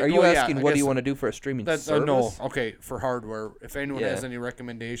before. Right. Are you asking what do you want to do for a streaming service? No. Okay, for hardware. If anyone has any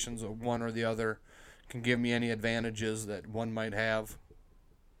recommendations of one or the other, can give me any advantages that one might have.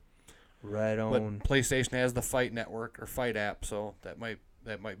 Right on. But PlayStation has the Fight Network or Fight app, so that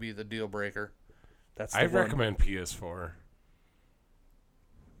might be the deal breaker. I recommend PS4.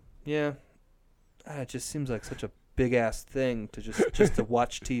 Yeah. It just seems like such a big ass thing to just to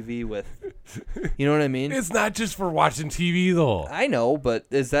watch TV with. You know what I mean? It's not just for watching TV though. I know, but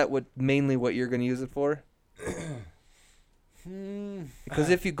is that mainly what you're going to use it for? Because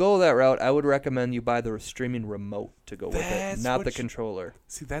if you go that route, I would recommend you buy the streaming remote to go with it, not the controller.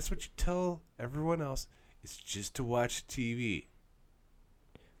 See, that's what you tell everyone else. It's just to watch TV.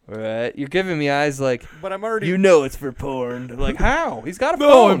 All right, you're giving me eyes like, but I'm already. It's for porn. Like, how? He's got a phone.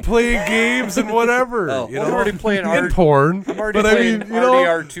 No, I'm playing games and whatever. I'm already playing porn. I'm already playing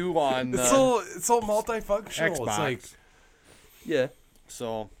RDR2 on. It's all multifunctional. Xbox. It's like, yeah.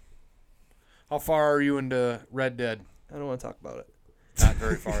 So, how far are you into Red Dead? I don't want to talk about it. Not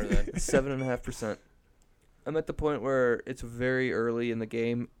very far then. 7.5%. I'm at the point where it's very early in the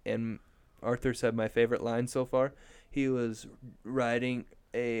game, and Arthur said my favorite line so far. He was riding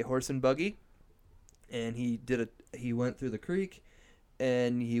a horse and buggy, and he went through the creek,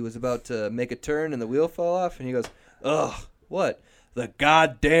 and he was about to make a turn, and the wheel fell off, and he goes, "Ugh, what? The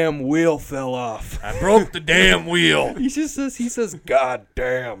goddamn wheel fell off. I broke the damn wheel." He says,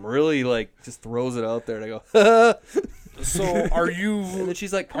 "Goddamn," really, just throws it out there, and I go, So are you? And then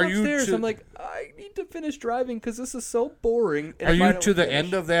she's like, "Come upstairs." I'm like, "I need to finish driving because this is so boring." And are you to the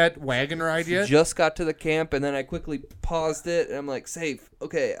end of that wagon ride yet? Just got to the camp, and then I quickly paused it, and I'm like, "Safe,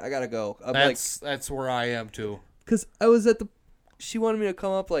 okay, I gotta go." That's where I am too. Because I was she wanted me to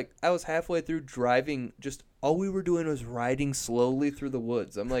come up. I was halfway through driving. Just all we were doing was riding slowly through the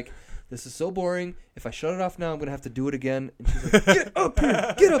woods. I'm like, this is so boring. If I shut it off now, I'm gonna have to do it again. And she's like, "Get up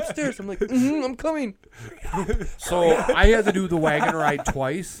here, get upstairs." I'm like, I'm coming. So I had to do the wagon ride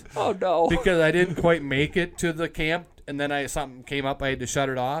twice. Oh no! Because I didn't quite make it to the camp, and then something came up. I had to shut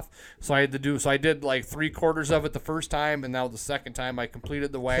it off. So I did 3/4 of it the first time, and now the second time I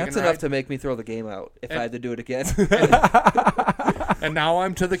completed the wagon ride. That's enough to make me throw the game out if I had to do it again. And now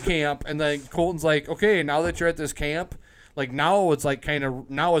I'm to the camp, and then Colton's like, "Okay, now that you're at this camp." Now it's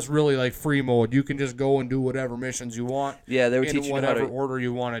now it's really free mode. You can just go and do whatever missions you want. Yeah, they were teaching you whatever order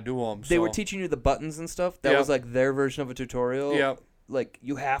you want to do them. They were teaching you the buttons and stuff. That was their version of a tutorial. Yep.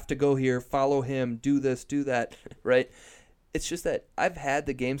 You have to go here, follow him, do this, do that, right? It's just that I've had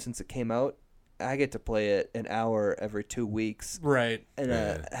the game since it came out, I get to play it an hour every 2 weeks. Right. And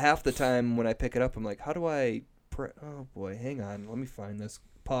half the time when I pick it up, I'm like, how do I... oh, boy, hang on. Let me find this.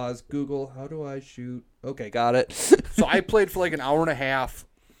 Pause. Google. How do I shoot? Okay, got it. So I played for like an hour and a half,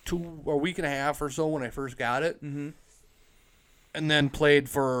 a week and a half or so when I first got it. Mm-hmm. And then played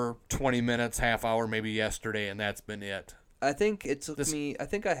for 20 minutes, half hour maybe yesterday, and that's been it. I think it took me... I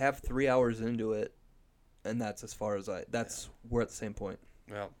think I have 3 hours into it, and that's as far as we're at the same point.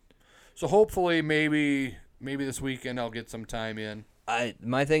 Yeah. So hopefully maybe this weekend I'll get some time in.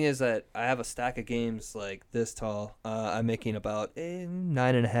 My thing is that I have a stack of games like this tall. I'm making about a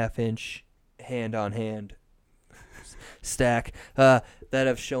 9.5-inch hand-on-hand stack that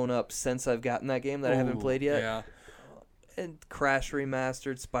have shown up since I've gotten that game that I haven't played yet. Yeah. And Crash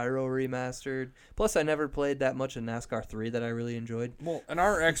Remastered, Spyro Remastered. Plus, I never played that much in NASCAR 3 that I really enjoyed. Well, and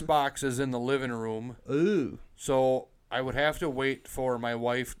our Xbox is in the living room. Ooh. So I would have to wait for my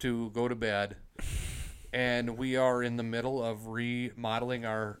wife to go to bed. And we are in the middle of remodeling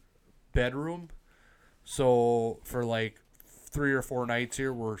our bedroom. So for like 3 or 4 nights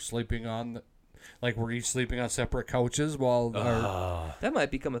here, we're sleeping on, we're each sleeping on separate couches while our... That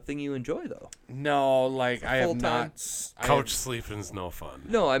might become a thing you enjoy, though. No, I have Full-time? not... Couch sleeping's no fun.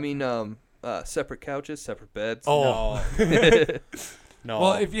 No, I mean, separate couches, separate beds. Oh. No.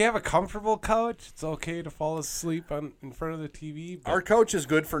 Well, if you have a comfortable couch, it's okay to fall asleep in front of the TV. But... Our couch is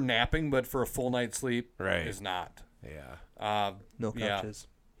good for napping, but for a full night's sleep, Right. is not. Yeah. No couches.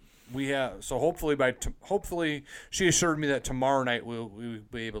 We have hopefully she assured me that tomorrow night we'll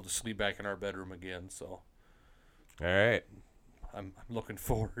be able to sleep back in our bedroom again. So, All right. I'm looking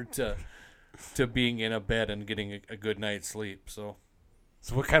forward to being in a bed and getting a good night's sleep. So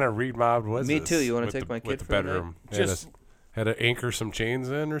what kind of remod was Me this too. You wanna with take my kid with the for the night? bedroom? Just had to anchor some chains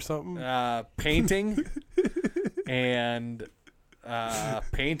in or something. painting and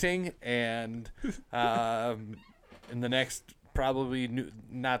in the next probably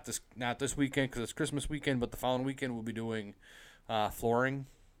not this weekend because it's Christmas weekend, but the following weekend we'll be doing flooring.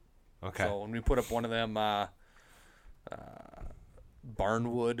 Okay. So when we put up one of them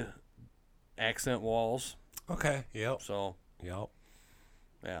barnwood accent walls. Okay. Yep. So Yep.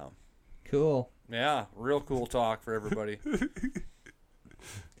 yeah, Cool. yeah, real cool talk for everybody.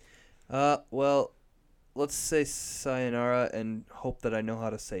 Well, let's say sayonara and hope that I know how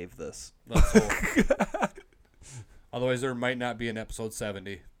to save this. Let's hope. Otherwise, there might not be an episode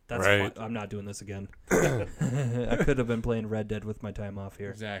 70. That's Right. fine. I'm not doing this again. I could have been playing Red Dead with my time off here.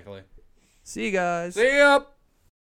 Exactly. See you guys. See ya.